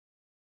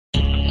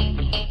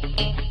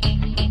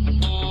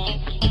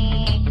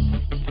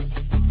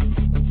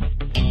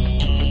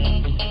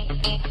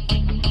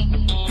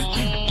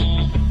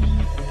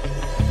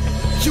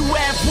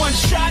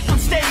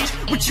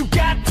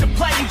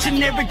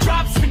generic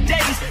drops for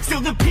days,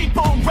 still the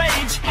people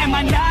rage. Am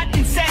I not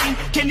insane?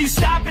 Can you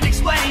stop and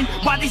explain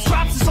why these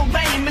drops are so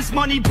lame? Is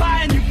money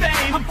buying you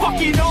fame? I'm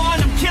fucking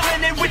on, I'm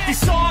killing it with this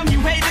song. You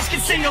haters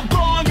can sing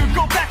along or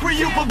go back where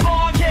you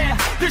belong. Yeah,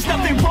 there's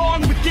nothing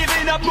wrong with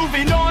giving up,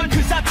 moving on,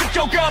 cause I took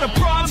your girl to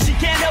prom. She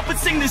can't help but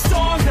sing this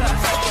song.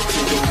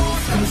 Till the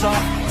roof comes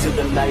off, till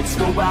the lights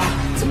go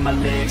out, till my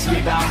legs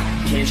give out,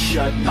 can't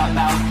shut my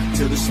mouth,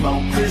 till the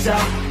smoke clears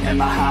out.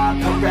 Am I high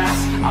or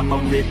harassed? I'ma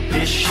rip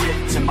this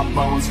shit till my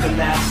bones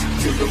collapse.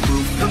 Till the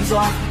roof comes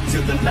off,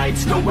 till the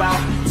lights go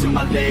out, till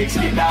my legs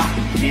give out,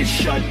 can't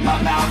shut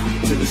my mouth,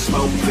 till the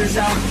smoke clears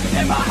out.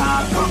 Am I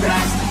high or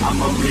harassed?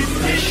 I'ma rip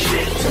this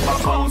shit till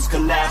my bones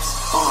collapse.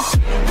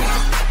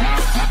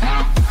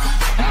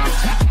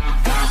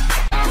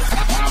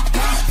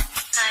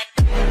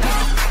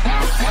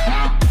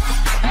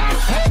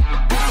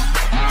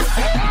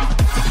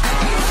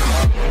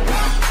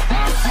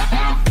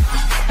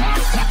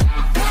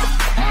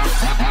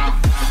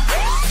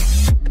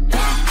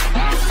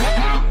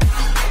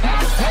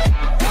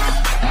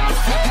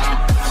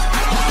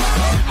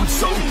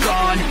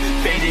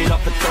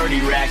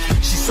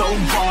 She's so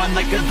on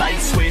like a light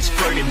switch,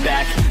 flirting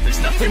back.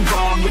 There's nothing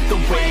wrong with the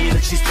way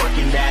that she's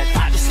working that.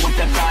 I just want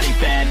that body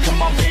bad,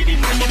 come on baby,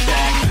 bring it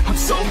back. I'm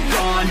so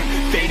gone,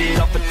 faded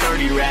off a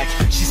 30 rack.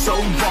 She's so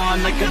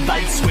on like a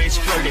light switch,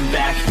 flirting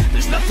back.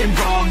 There's nothing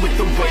wrong with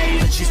the way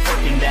that she's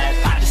working that.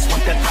 I just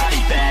want that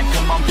body bad,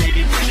 come on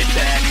baby, bring it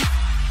back.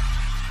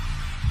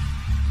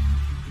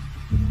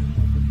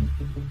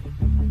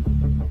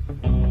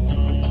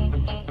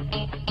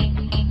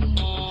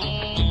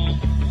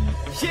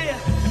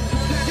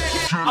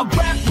 I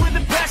rap with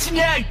a passion,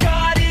 yeah, I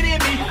got it in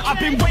me. I've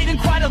been waiting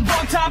quite a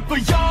long time for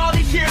y'all to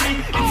hear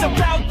me. It's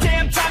about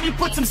damn time you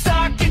put some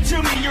stock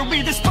into me. You're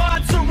either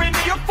sponsoring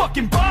me or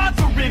fucking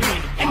bothering me.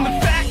 And the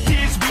fact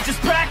is, we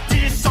just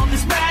practice all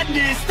this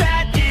madness.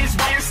 That is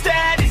why your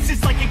status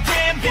is like a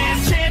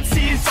canvas.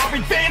 Chances our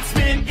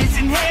advancement is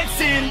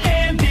enhancing,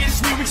 and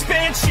this new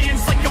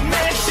expansion's like a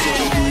mansion.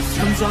 The roof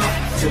comes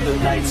off, till the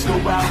lights go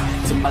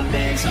out, till my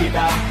legs give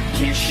out,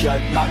 can't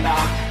shut my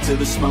mouth, till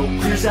the smoke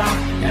clears out.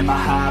 Am I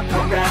high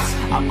or harassed?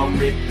 I'ma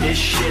rip this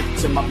shit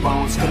till my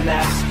bones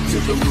collapse.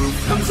 Till the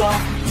roof comes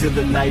off, till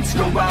the lights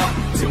go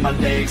out, till my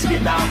legs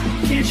give out,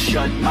 can't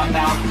shut my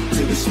mouth,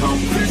 till the smoke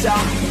clears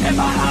out. Am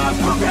I high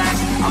or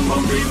harassed? I'ma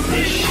rip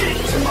this shit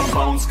till my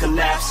bones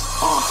collapse.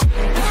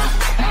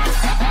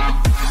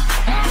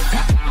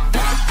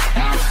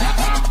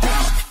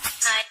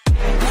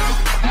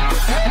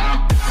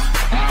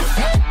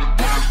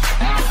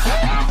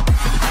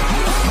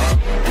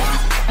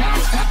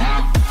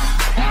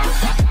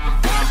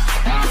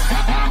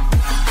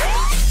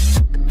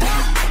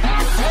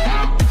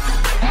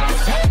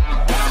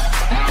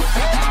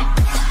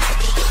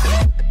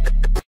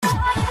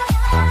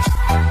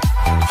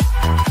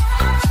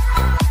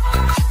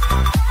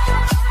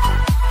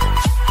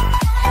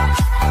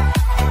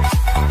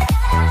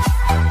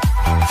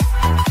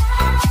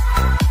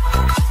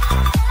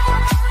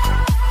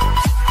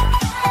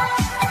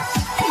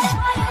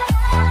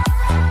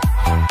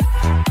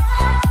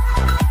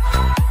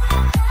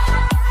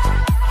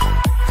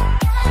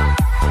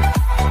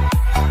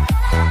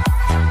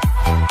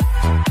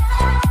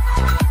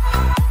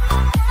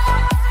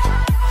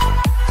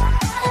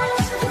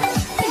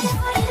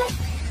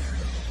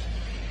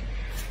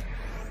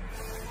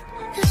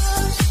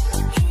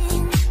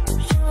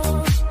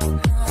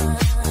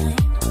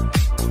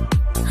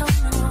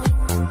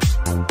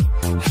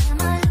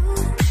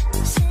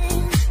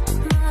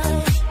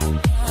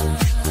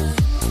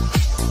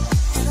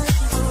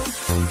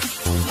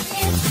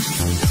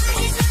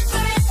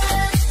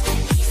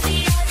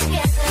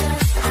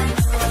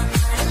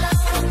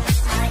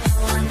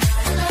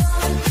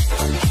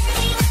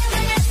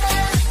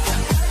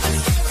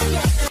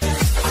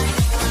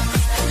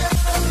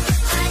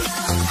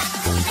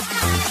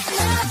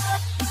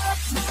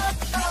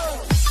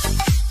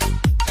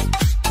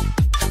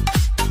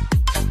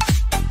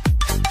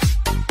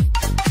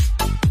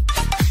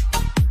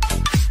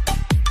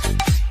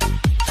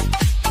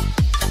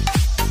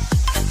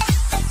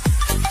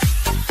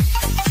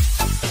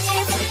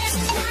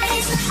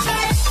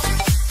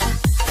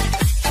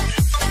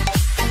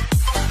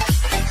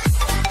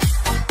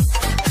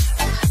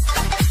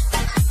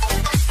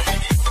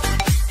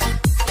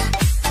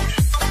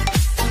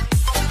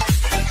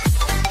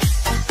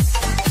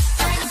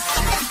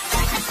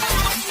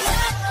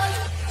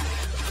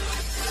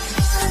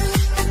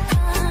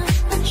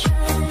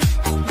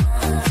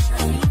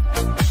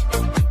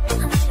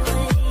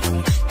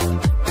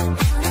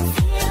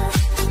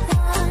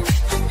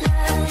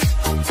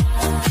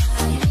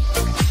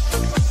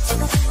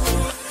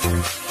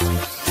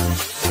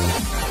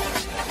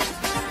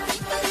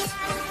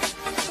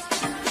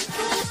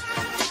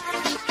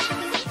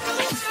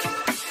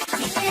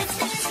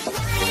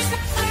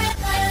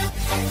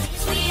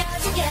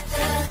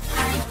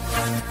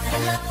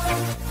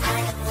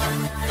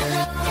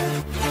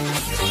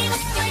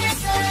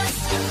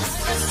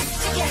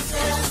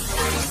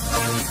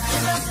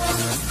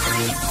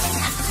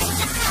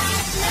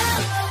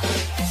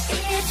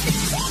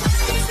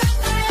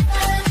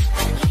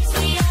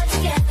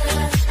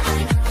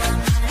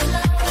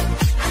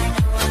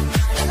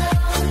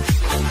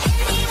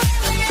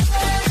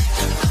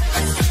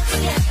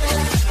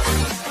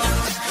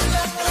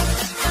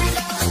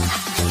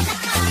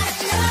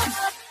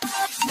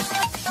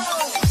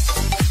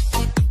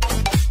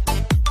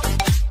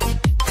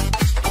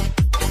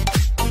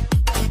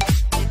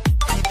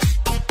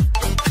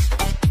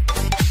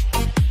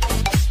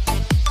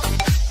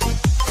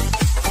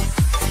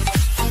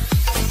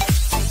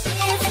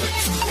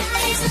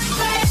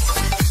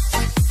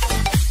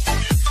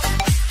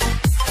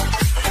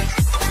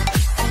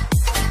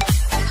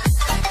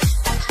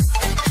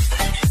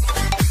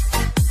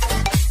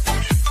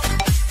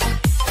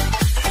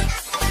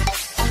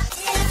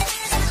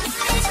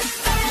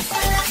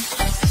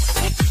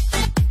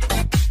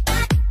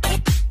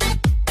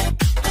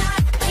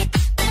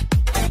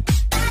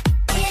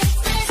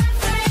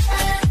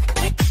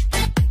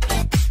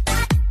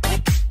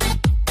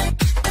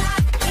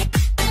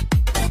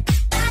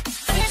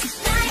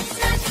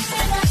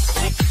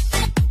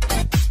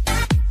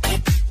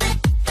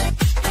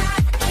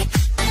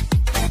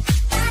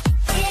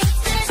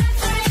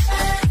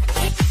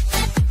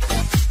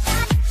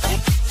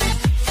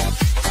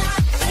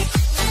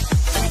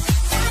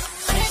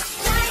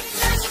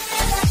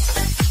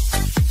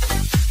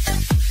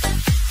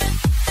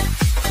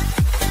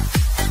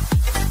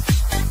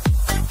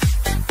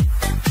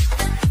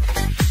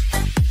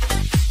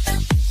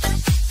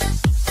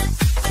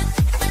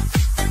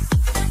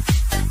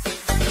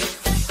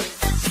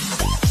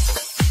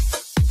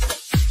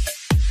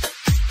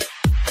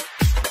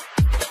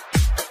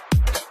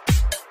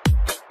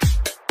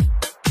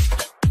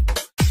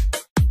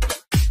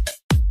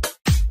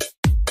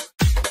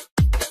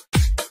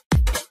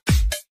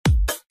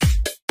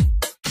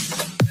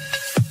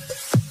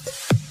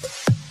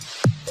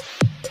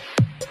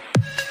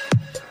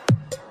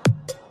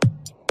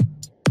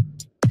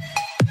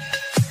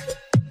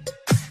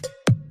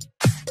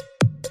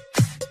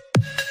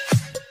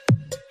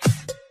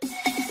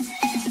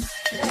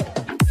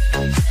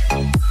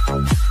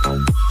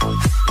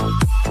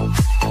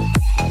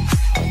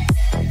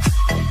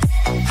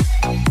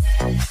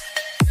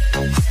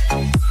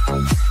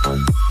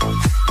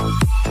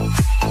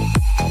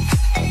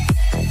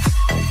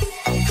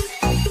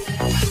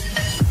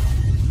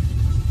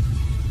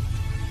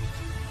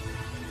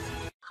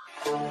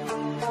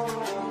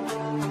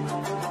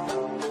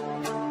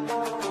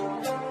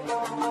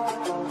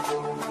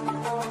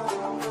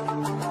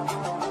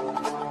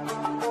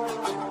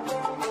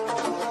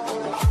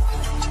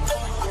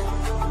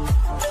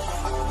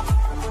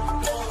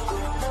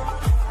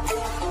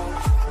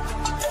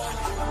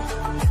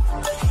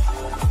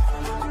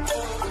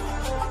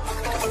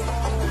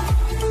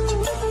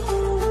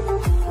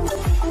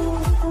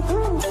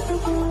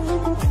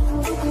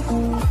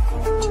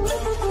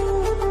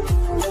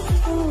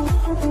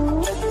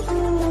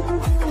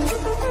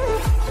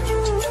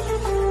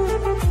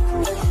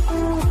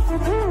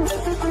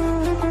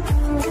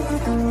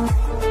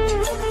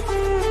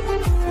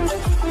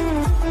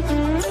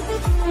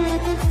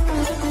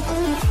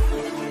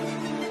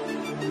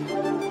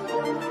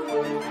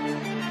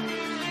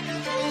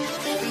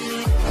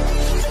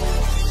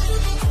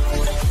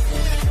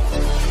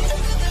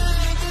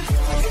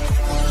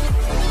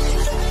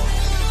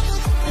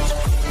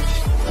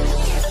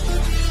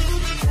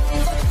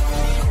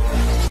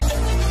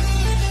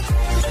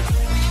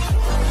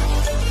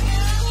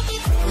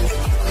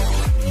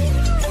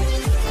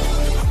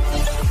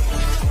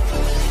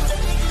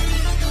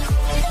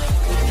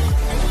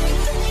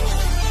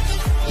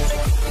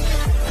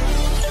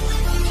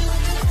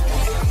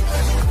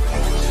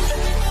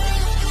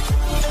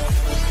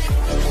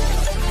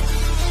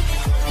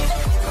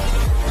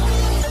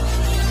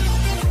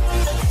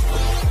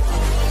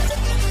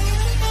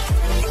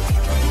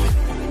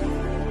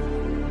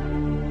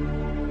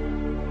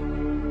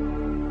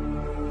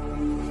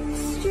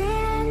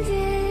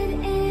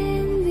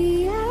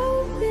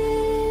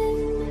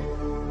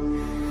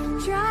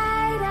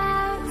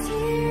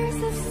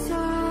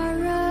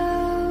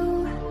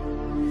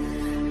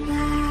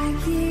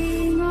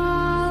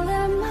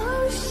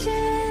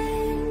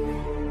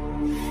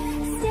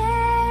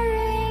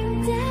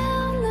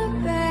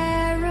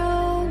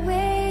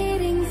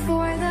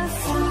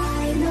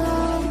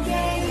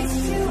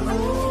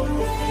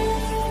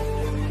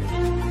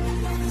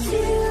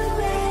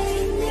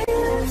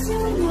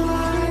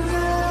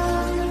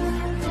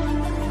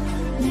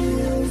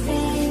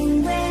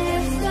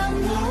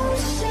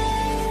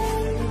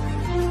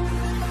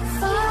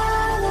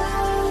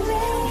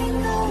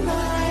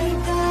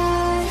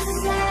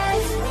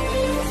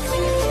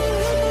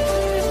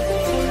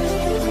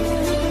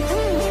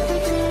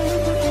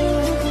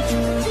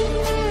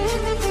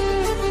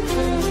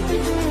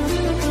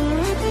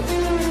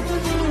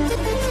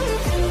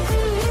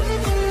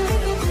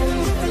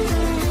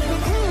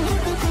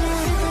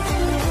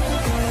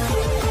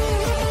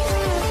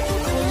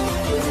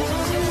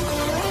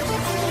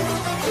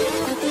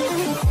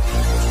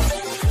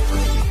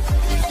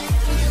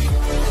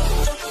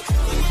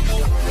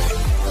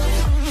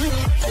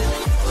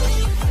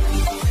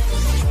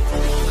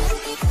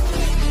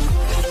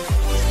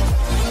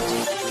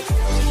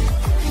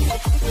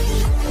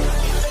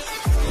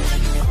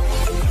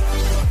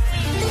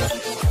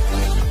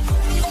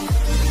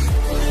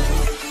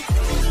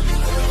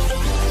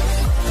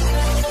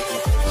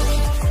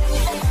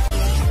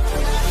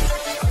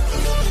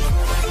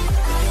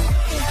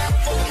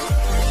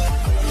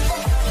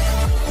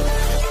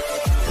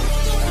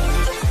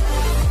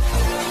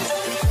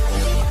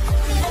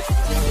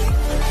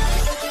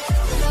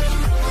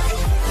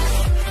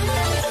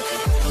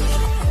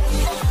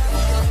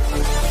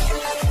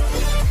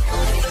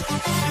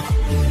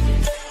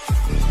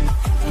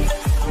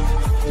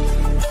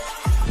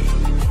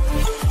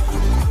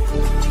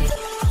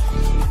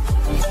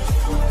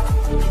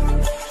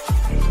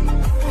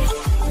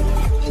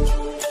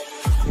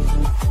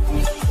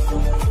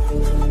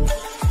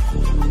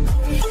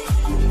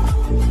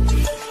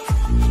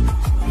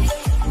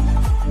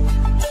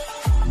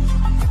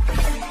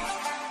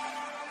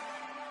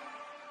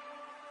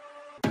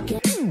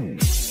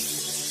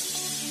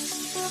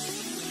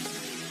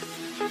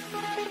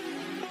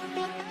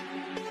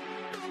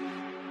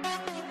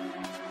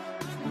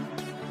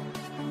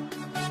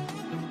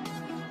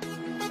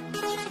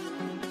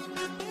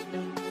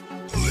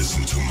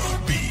 to my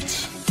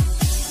beat.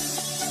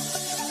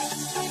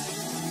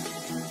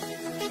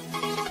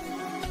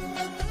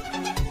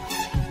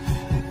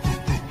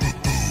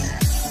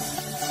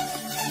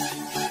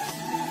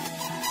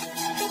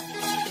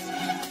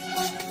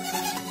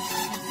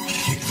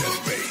 Kick that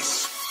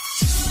bass.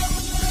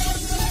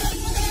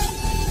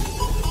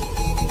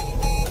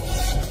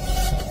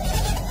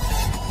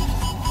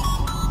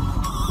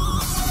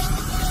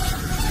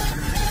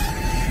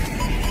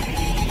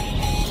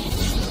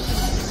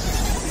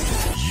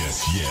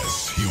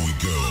 Yes, here we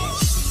go.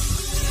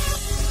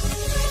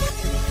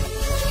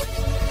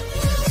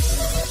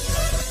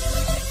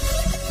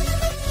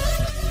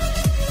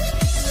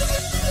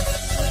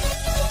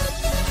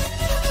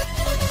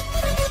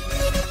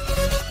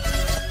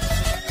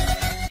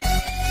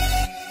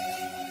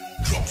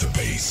 Drop the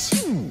bass.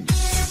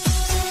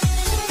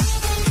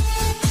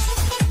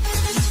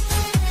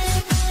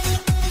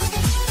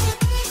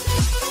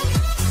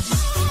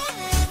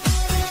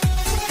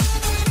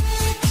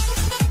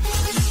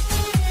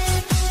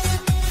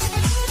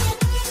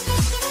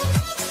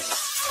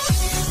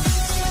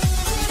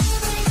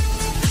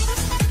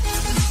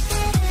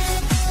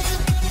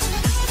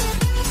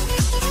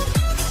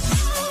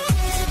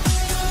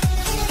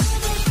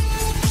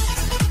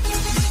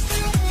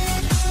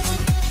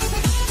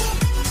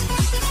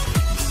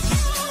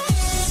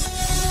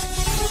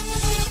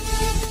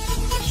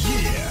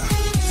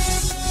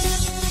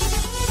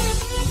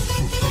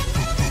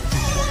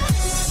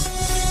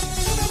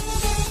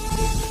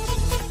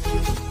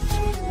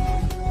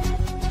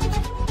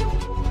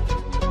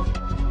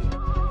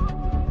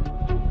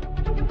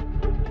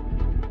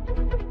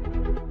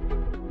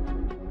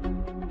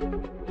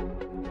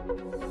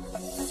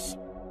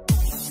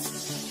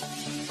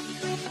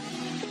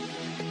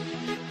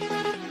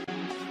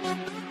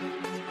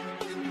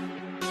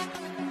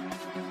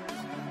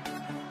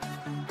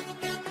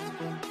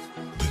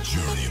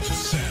 Journey into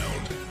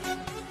sound,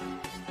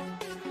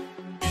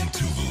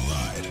 into the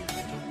light.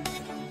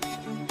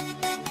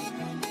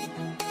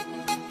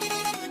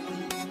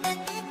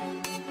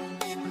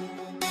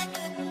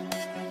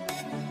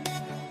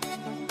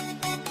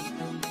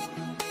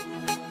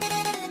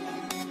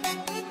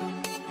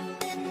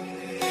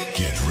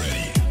 Get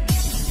ready.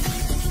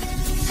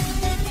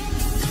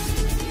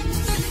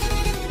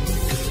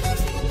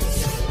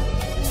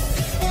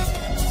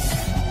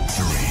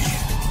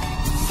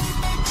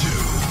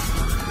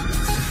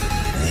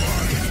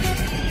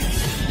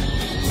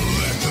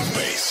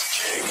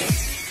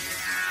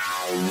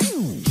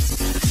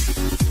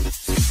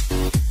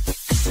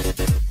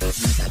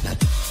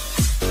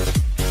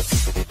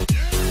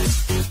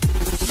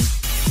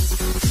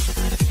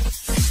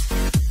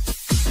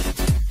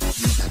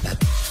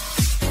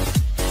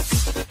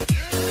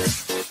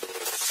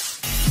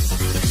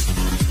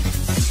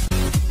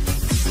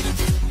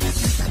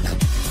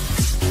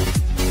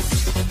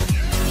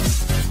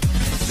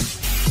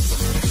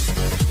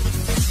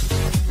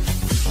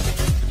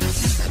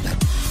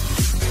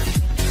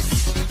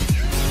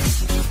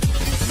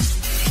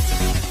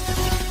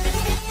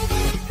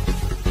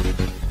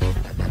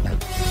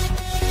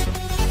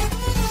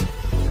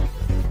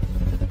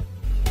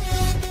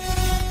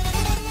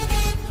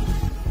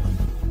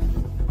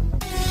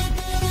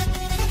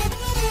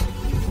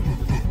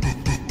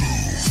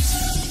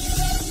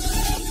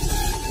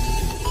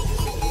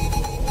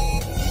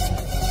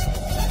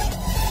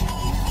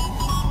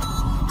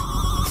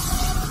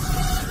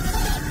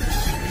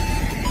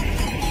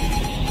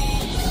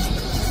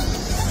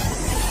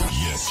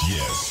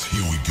 Yes,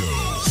 here we go.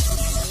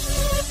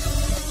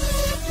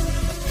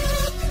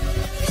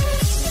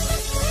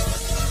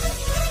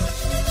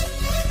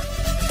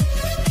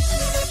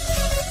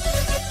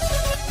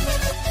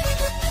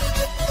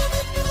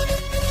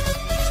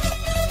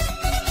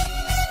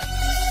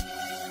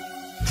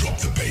 Drop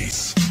the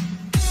bass.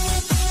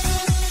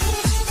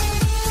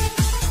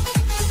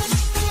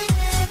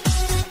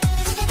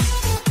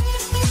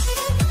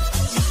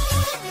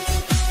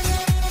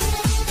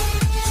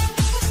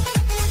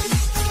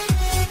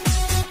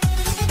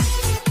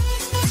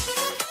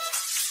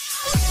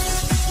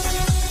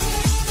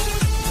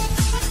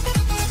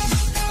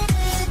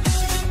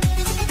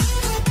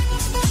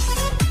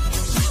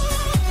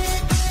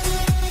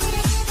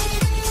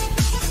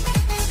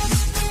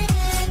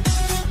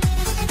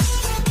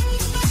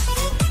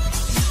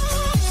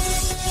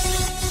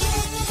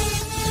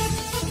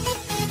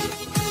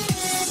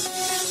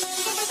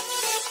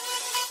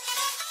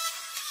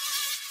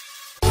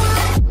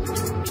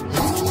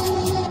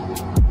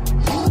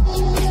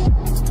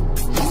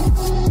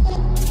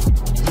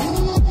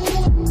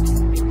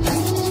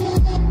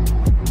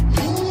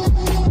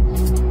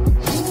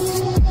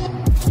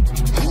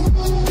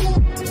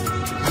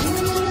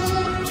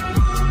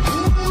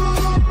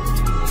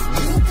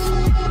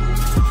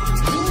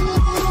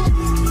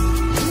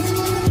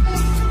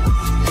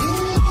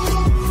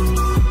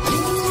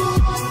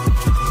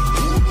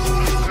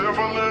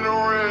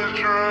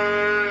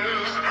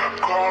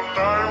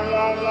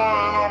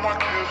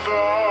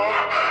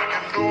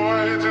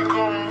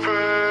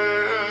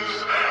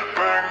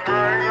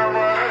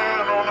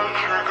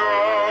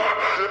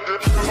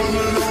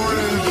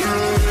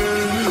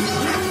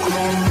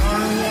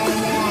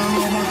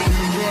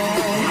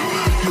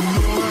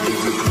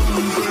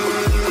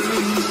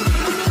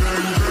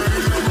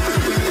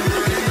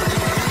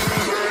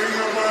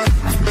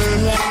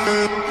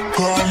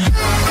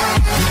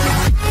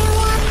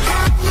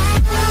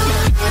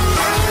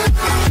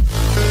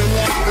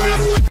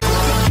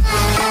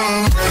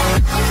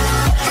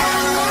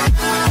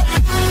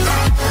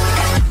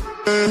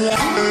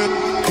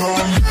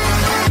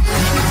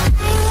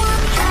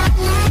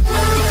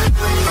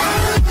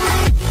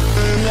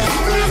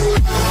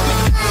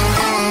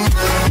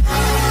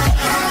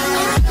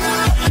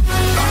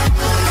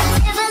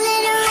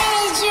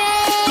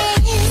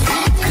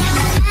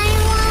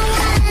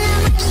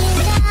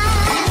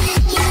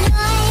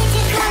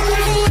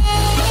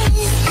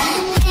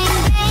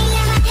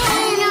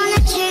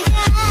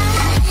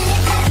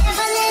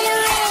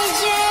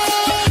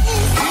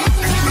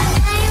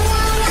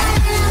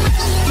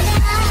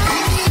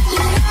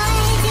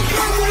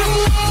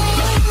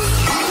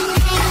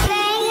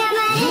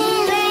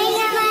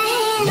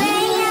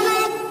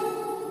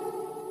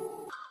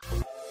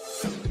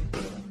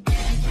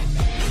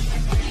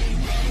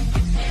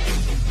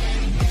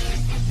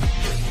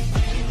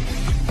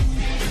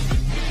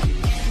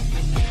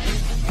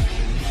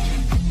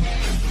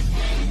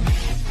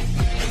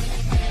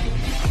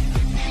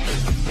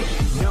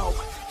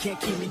 Can't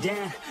keep me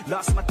down,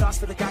 lost my thoughts,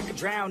 feel like I could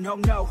drown. No,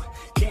 no,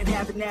 can't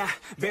have it now,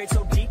 buried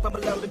so deep I'm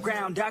below the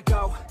ground. I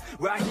go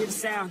where I hear the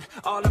sound,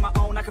 all on my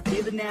own, I can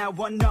feel it now.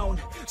 Unknown,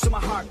 so my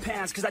heart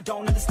pounds, cause I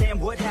don't understand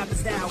what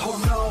happens now. Oh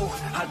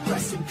no, I'd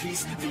rest in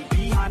peace, leave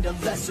behind a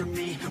lesser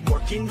me,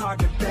 working hard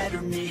to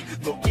better me,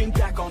 looking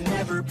back I'll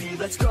never be.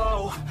 Let's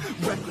go,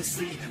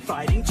 recklessly,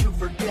 fighting to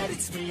forget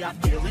it's me. I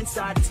feel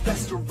inside it's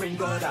festering,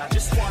 but I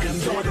just want to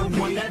you're the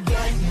one that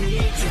let me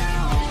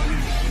down.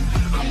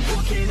 I'm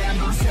looking at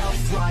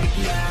myself right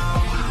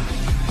now.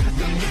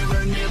 The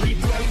mirror nearly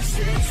breaks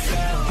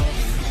itself.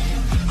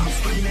 I'm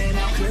screaming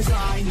out cause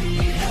I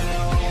need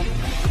help.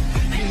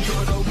 And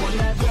you're the one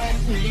that let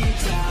me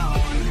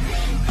down.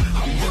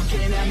 I'm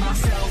looking at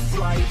myself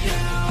right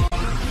now.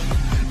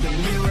 The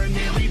mirror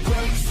nearly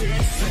breaks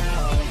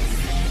itself.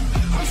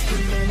 I'm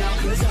screaming out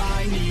cause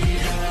I need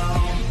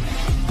help.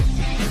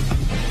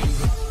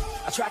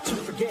 I tried to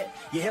forget,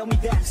 you held me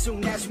back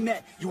soon as we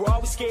met. You were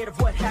always scared of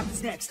what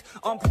happens next.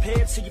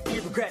 Unprepared, so you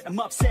feel regret. I'm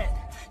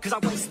upset, cause I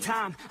wasted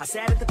time. I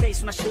sat at the base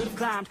when I should have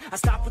climbed. I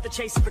stopped with the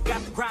chase and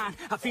forgot the grind.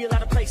 I feel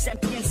out of place,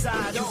 empty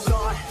inside. You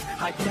thought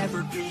I'd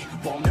never be,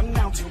 won't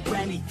amount to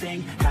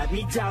anything. Had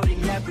me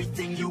doubting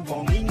everything, you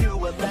only knew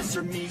a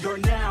lesser me. You're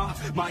now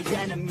my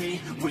enemy,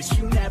 wish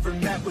you never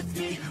met with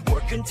me.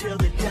 Work until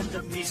the death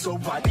of me, so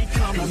I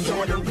become a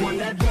you're the one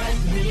that let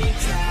me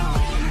down.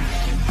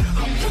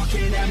 I'm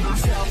looking at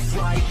myself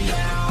right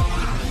now.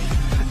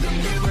 The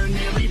mirror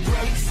nearly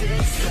breaks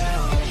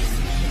itself.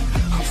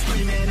 I'm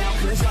screaming out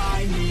cause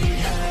I need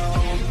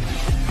help.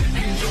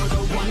 And you're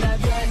the one that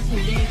let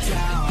me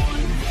down.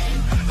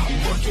 I'm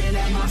looking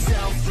at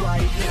myself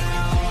right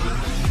now.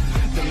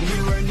 The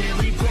mirror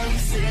nearly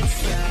breaks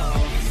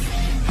itself.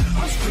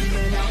 I'm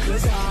screaming out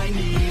cause I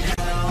need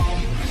help.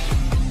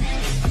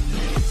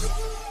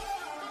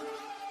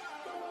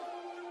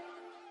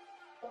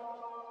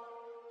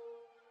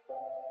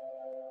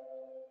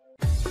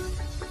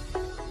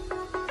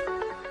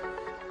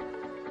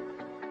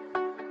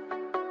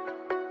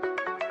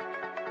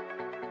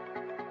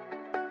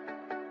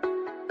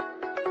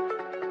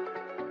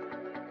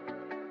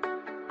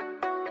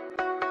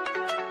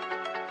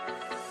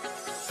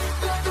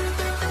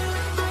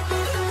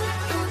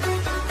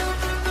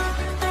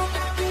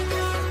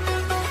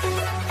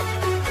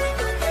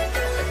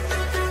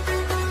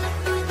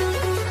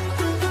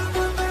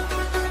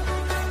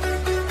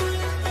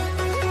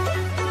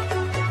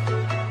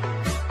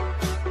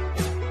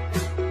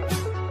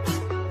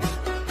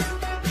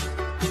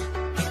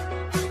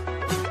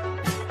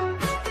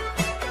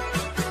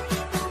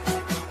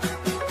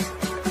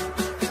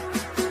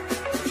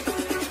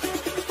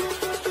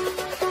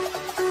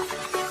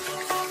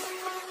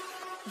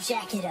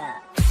 Jack it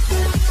up.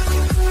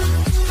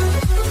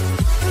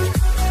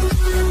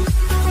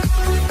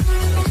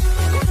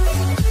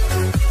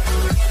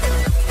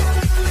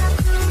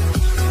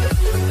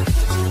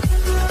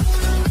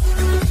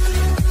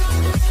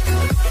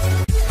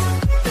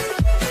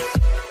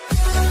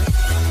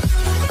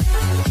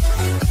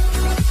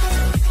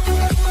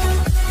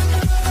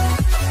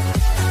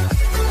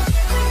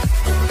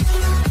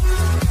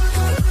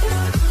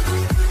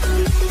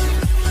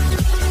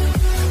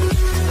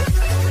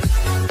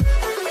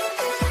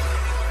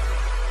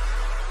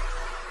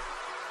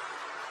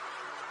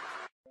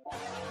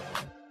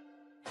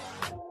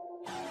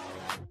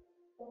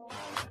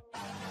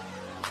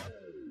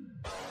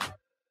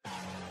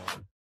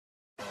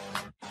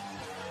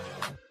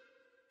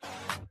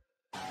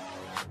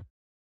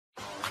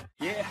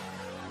 Yeah,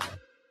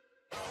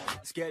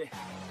 let's get it.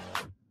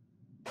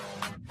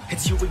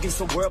 It's you against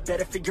the world,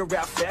 better figure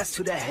out fast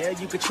who the hell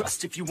you could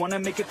trust. If you wanna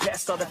make it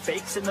past all the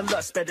fakes and the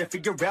lust, better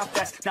figure out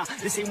fast. Nah,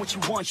 this ain't what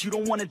you want, you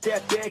don't want it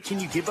that bad. Can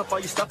you give up all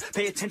your stuff,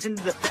 pay attention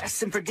to the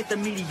facts and forget the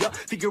media?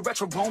 Figure out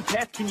your own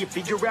path, can you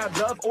figure out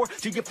love? Or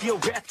do you feel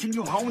wrath? Can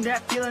you hone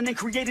that feeling and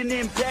create an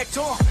impact?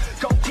 Or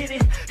go get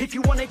it, if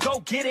you wanna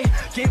go get it.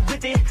 Get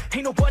with it,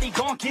 ain't nobody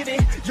gon' give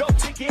it your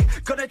ticket,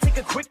 gonna take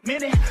a quick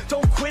minute.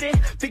 Don't quit it,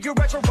 figure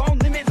out your own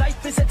limit.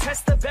 Life is a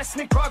test,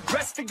 investment,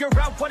 progress. Figure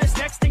out what is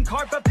next and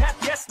carve a path,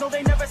 yes. No,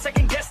 they never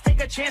second guess,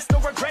 take a chance, no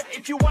regret.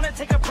 If you wanna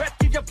take a breath,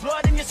 give your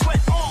blood and your sweat.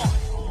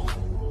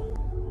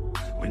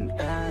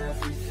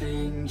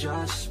 everything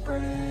just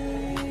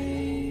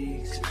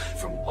breaks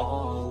from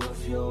all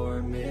of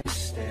your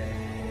mistakes.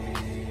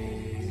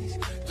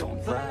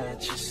 Don't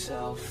let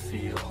yourself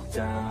feel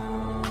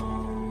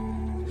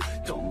down.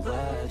 Don't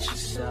let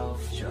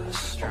yourself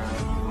just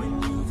drown.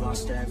 When you've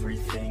lost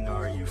everything,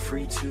 are you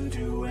free to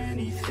do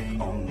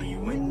anything? Only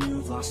when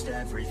you've lost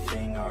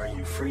everything are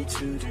you free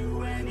to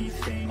do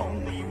anything.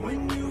 Only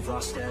when you've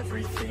lost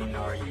everything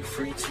are you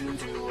free to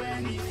do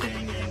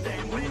anything. And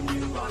then when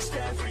you lost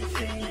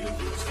everything, you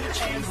lose the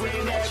chance. And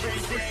when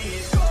everything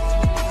is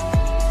gone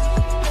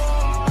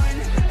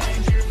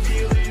and you're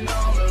feeling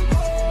all alone,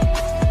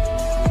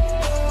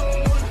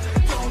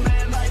 don't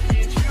let life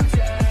get you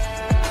down.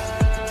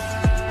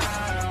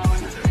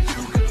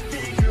 You could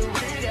figure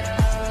it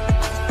out.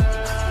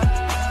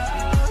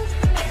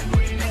 And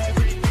when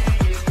everything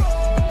is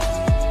gone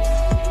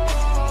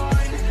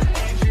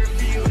and you're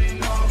feeling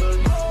all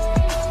alone,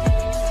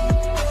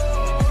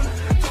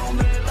 don't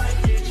let life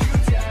get you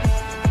down.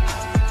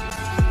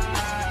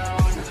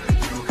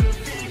 You could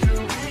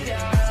figure it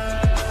out.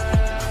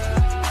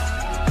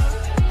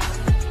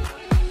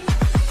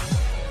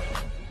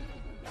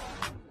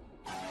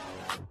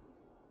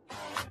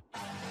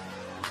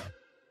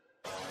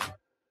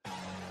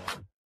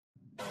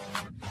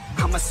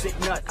 I'm a sick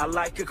nut, I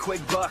like a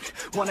quick buck.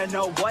 Wanna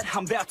know what?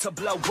 I'm about to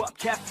blow up.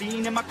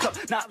 Caffeine in my cup,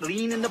 not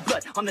lean in the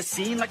blood. On the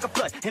scene like a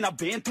flood, and I've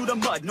been through the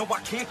mud. No, I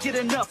can't get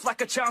enough,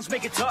 like a challenge,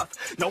 make it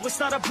tough. No, it's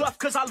not a bluff,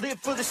 cause I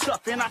live for this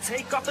stuff. And I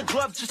take off the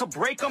gloves just to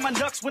break on my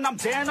knucks. When I'm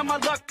down on my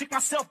luck, pick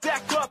myself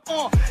back up.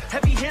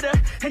 Heavy hitter,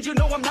 and you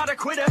know I'm not a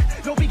quitter.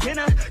 No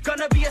beginner,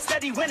 gonna be a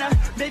steady winner.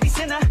 Maybe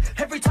sinner,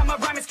 every time I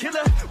rhyme is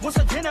killer. What's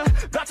a dinner?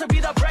 About to be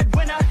the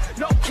breadwinner.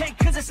 No cake,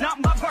 cause it's not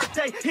my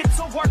birthday. It's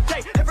a work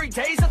day, every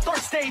day's a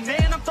Thursday.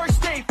 Man, I'm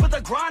thirsty for the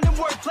grind and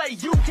wordplay.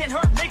 You can't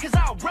hurt me, cause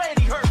I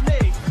already hurt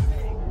me.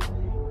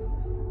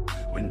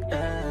 When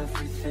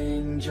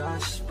everything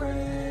just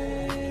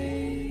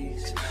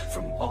breaks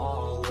from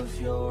all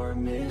of your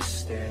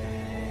mistakes,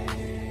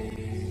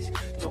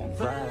 don't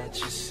let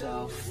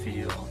yourself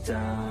feel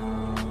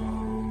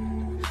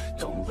down.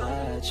 Don't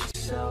let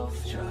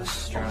yourself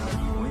just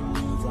drown. When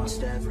you've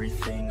lost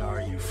everything,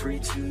 are you free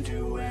to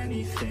do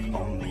anything?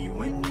 Only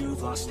when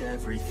you've lost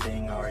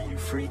everything are you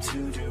free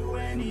to do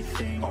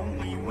anything.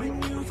 Only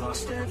when you've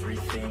lost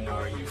everything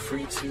are you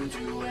free to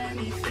do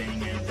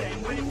anything. And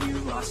then when you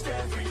lost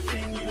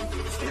everything, you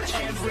lose the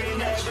chance. And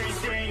when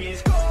everything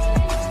is gone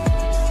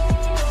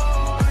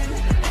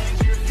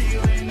and you're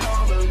feeling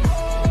all alone,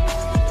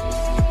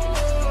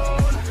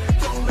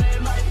 don't let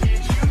life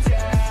get you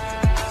down.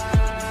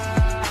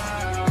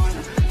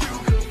 You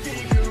could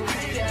figure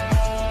it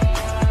out.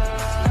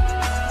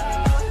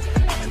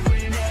 And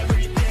when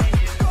everything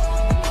is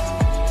gone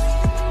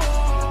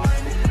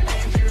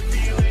and you're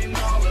feeling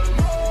all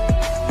alone,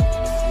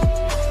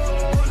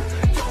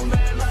 don't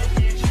let life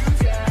get you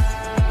down.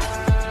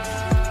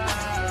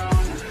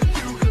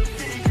 You could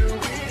figure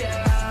it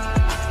out.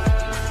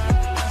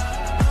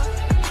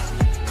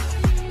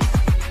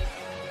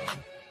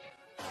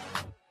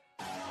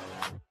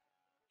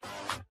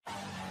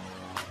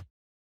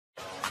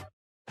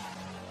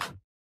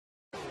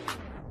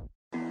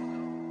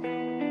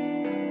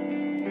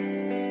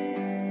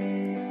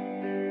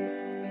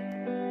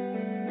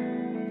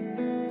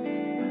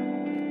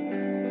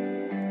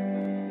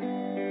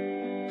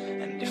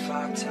 And if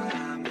our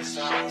time is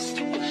ours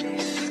to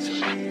waste, to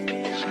leave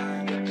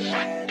behind a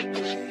better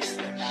place,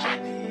 then I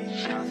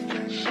need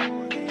nothing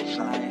more than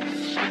life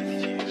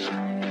with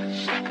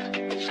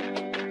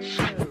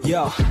you.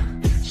 Yo,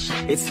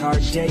 it's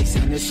hard days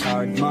and it's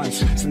hard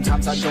months.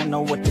 Sometimes I don't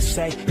know what to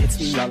say, it's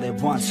me all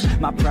at once.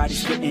 My pride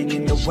is getting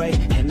in the way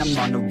and I'm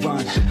on the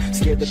run.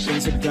 Scared that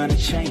things are gonna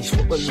change,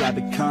 what will I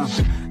become?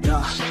 No,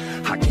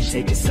 I can't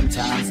take it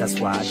sometimes. That's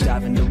why I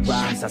dive into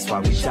rhymes, that's why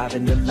we dive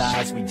into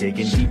lies. We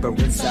digging deeper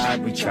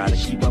inside, we try to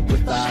keep up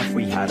with life.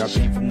 We hide our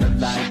pain from the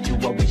light, do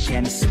what we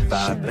can to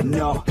survive. But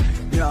no,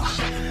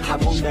 I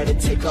won't let it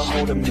take a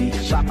hold of me.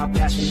 Find my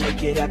passion,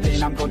 make it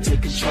happen, I'm gonna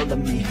take control of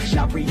me.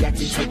 Not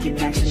reacting, taking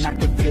action, I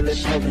can feel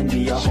it pulling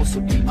me. A host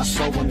will be my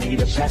soul, will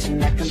need a passion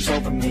that comes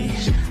over me.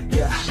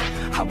 Yeah,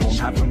 I won't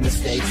hide from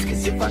mistakes,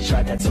 cause if I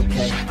try that's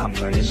okay. I'm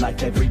learning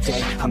life every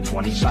day, I'm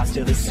 25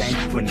 still the same.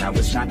 When I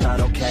was not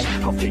okay,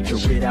 I'll figure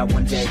it out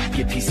one day.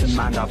 Get peace of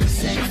mind, I'll be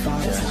sane. If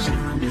our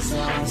time is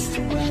ours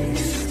to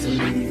waste, to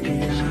leave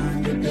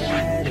behind a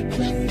better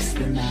place,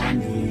 then I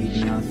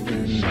need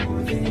nothing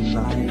more than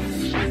life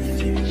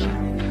with you.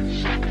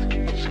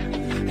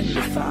 And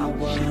if I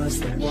was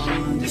the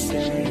one to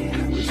stay,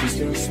 would you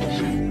still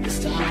spend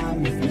this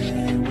time with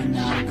me? When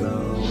I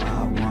go,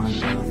 I want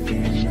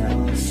nothing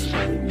else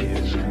but you.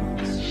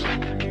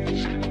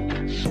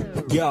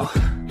 Yo,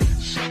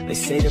 they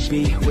say to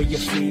be where your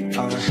feet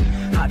are.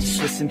 I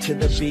just listen to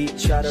the beat,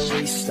 try to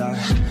restart.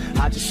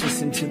 I just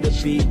listen to the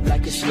beat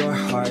like it's your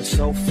heart.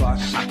 So far,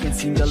 I can't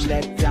seem to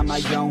let down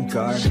my own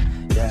guard.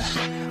 Yeah,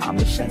 I'm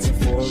defensive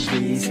for a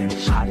reason,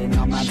 hiding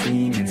all my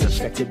demons,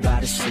 affected by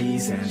the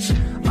seasons.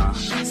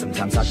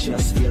 Sometimes I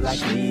just feel like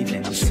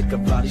leaving. I'm sick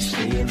of all these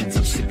feelings,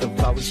 I'm sick of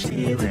always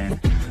dealing.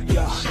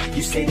 Yo,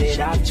 you say that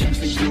I've changed,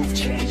 but you've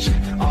changed.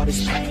 All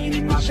this pain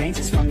in my veins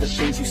is from the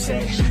things you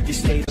say. Your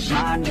state of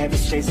mind never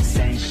stays the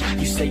same.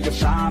 You say you're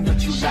fine, but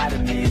you lie to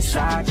me.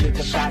 Inside you're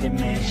dividing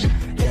me.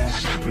 Yeah,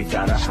 we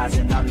got our highs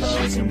and our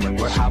lows, and when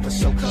we're high we're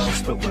so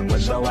close, but when we're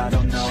low I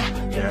don't know.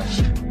 Yeah,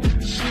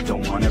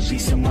 don't wanna be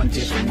someone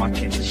different. Why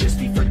can't you just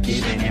be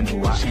forgiven? And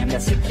who I am,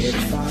 that's a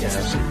given. Yeah,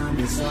 time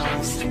is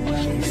ours to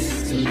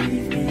waste, to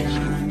leave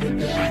behind a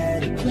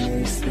better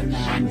place. Then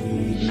I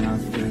need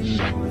nothing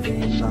more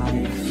than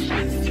life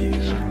with you.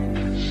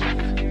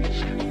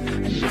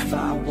 And if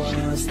I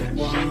was the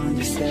one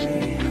to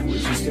stay,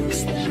 would you still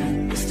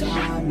spend this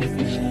time with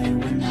me?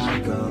 When I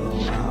go,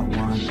 I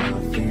want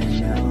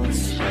nothing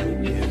else but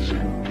you.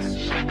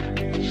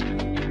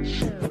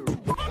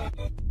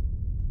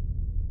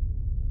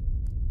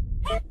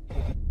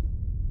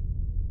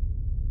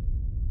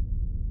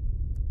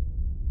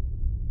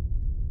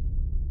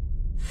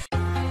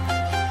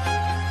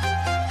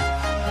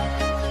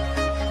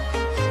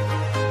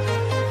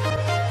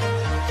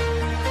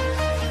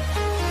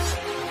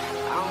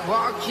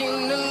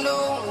 Walking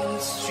alone, the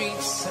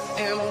streets are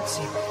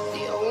empty.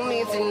 The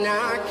only thing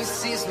I can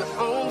see is my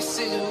own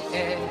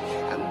silhouette.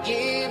 I'm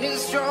getting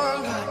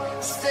stronger,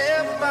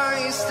 step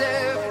by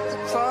step. The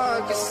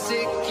clock is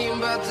ticking,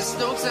 but there's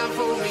no time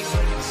for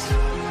regrets.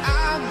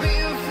 I've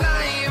been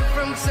flying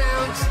from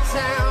town to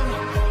town,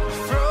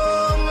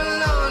 from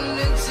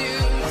London to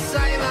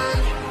Taiwan.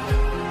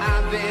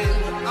 I've been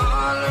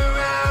all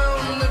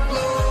around the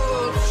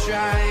globe,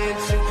 trying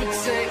to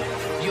protect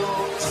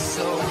your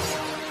soul.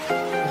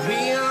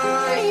 We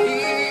are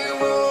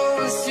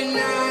heroes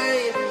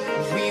tonight.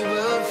 We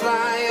will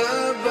fly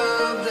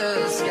above the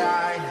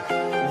sky.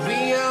 We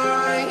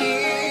are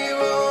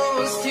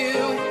heroes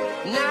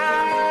tonight.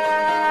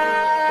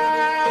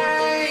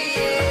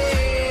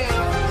 Yeah.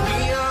 We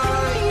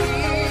are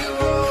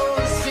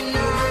heroes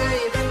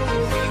tonight.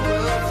 We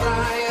will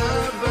fly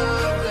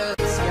above the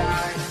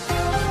sky.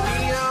 We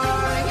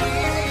are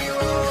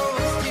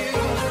heroes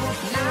tonight.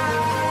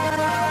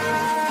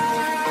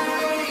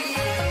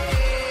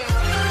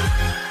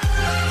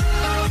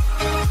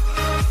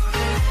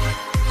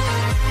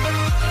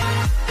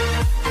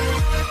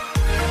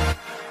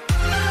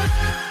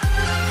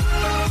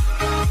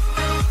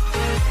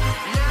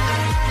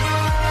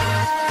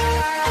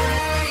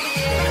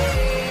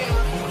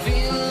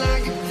 Feel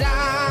like a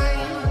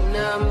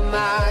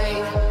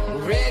dynamite,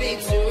 ready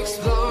to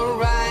explore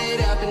right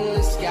up in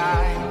the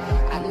sky.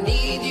 I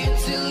need you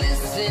to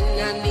listen,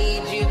 I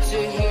need you to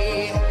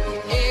hear,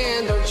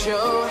 and don't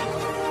show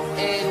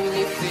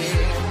any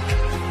fear.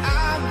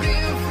 I've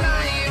been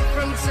flying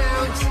from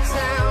town to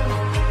town,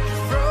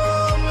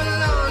 from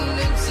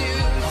London to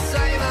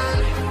Taiwan.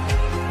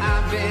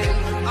 I've been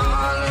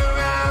all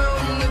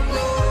around the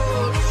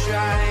globe,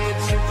 trying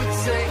to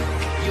protect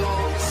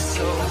your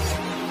soul.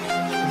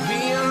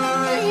 We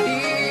are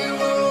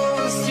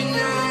heroes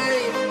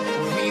tonight.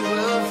 We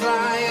will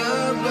fly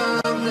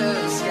above the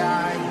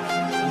sky.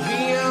 We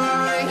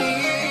are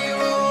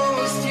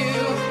heroes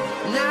tonight.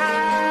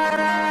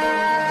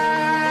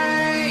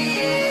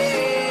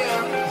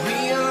 Yeah. We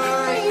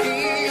are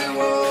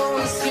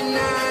heroes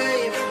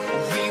tonight.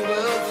 We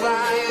will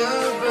fly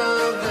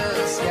above the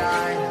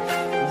sky.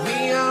 We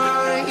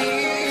are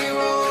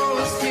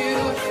heroes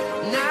tonight.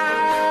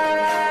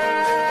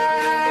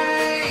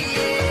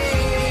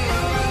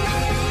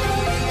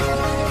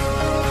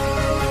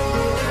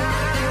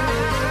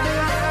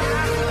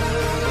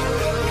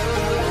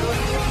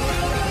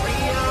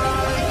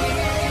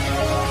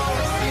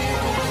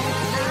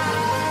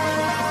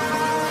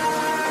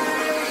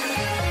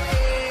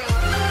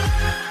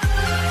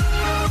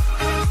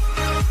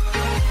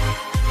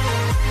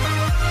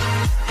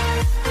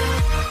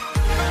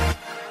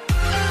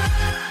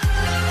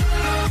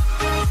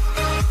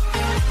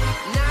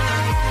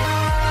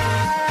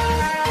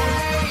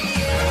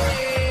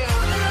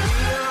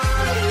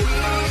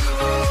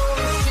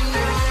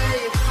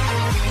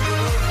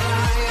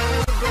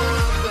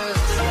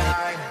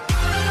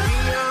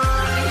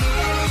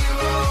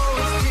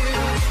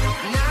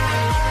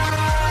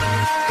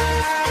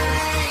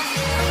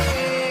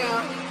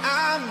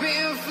 I've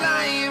been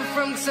flying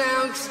from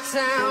town to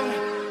town,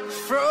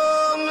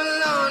 from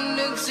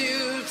London to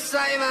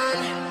Taiwan.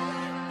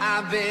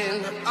 I've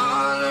been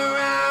all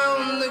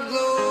around the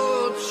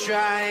globe,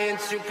 trying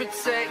to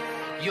protect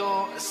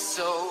your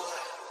soul.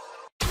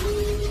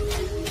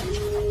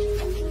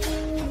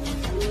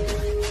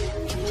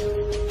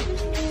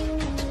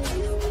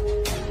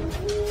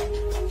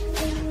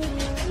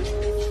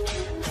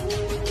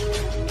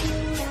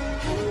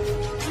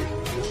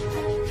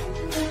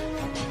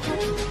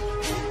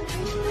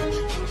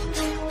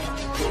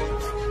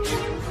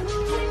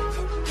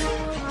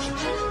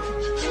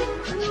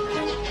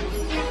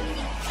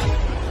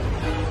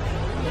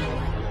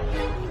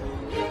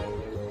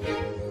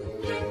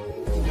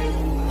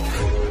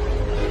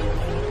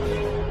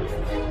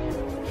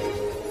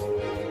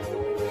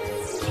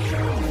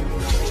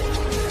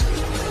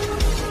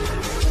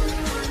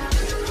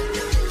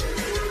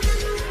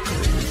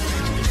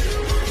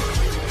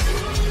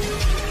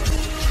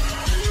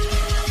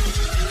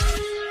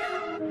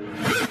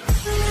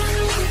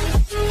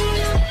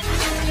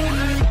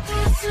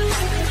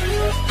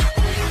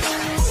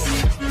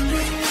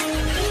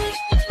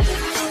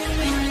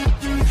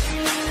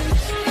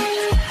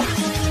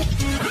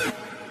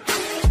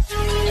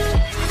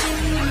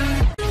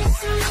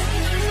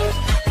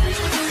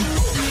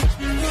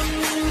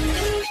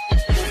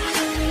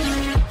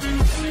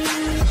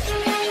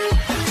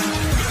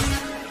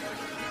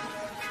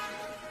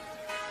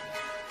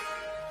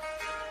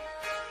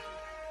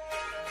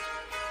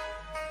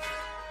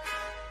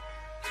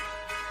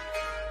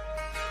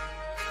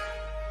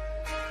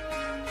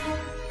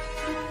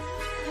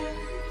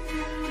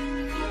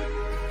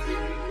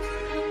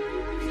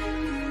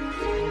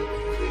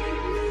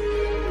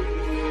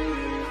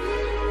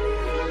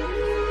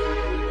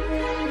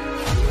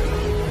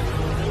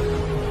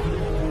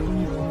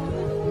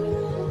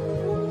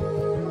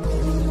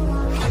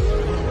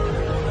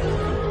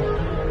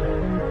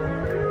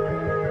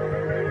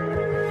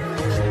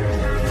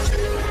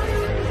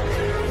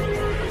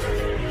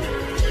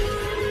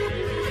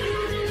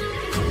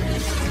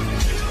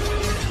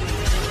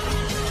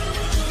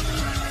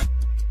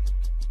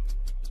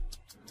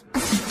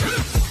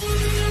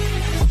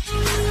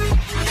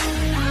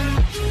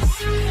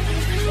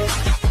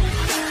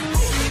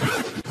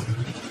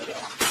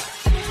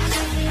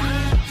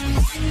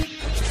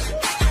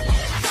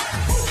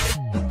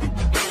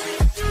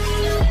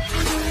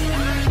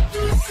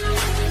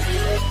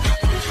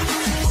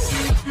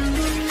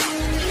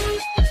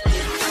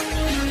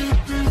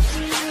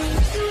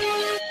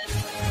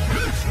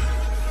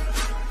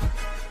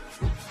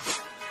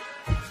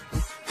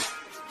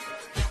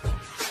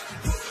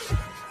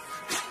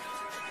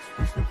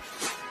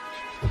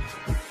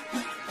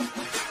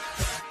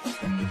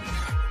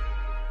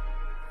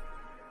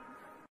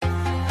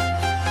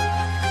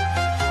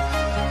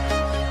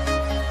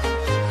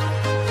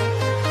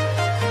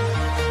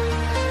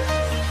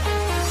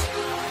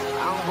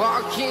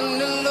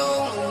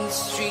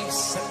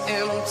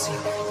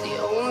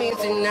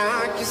 thing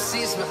I can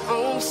see is my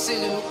own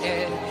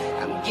silhouette.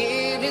 I'm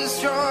getting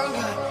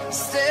stronger,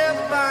 step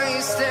by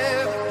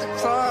step. The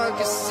clock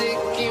is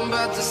ticking,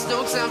 but there's no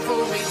time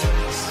for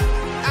regrets.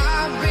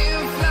 I've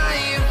been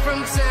flying from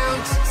town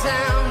to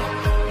town,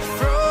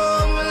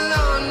 from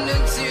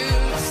London to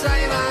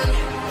Taiwan.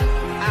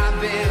 I've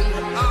been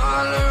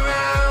all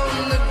around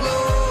the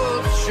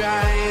globe,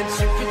 trying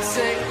to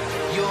protect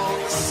your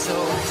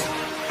soul.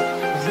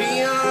 We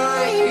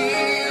are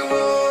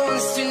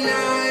heroes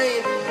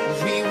tonight.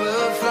 We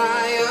will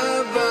fly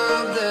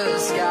above the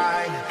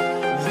sky.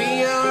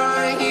 We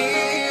are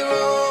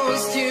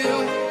heroes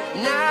tonight.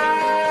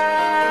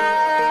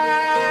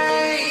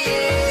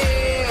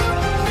 Yeah.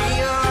 We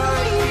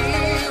are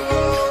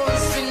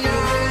heroes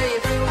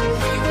tonight.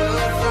 We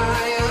will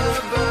fly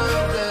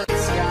above the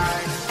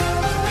sky.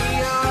 We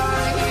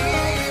are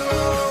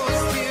heroes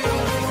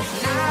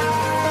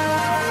tonight.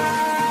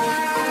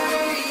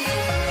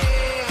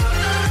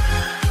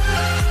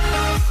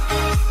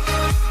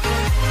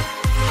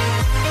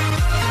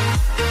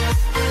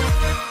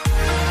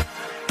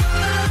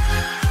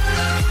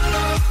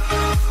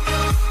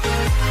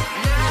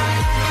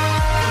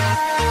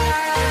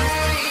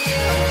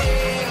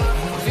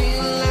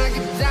 Feel like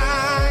a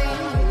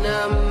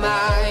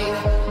dynamite,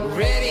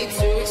 ready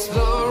to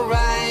explore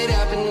right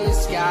up in the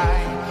sky.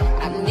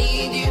 I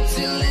need you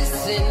to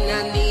listen,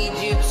 I need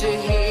you to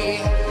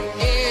hear,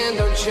 and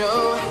don't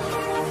show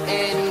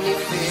any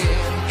fear.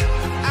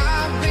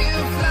 I've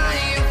been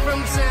flying from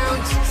town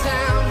to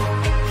town,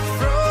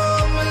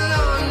 from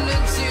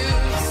London to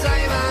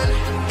Taiwan.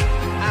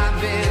 I've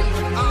been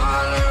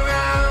all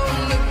around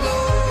the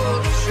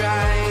globe,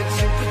 trying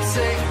to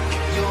protect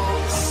your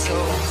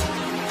soul.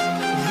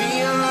 We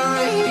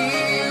are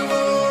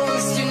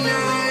heroes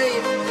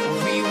tonight.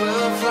 We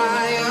will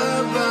fly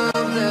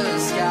above the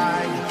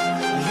sky.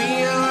 We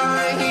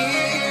are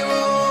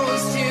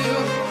heroes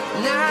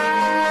tonight.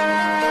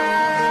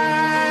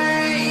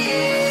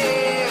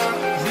 Yeah.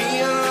 We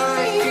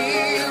are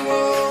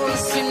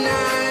heroes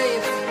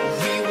tonight.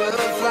 We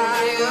will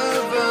fly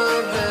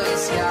above the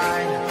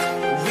sky.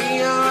 We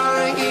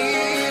are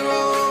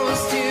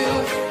heroes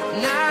tonight.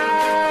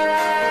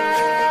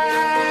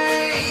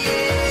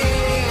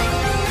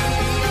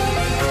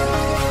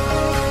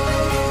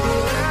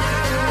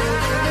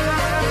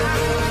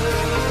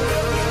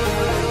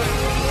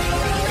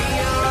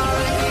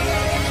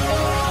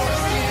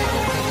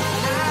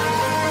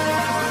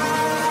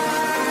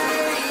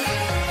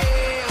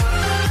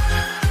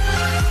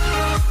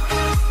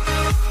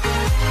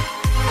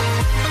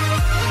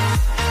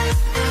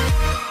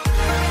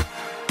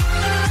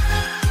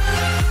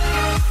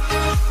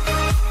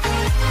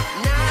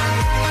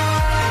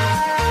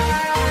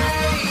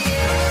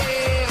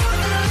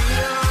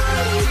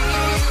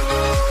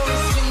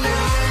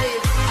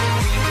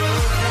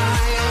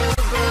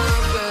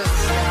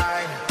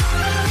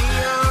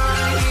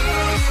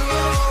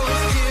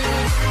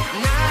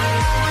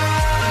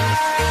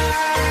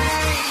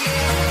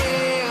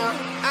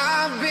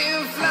 I've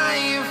been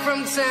flying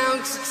from town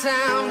to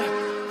town,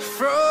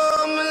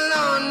 from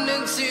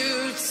London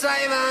to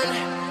Taiwan.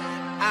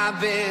 I've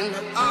been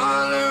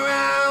all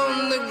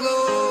around the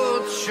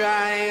globe,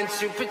 trying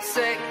to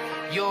protect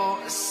your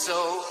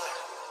soul.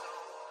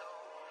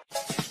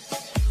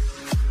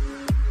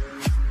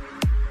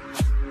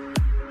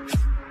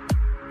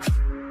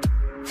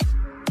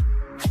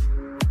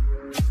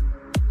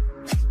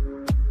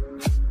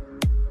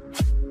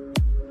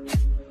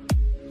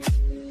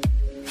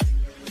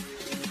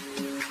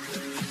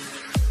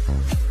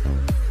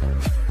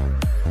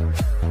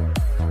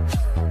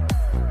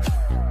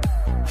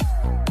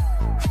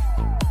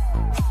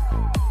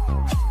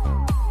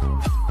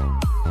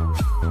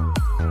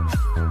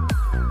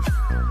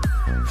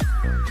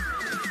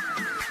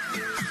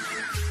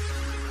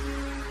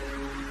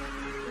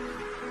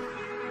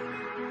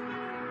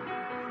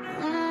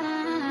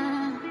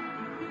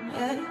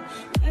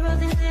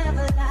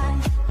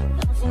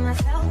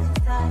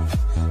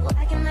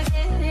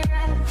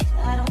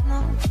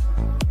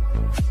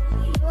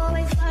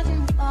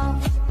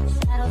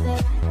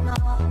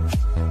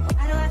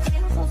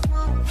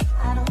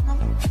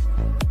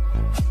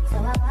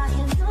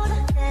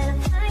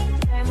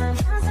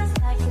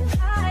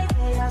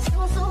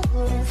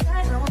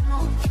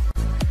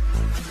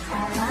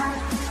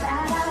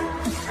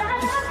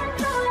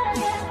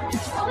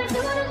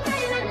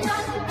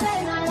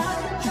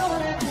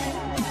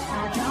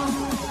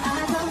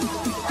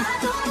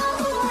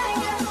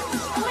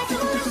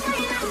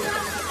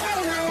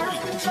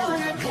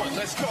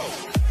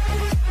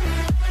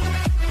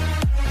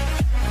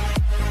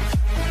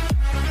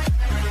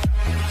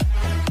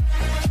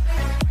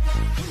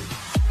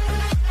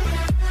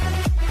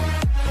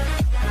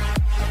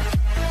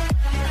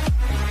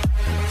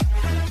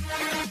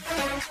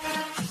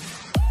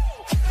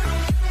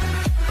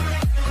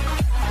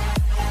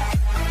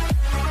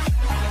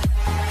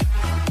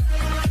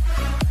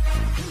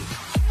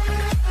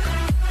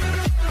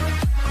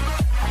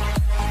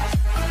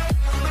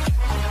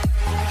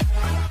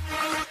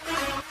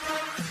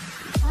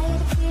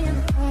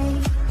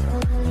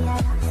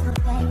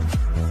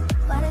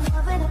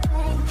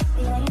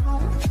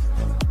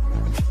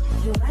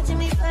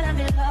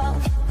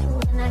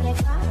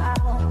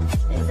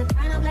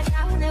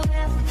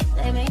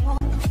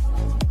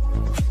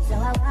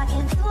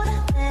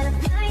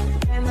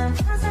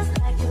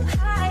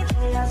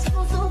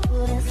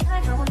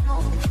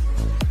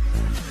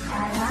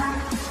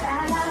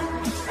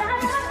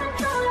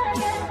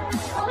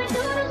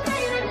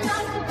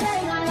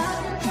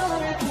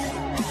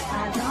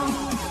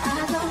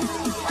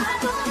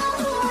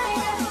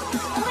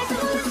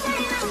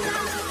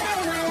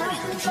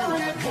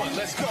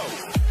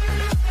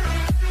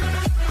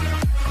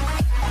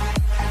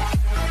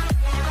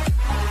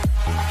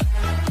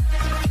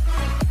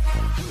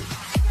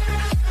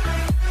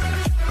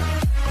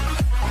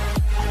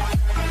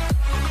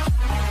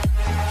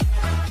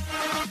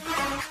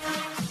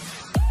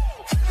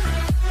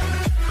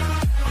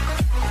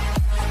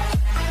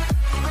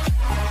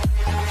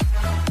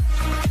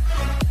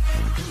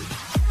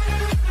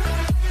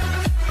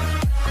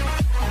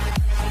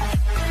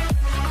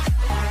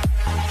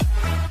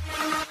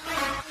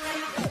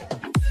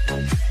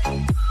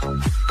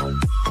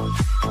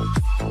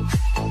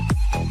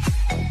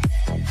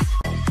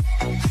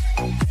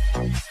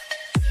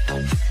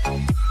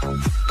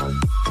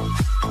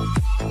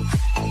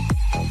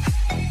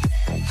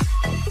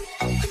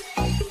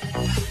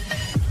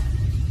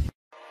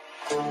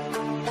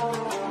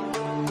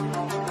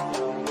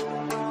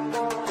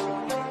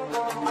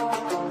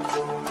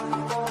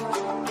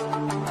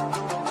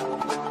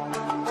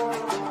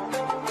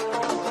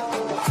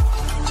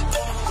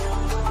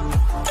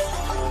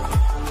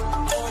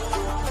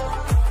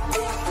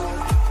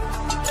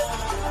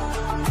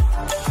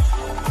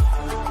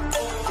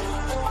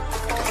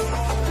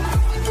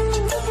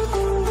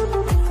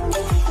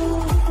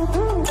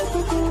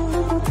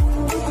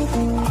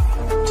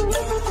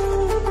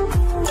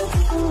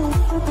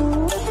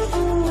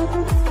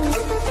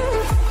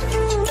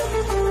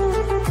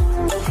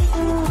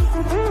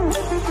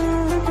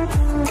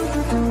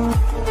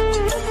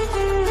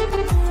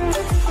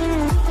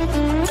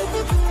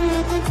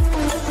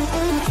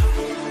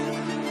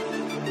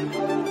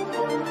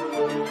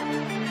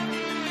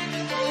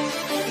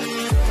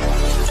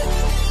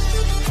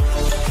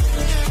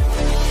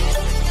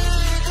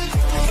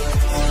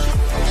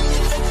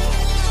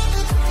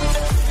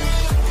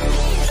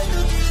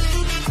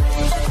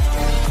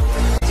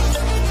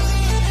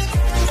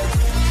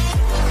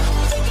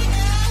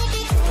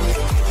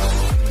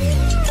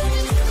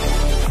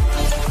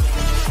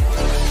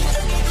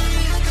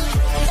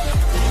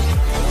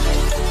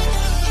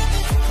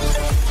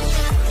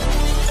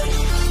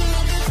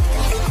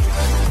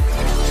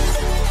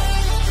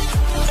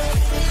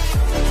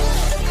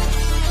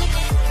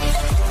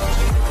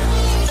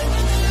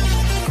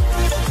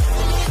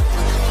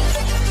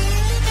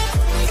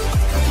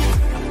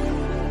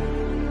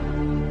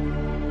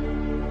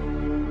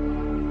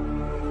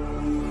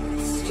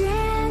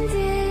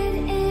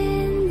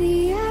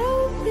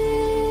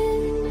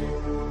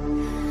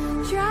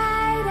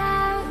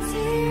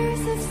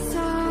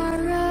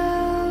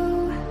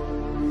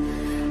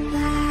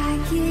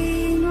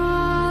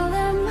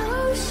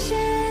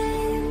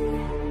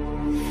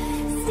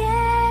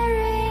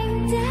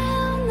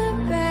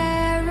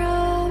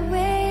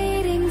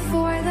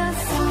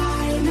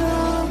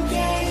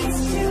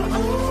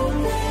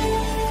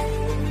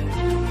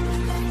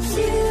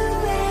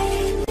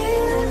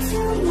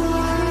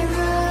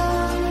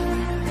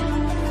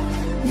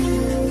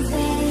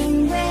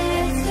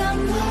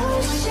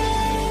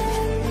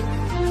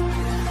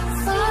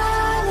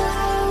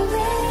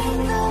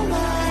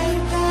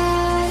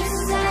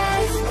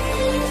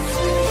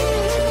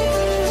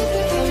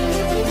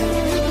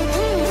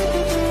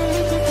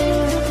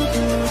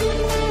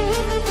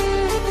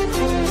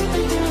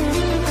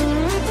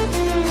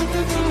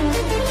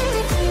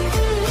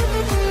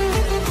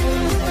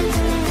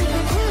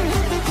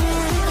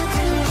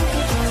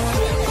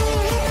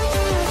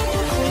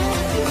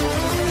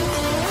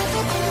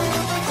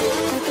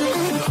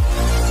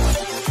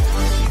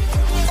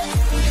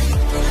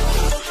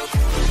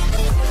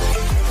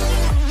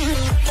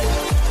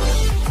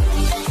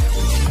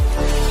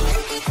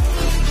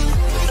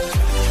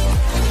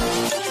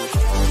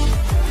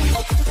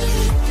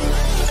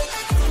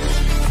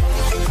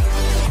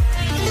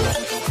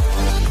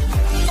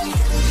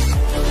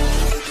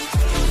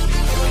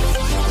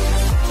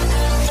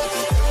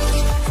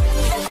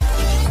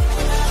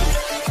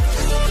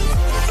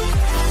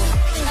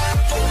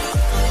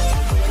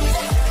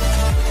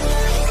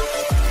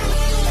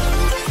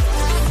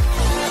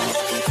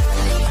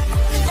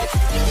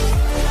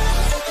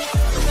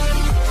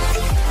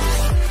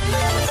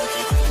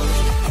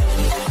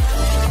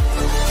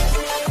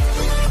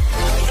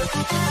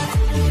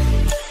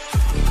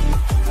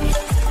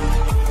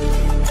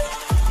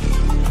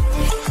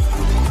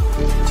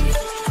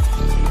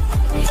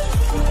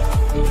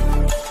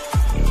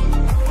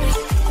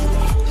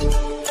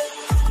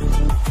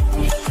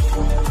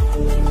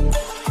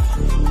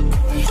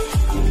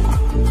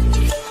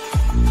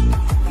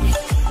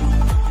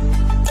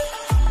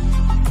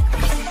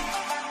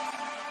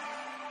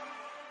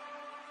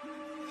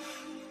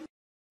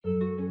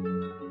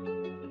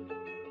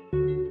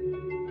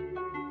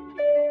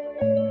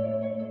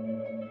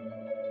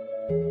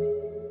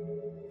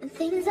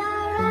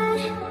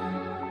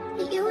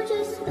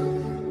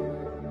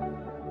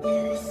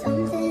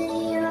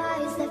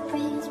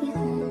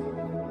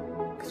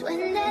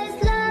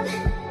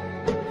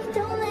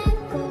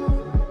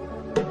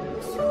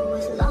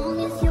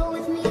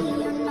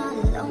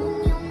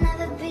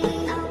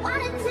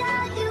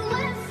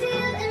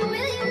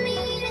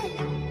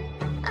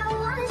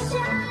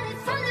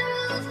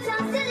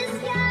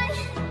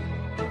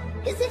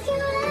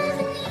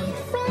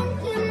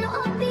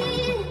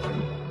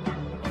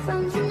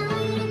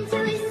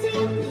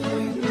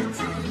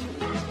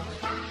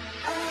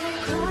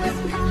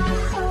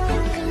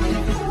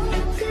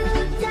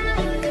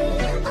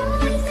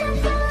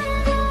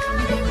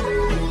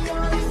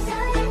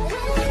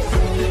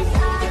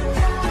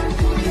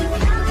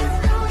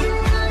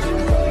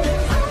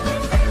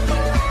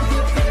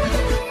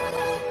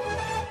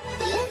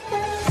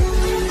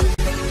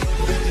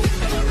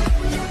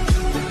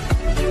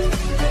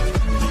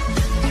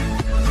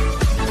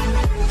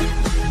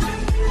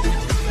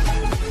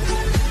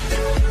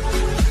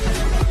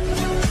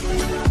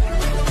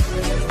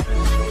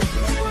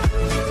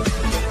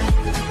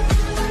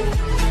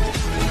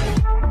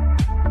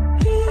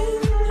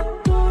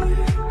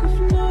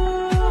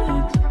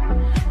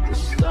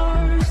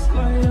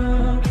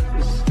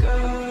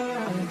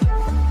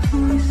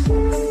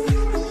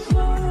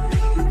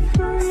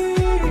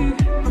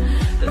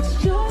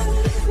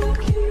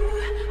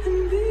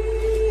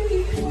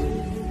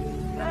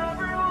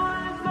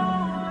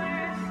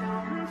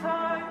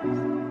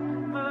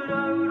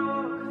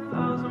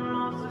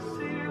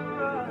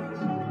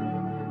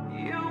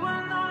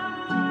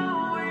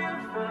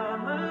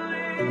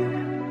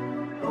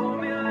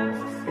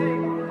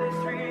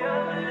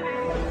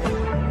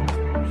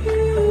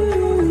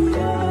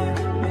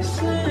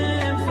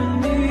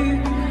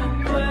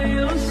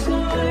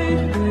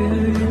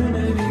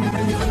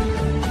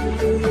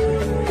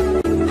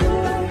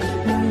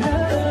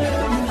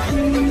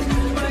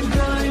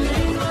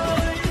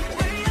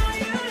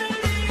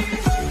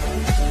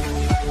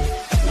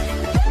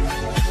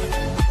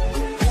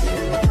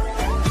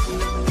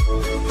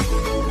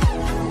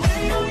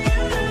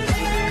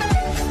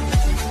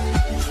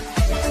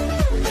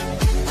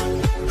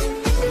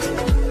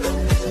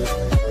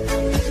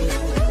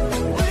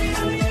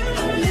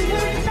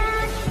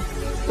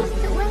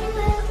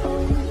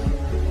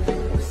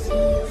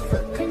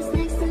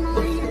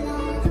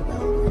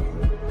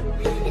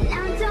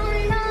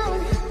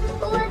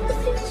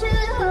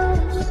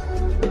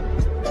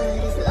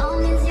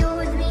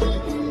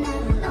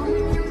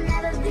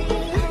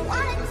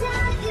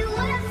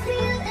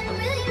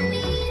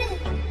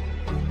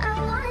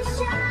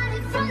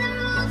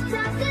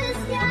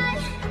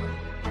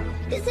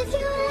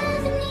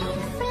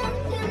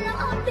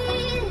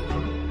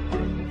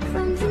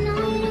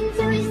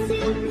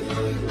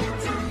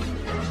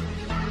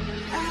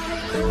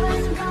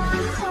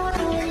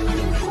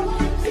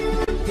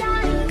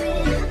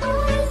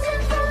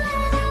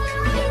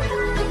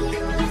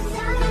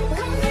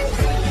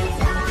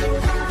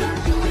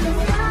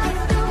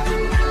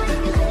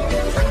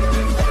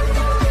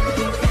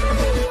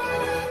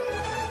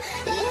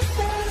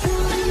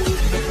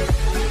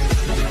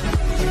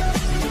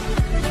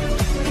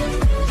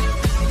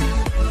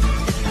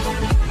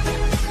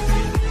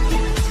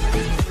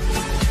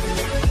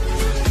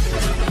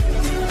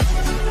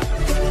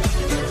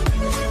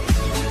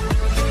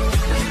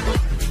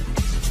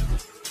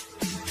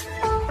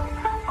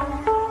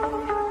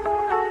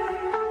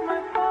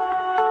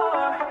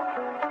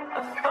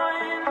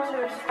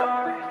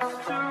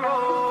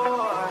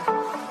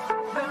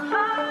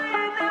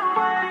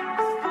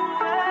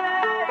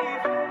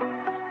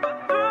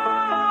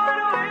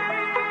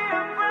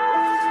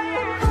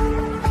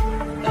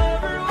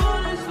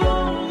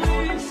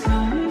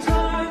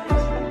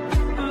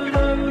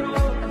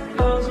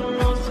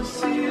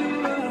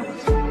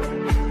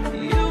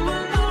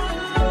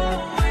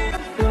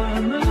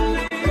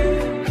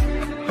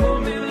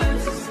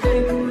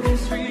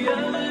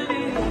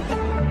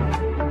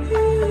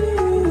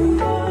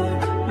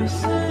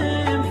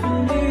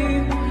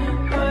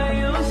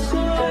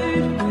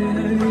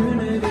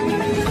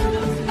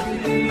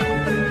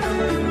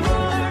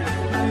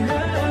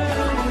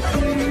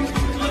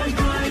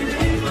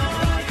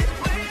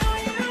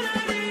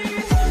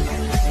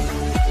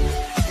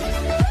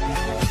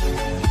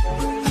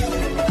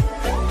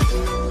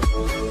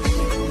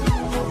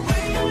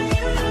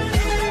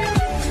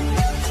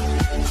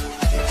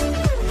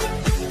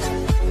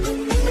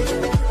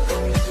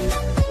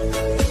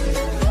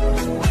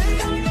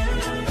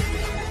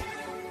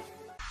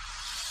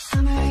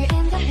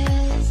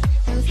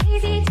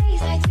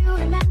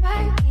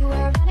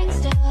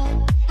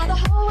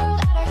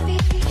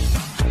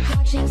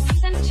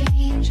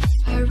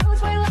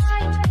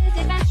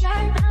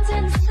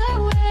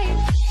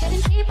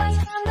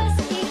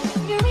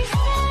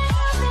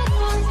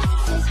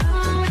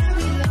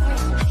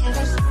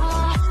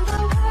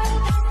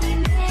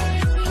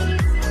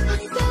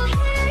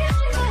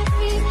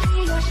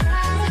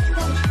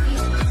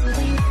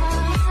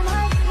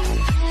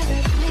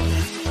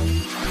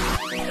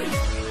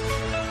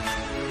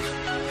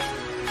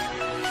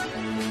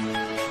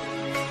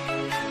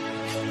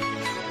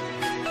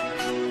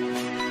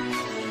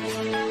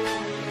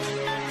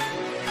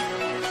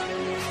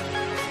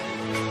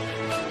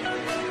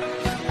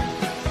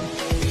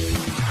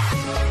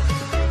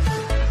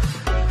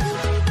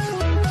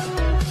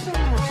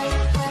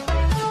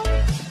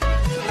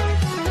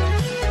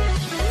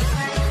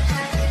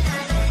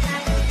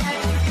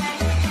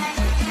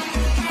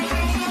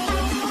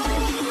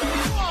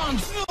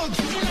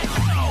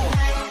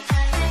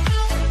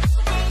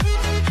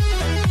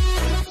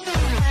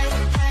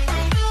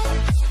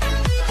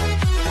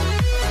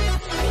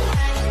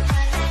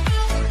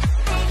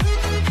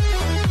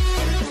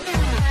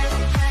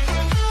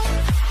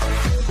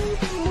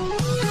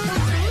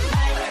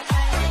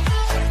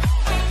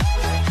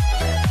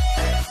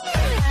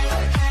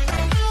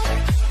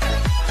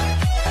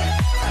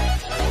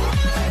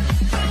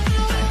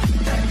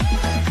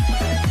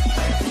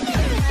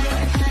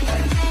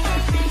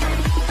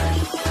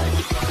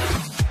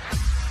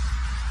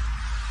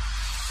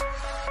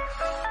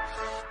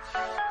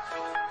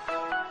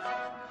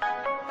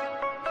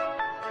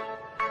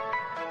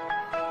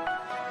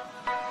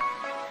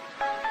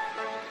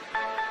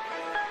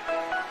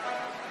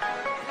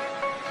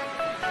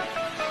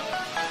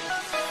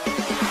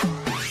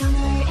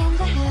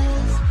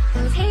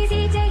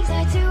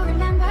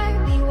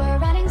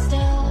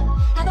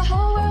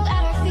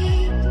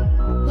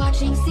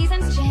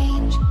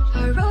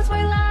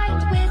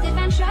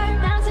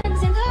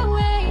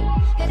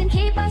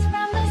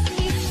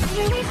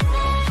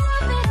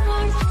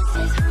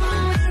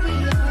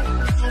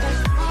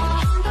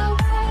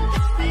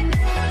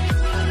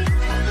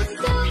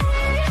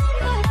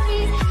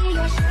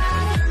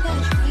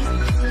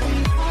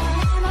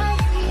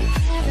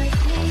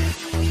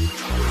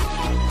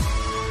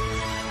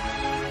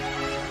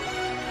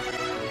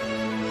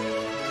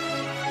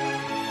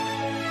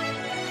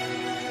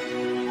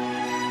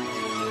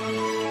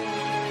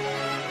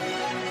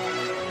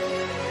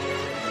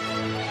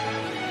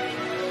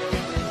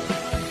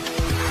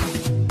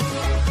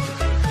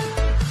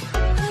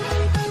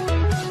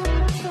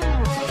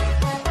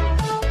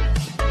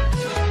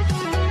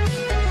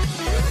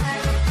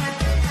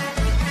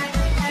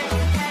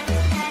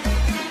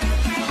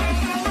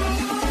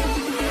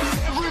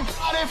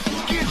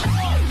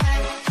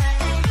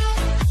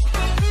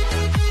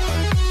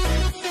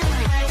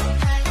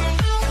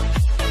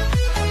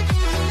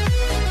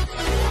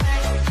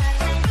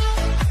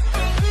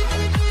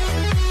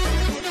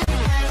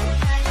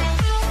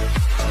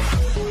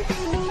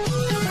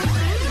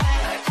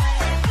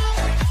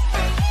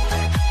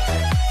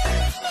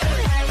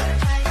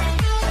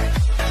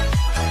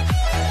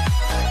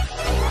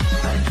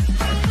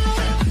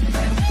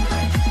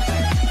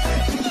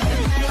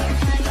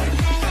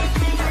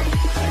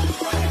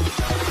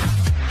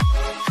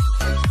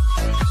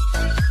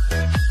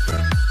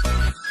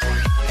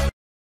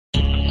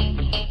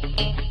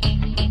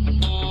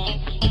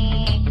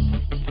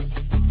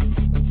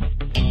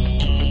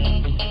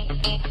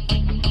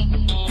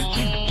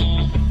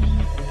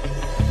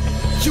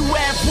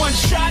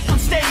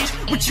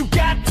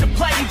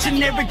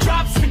 never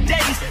drops for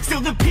days.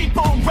 Still the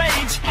people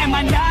rage. Am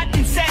I not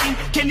insane?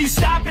 Can you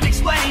stop and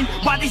explain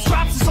why these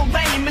drops are so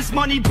lame? Is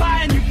money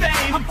buying you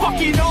fame? I'm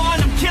fucking on,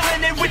 I'm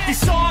killing it with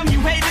this song. You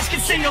haters can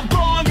sing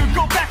along or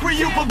go back where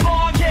you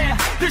belong. Yeah,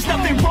 there's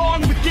nothing wrong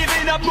with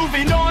giving up,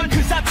 moving on.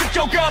 Cause I took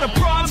your girl to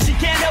prom, she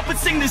can't help but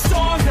sing this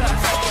song.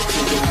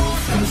 Till the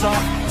roof comes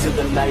off, till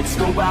the lights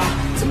go out,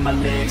 till my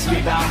legs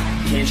give out,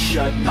 can't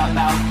shut my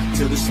mouth,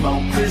 till the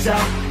smoke clears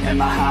out, and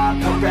my high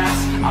progress.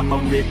 I'ma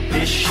rip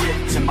this shit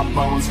till my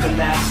bones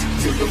collapse.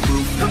 Till the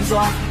roof comes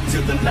off,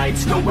 till the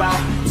lights go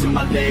out, till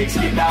my legs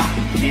give out,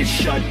 can't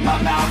shut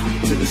my mouth,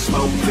 till the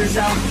smoke clears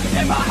out,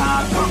 and my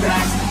high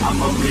progress.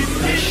 I'ma rip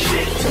this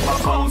shit till my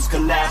bones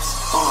collapse.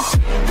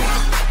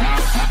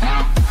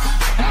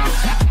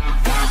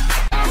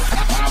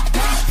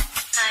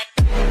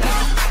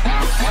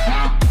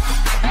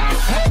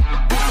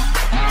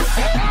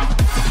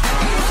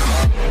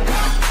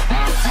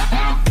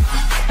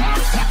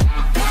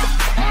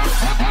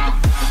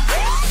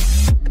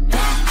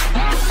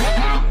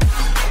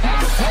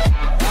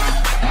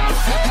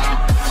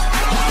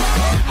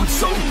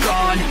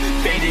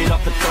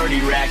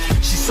 Rack.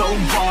 She's so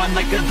on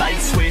like a light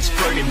switch,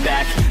 flirting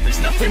back.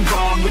 There's nothing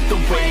wrong with the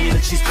way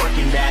that she's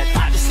working that.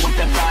 I just want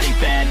that body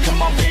bad.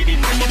 Come on baby,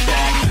 bring it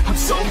back. I'm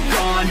so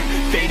gone,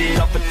 faded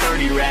off a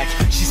 30 rack.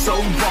 She's so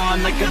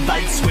on like a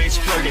light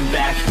switch, flirting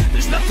back.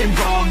 There's nothing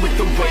wrong with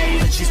the way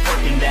that she's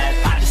working that.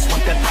 I just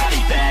want that body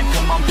bad.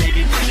 Come on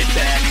baby, bring it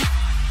back.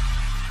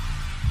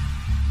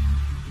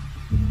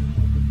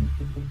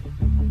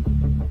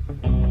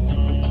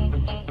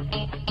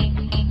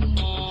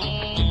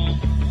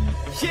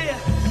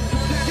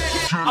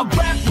 I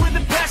rap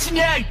with a passion,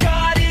 yeah, I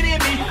got it in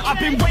me. I've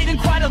been waiting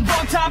quite a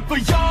long time for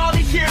y'all to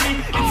hear me.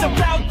 It's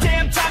about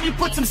damn time you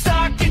put some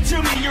stock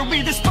into me. You're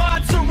either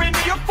sponsoring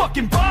me or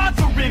fucking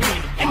bothering me.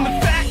 And the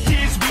fact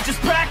is, we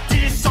just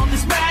practice on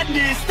this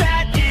madness.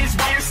 That is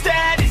why your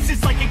status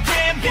is like a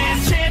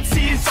canvas.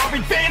 Chances our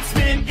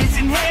advancement is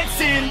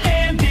enhancing,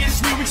 and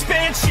this new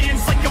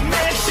expansion's like a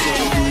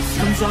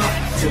mansion. Comes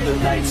off, till the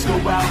lights go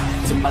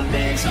out, till my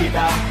legs give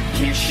out,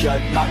 can't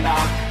shut my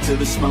mouth, till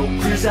the smoke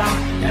clears out,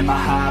 and my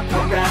high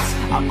progress.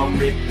 I'ma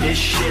rip this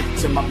shit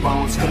till my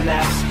bones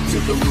collapse.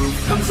 Till the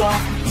roof comes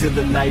off, till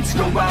the lights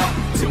go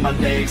out, till my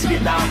legs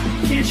give out,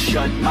 can't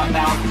shut my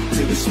mouth,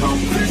 till the smoke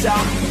clears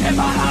out, and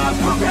my high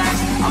progress.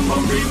 I'ma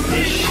rip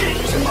this shit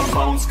till my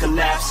bones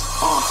collapse.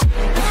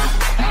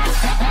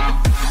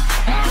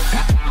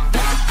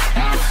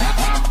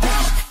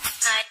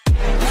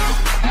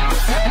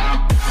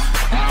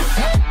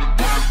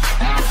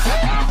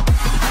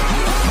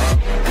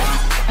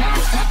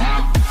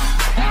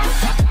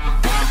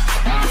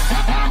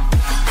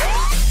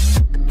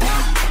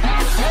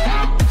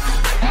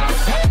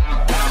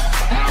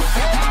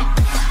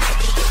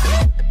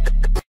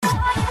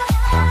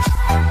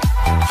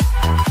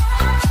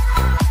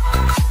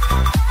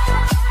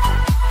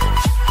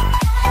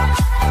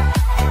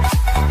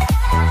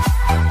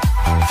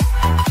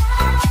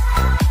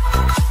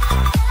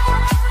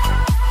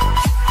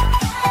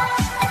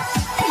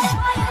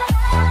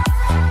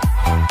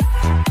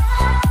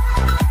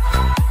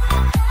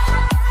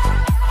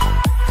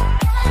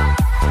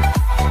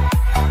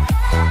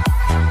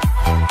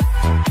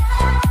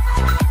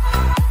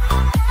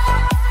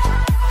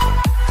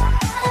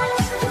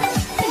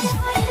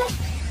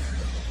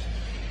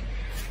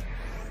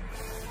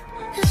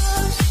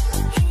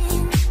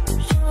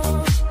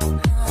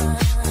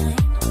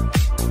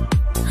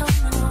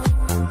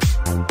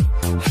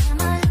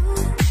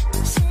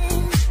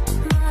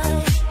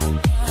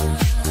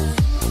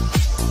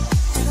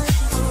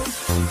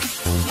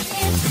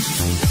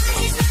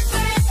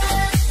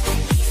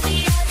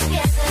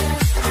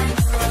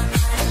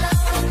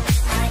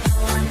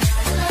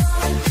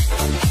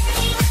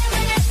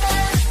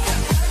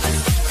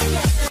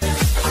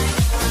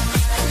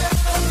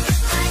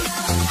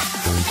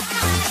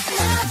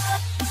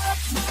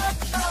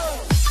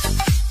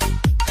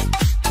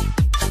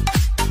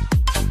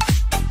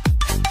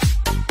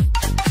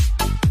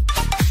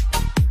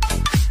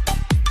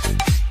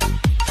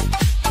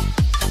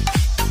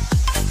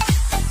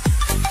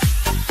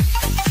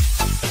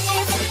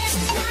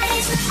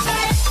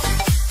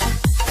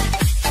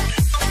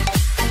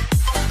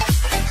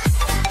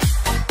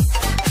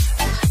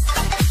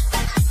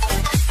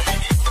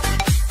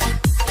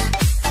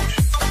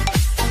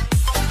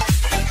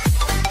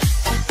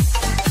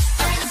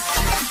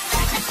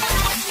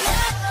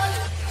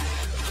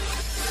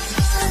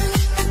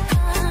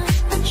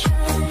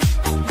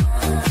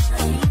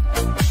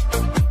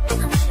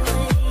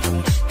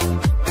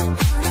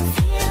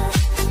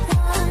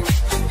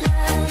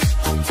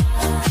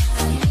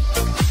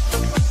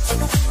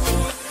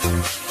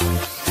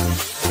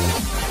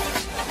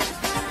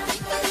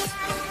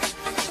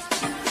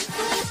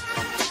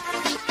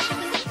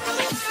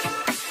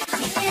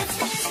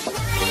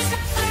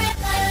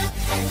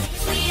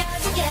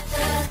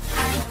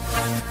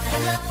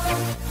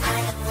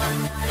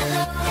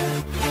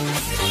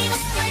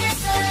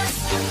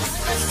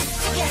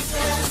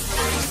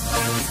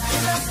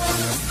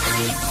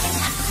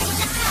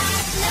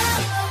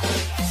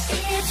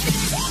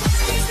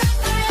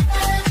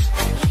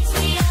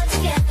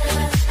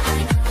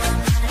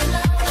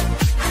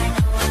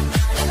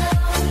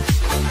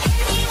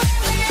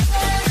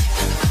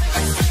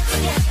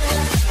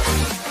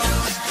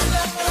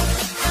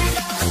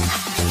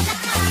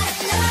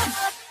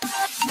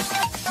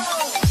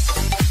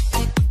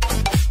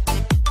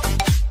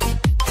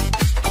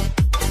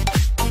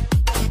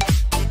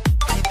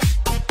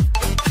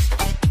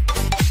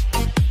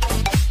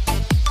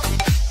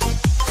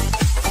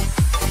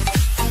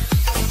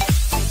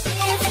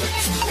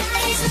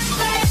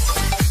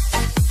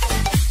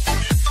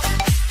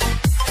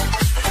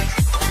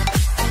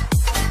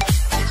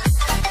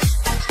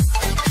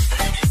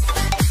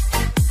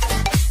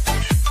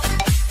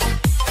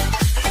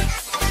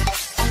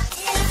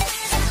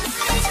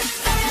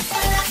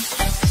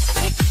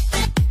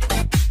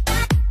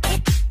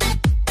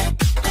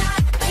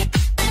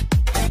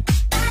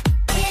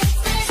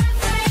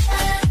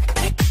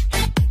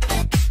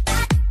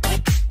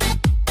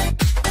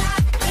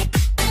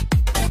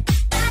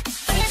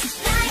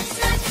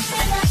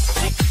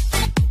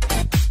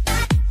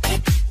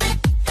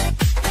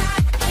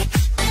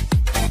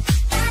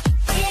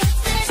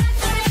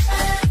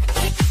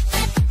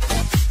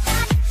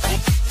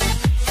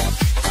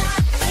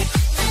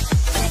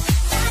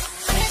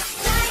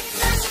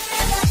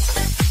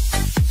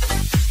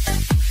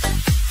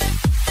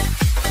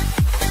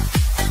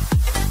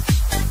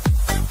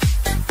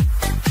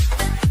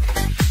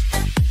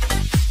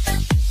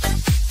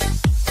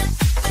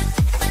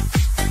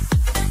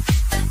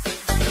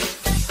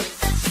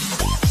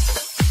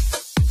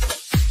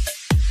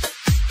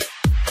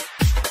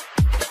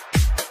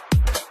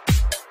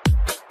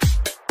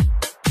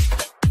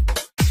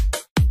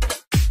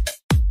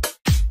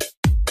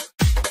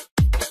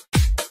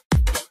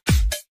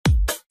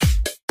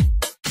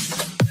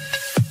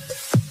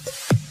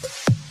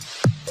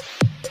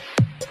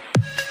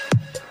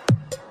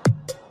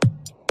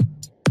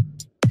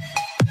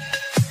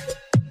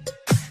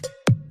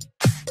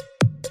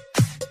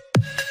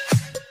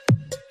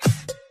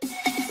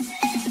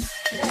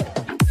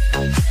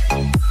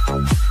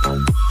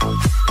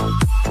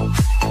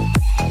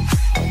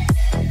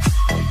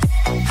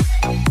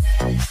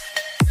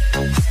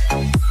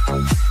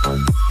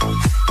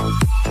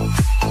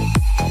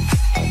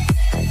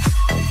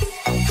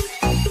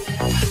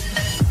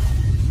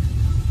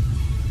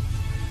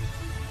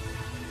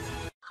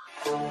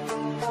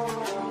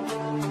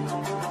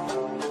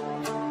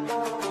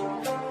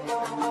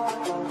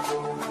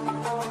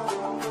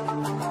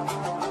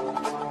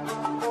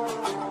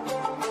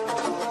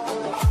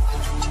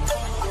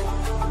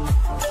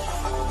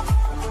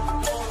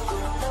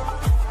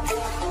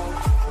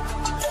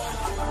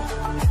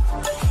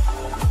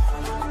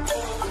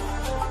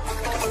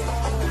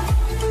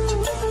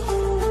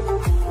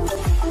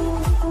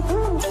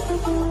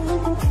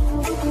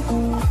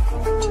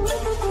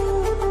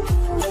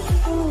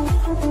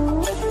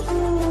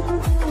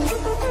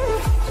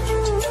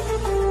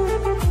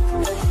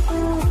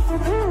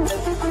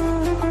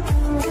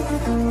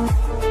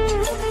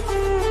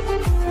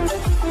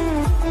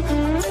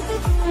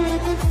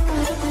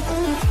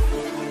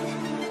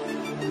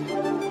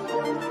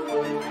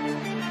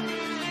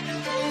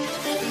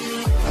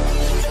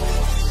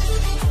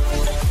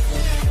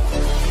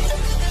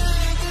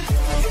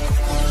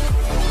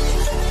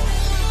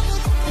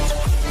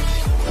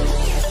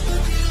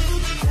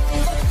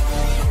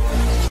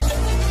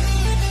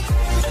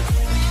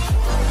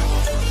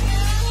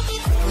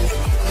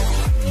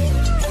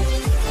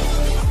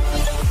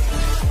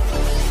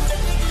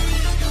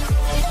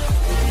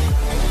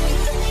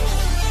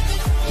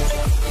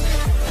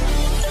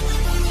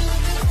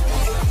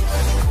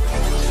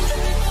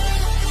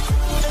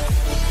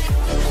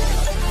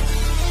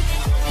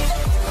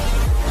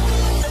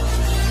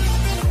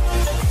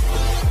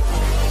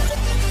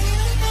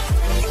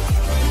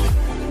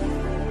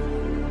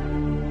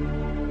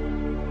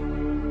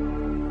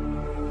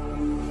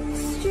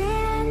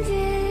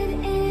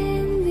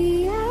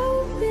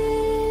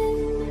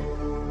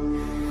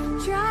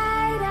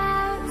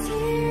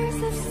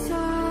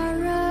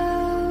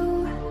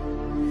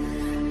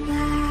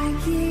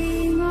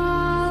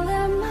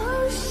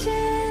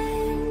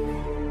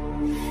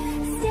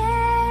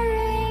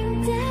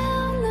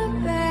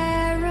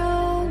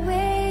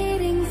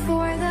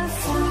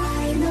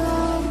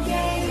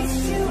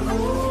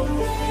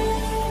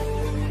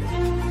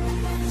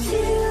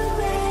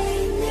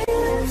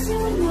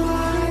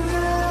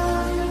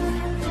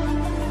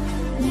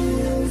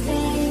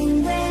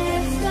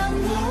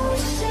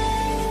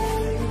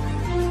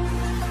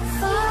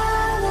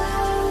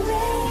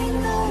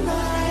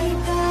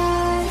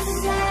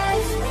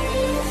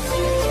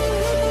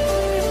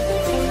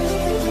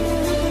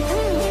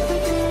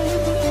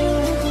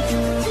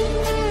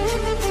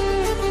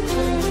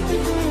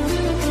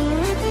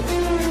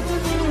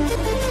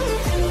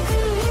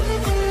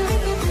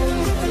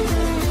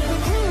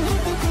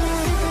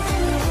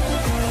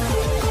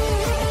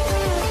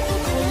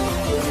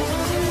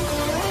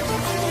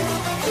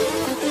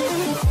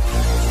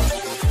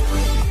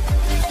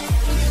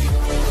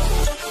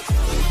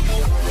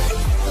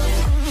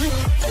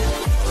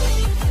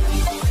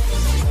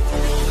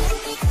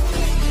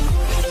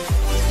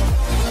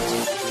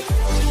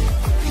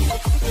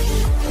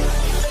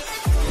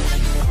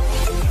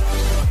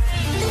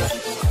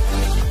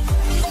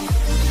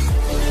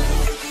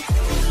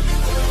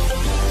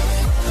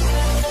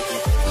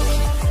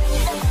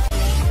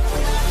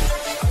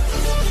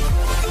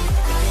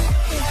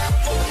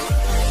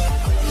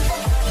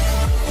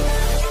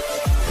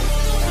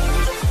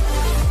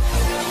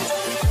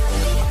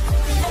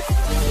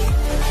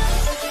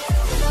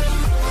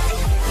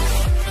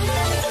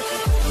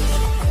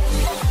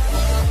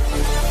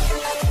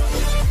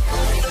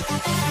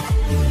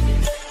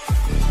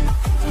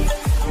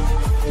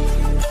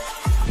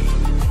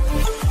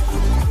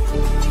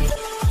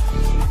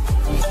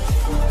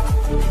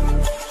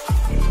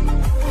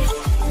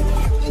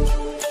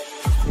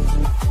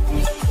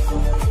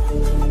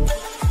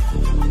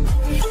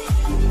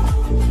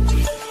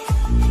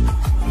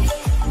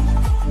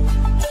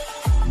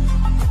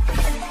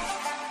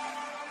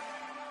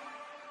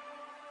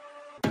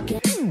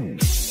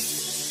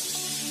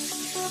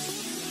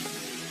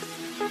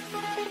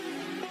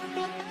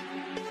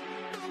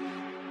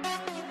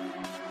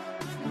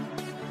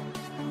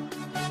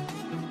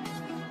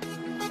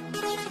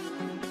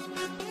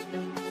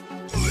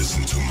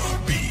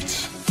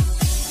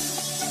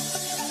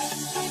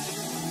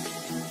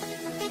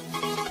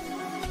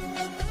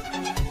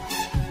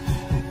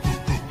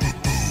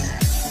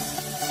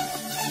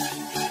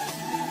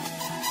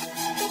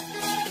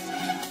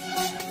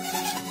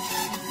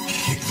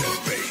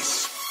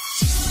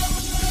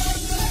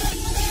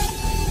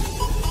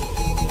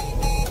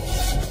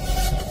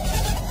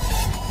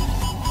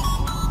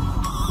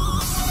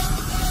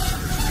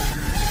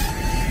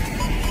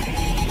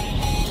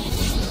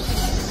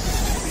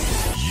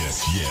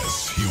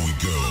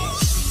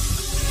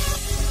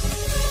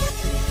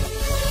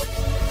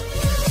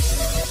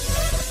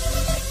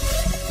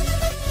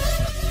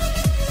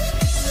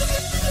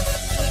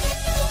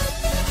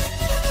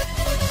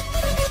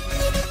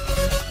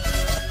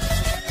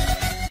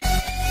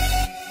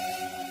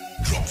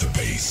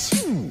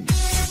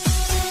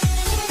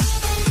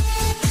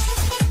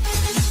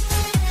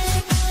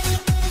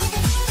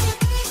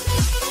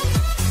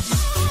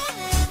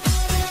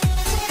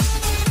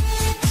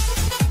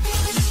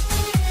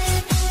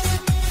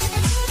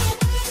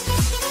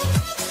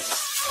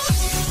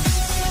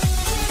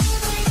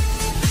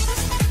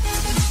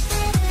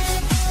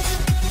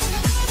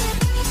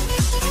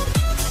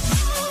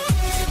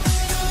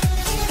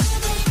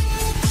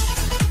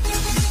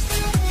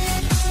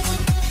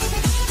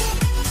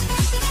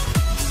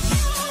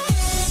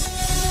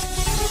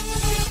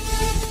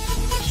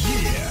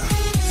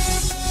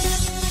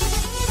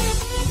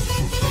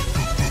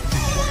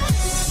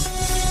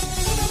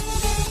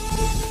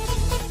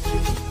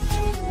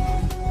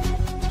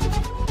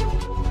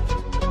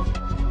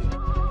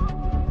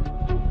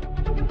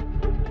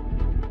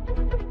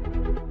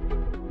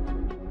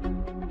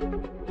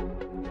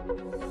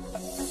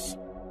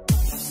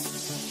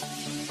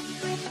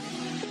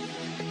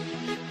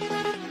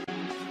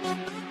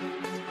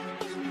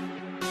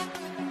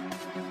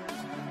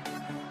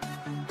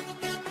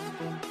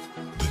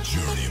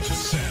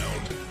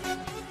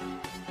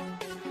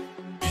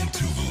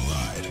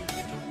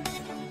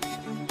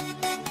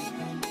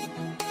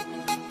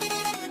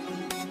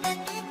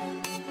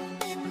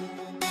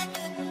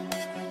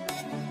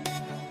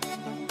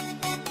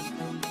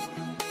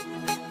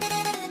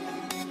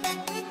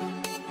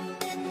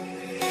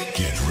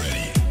 Get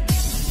ready.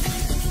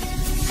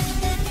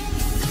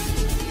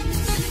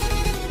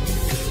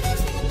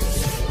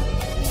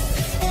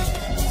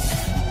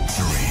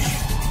 3,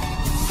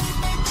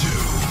 2,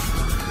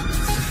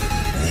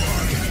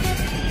 1.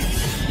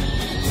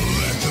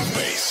 Let the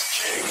bass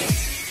kick.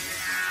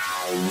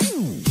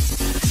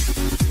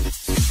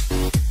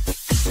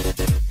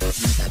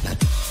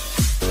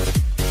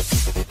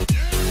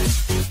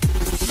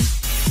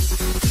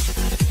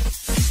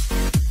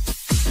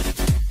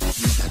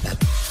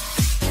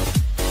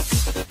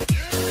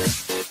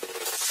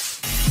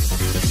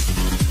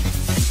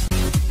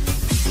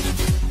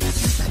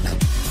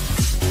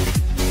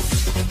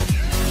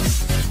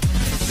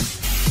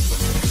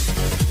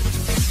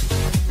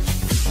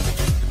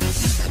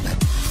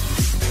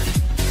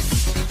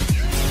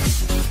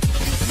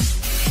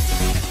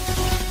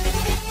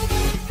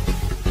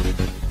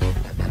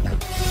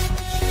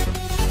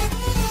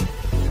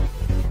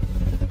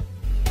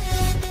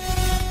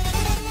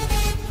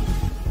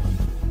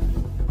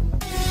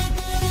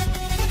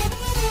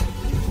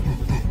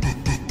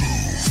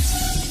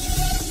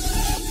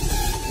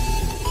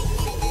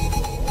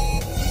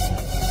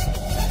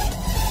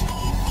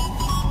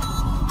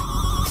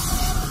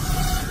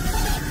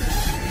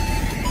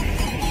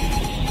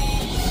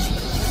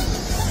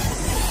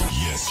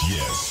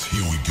 Yes,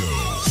 here we go.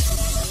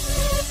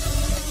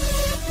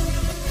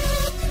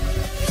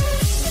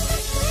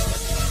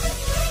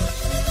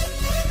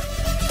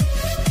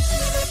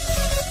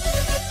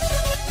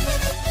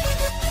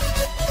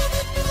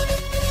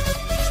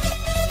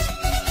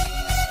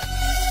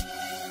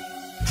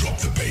 Drop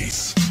the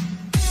bass.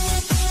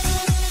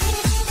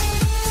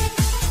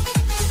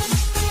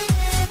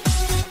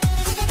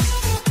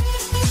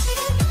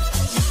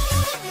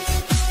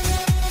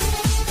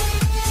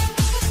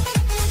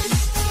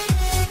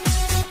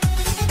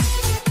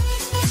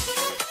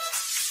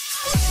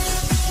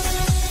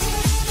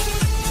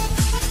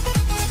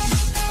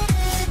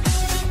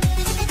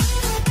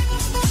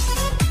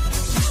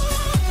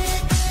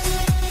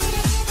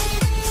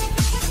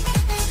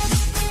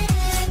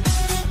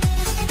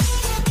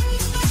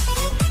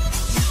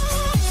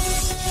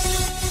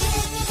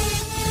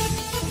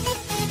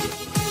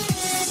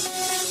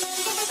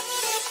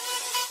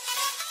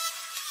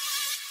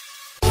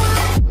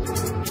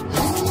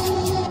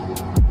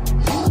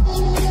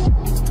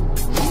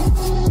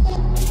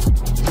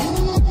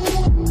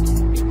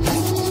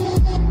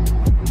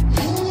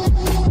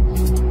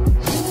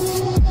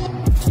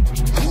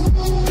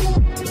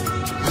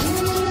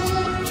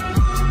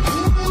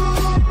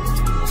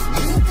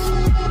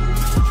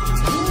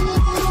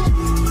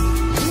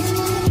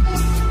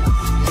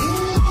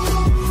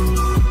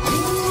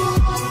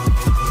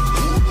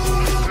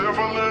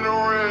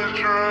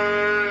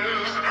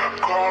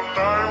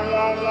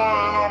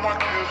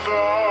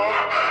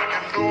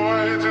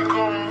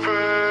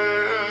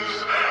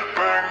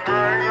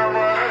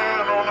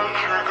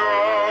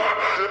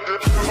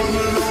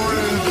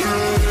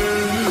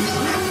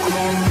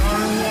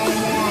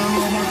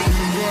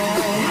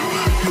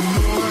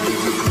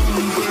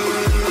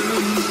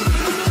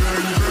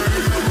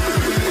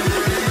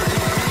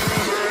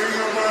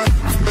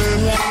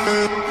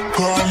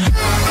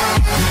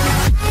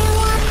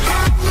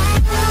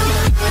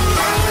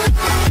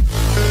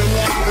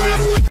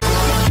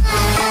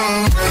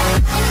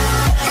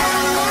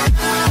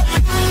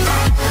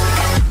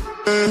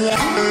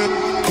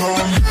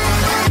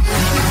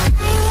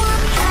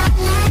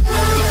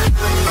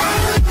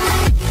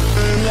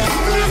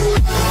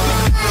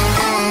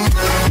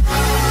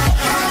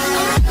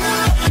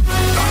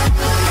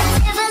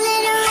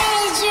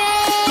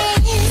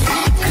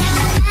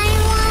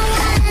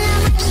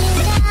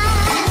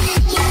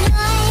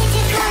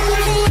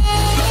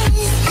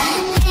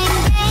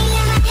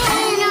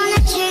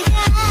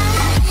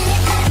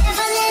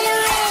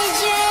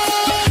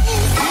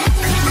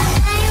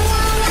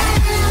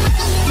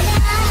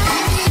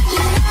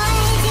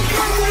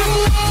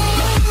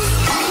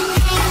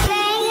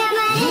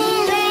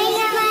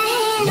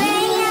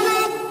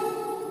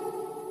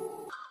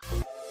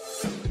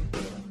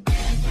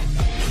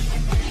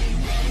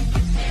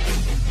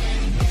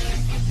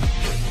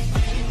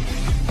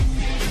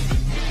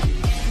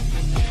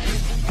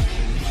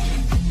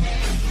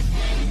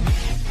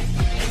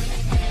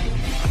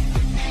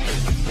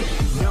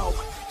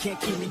 Can't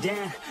keep me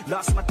down,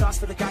 lost my thoughts,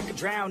 feel like I could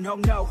drown. No,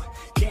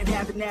 can't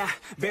have it now,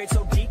 buried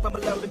so deep I'm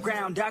below the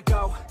ground. I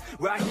go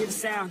where I hear the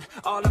sound,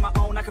 all on my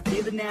own, I can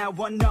feel it now.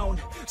 Unknown,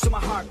 so my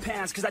heart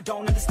pounds, cause I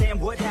don't understand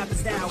what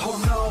happens now. Oh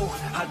no,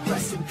 I'd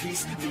rest in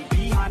peace, leave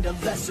behind a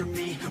lesser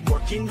me,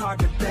 working hard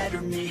to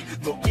better me,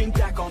 looking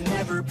back I'll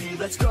never be.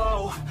 Let's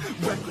go,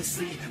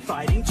 recklessly,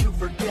 fighting to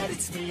forget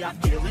it's me. I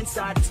feel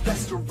inside it's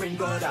festering,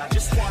 but I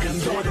just want to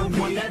you're the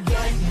one that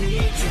let me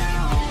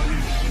down.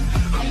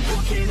 I'm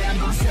looking at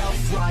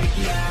myself right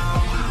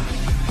now.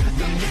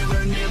 The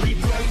mirror nearly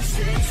breaks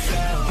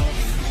itself.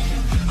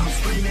 I'm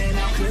screaming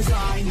out cause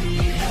I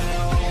need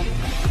help.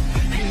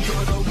 And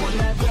you're the one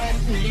that let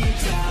me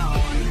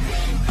down.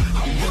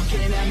 I'm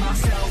looking at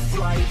myself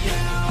right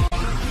now.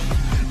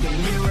 The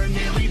mirror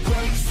nearly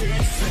breaks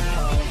itself.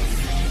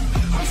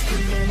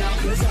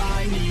 'cause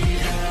I need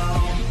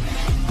help.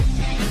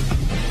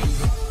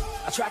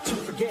 I tried to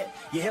forget,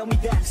 you held me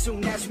back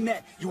soon as we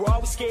met. You were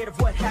always scared of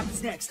what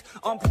happens next.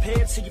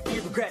 Unprepared, so you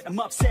feel regret. I'm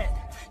upset,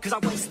 cause I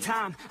wasted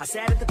time. I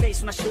sat at the base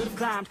when I should've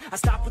climbed. I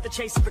stopped with the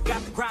chase and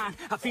forgot the grind.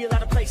 I feel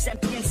out of place,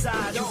 empty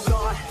inside. You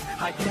thought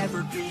I'd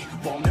never be,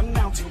 won't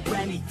amount to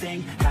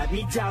anything. Had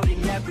me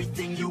doubting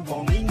everything, you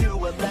only knew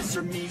a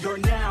lesser me. You're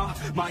now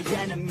my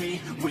enemy,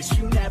 wish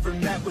you never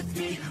met with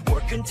me.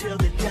 Work until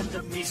the death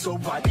of me, so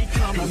I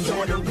become a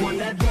you're the one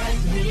that let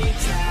me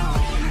down.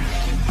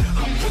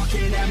 I'm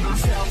looking at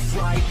myself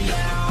right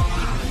now.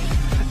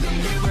 The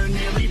mirror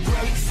nearly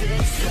breaks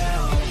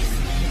itself.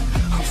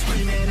 I'm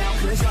screaming out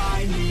 'cause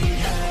I need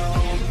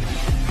help.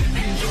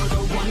 And you're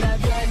the one that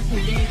let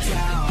me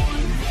down.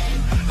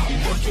 I'm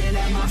looking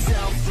at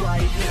myself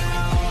right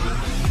now.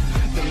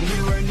 The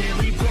mirror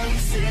nearly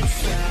breaks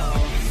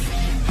itself.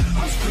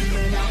 I'm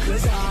screaming out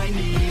 'cause I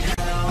need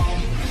help.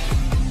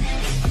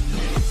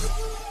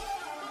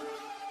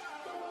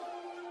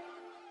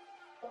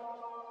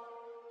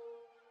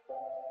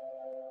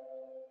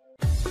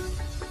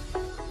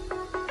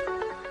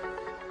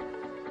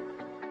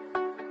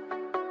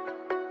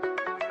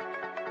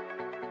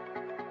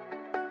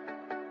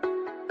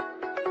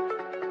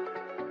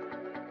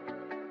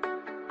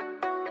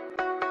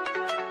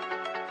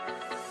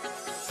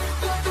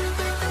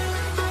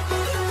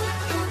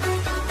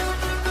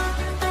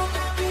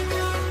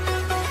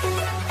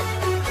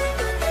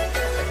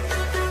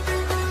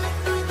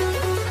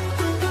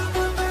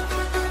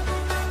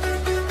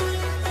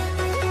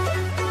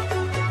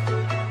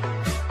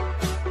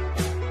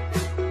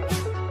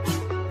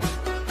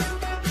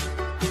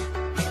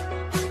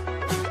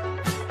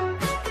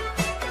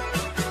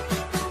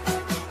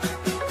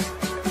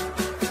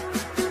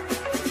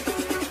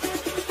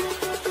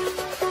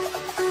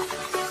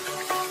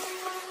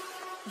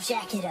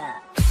 Jack it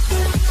up.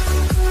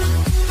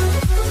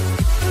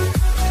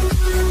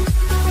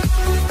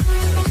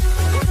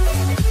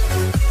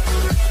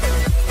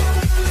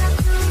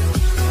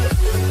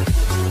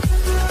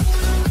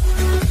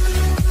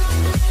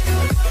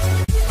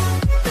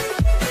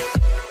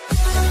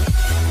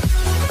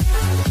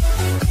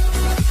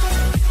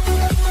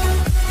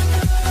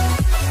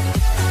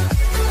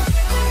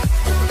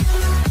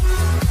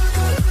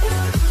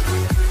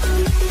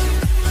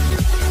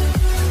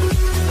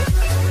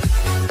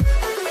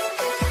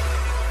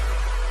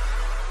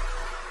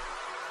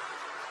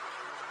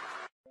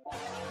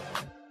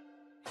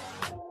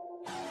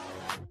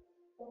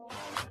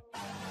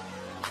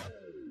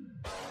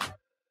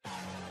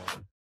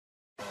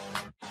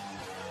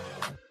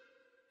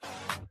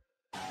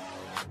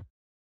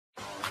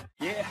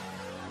 Yeah,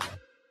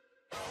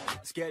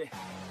 let's get it.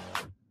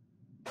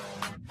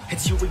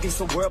 It's you against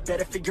the world,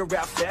 better figure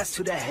out fast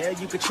who the hell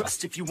you could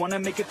trust. If you wanna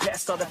make it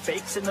past all the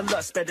fakes and the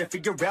lust, better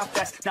figure out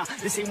fast. Nah,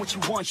 this ain't what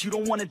you want, you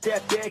don't want it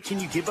that bad. Can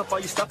you give up all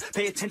your stuff,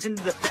 pay attention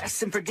to the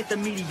facts and forget the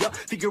media?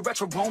 Figure out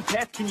your own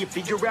path, can you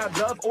figure out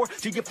love? Or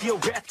do you feel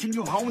wrath? Can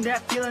you hone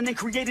that feeling and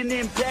create an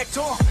impact?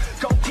 Or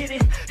go get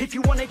it, if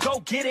you wanna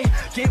go get it.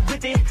 Get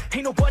with it,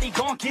 ain't nobody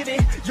gon' give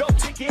it your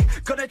ticket,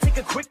 gonna take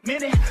a quick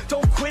minute.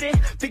 Don't quit it,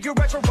 figure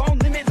out your own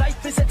limit.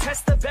 Life is a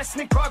test,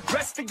 investment,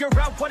 progress. Figure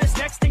out what is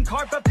next and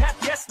carve a path,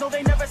 yes. No,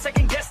 they never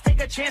second guess,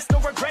 take a chance, no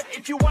regret.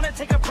 If you wanna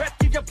take a breath,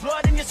 give your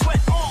blood and your sweat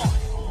on.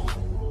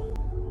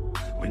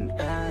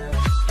 Whenever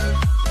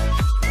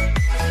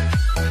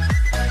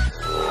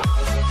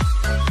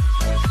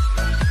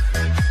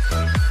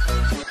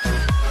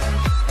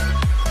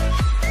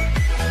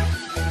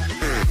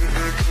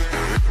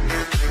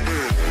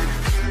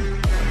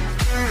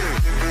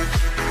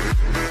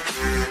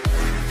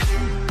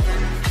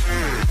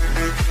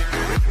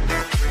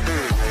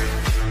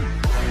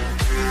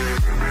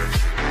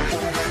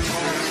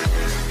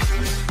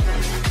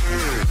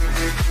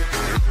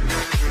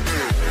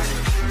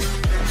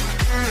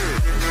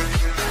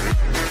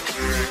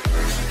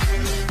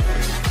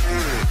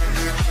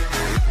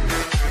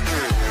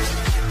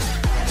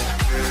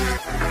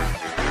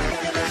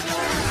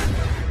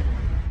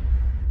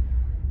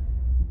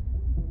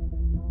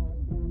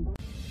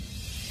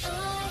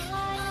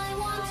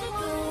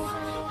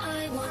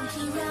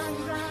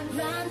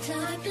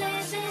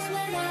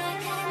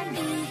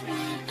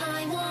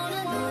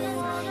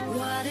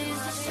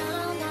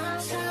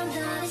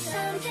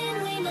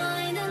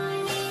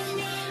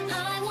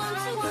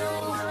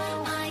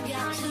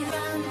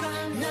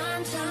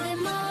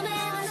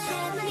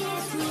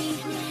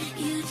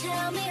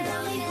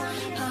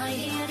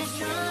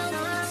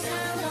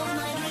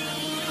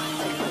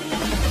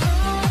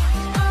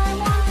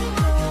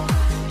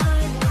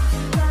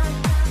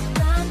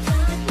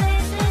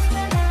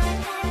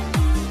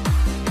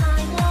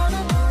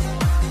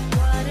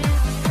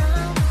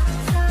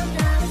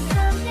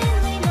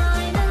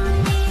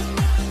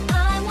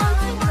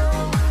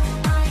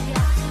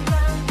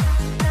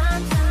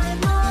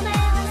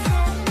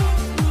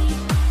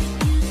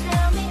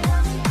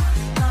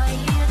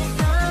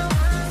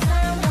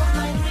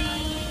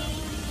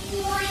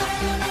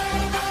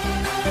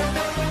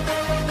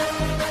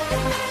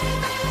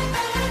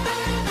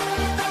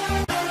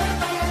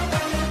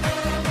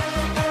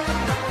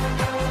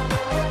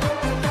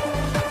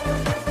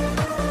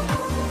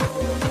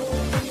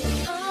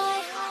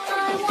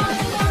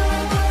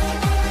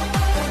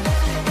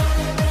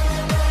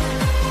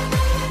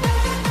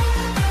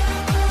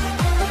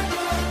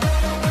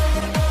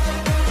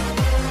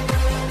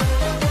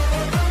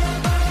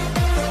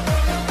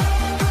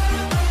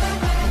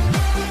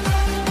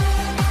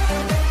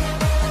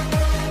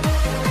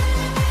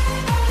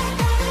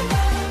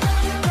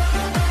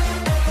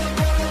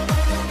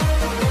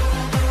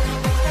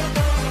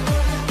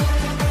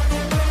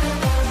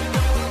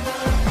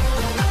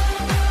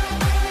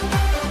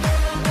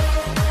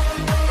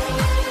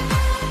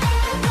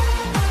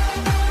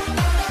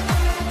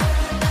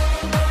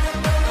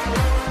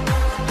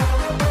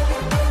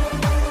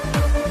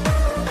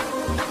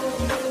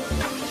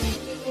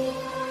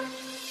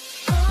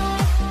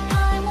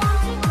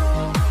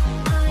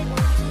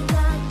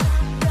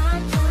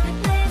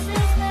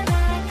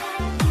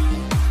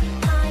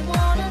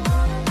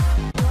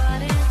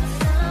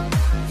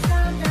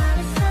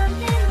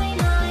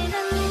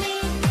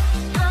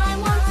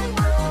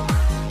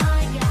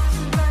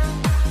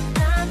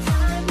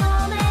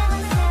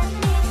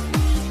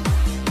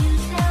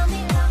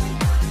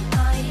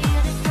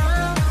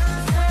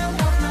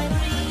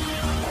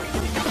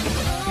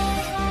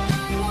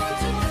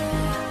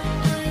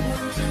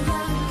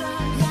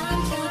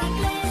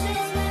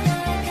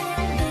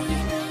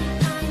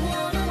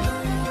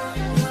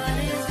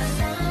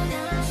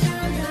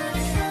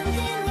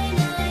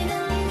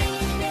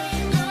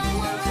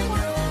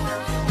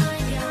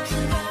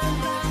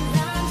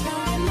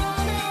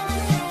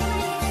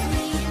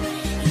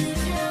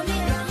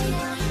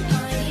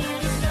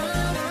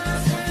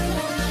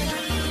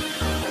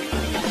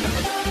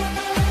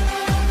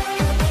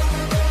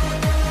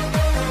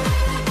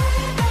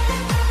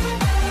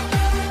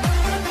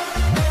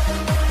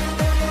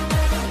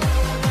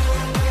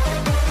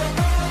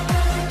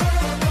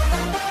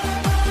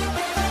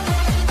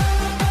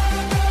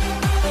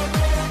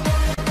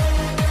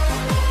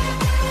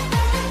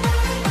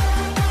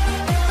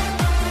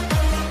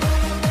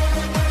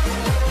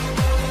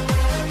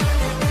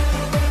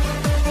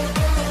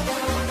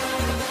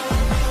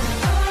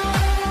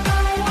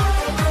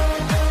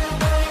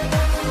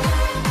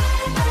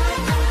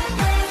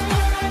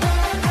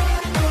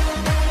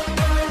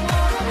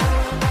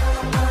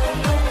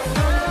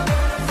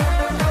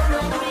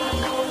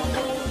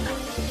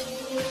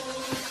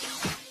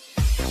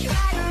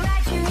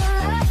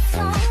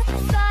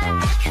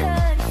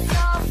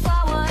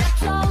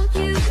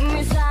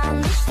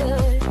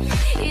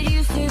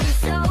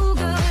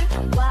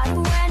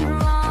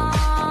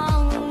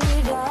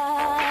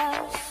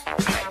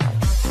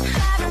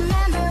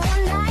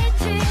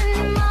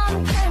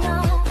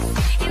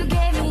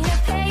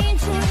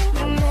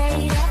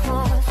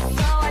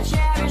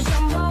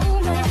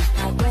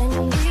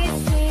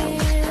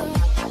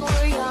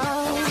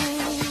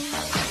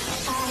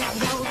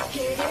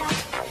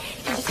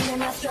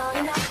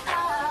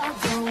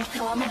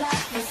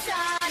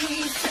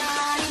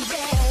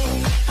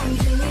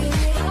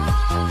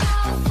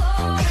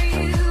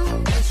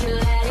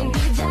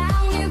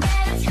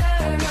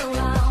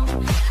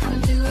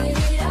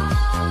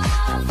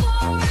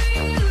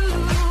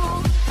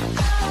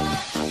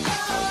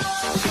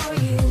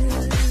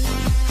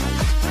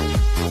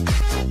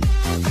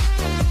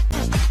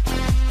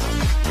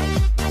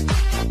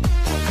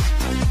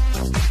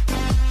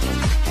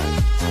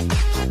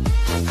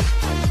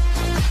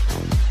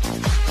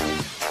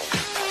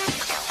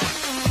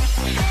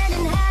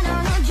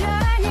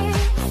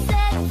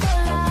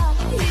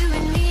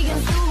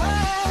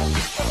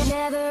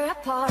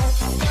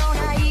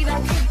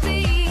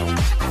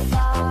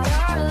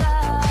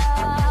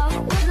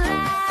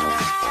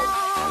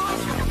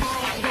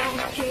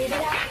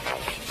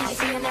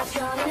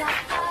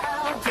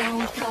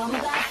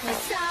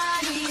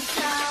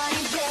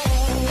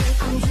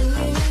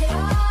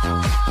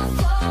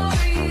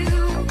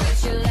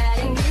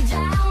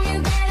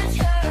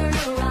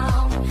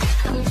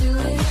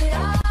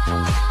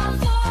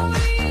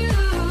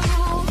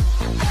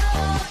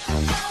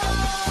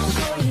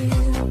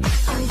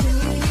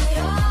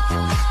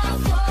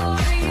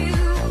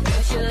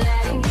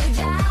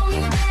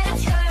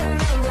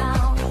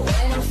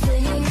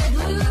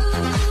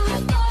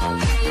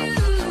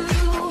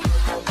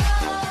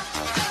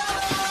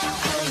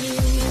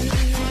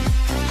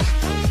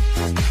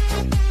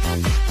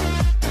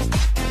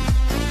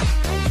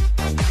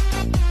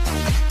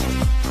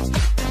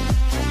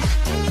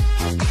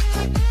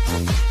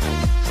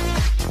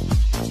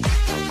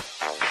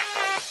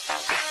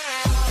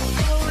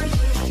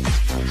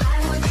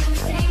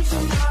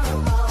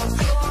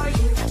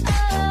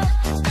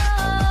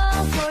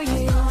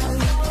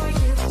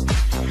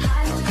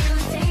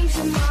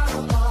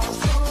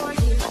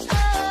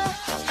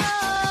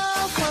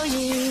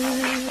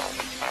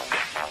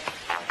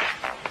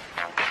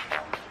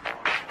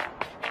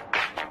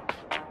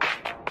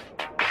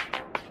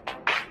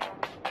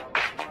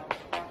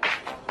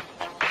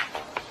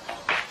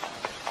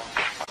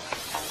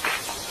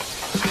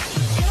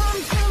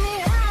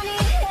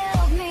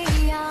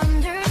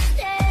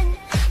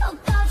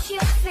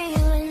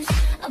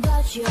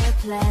about your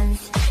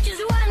plans.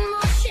 Just one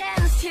more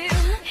chance to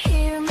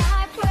hear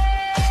my praise.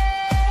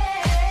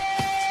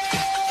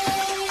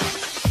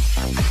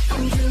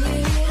 I'm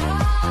doing it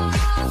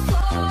all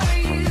for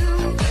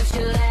you, but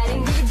you're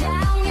letting me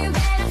down. You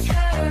better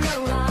turn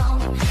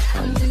around.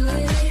 I'm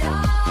doing it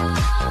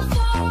all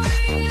for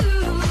you,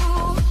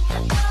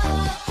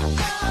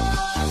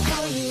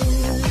 for you.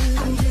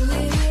 I'm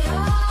doing it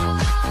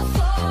all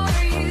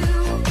for you,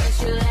 but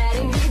you're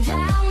letting me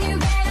down. You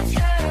better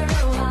turn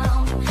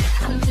around.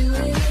 I'm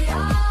doing it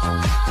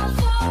all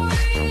for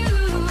you,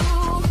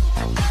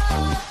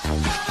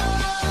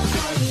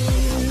 for you.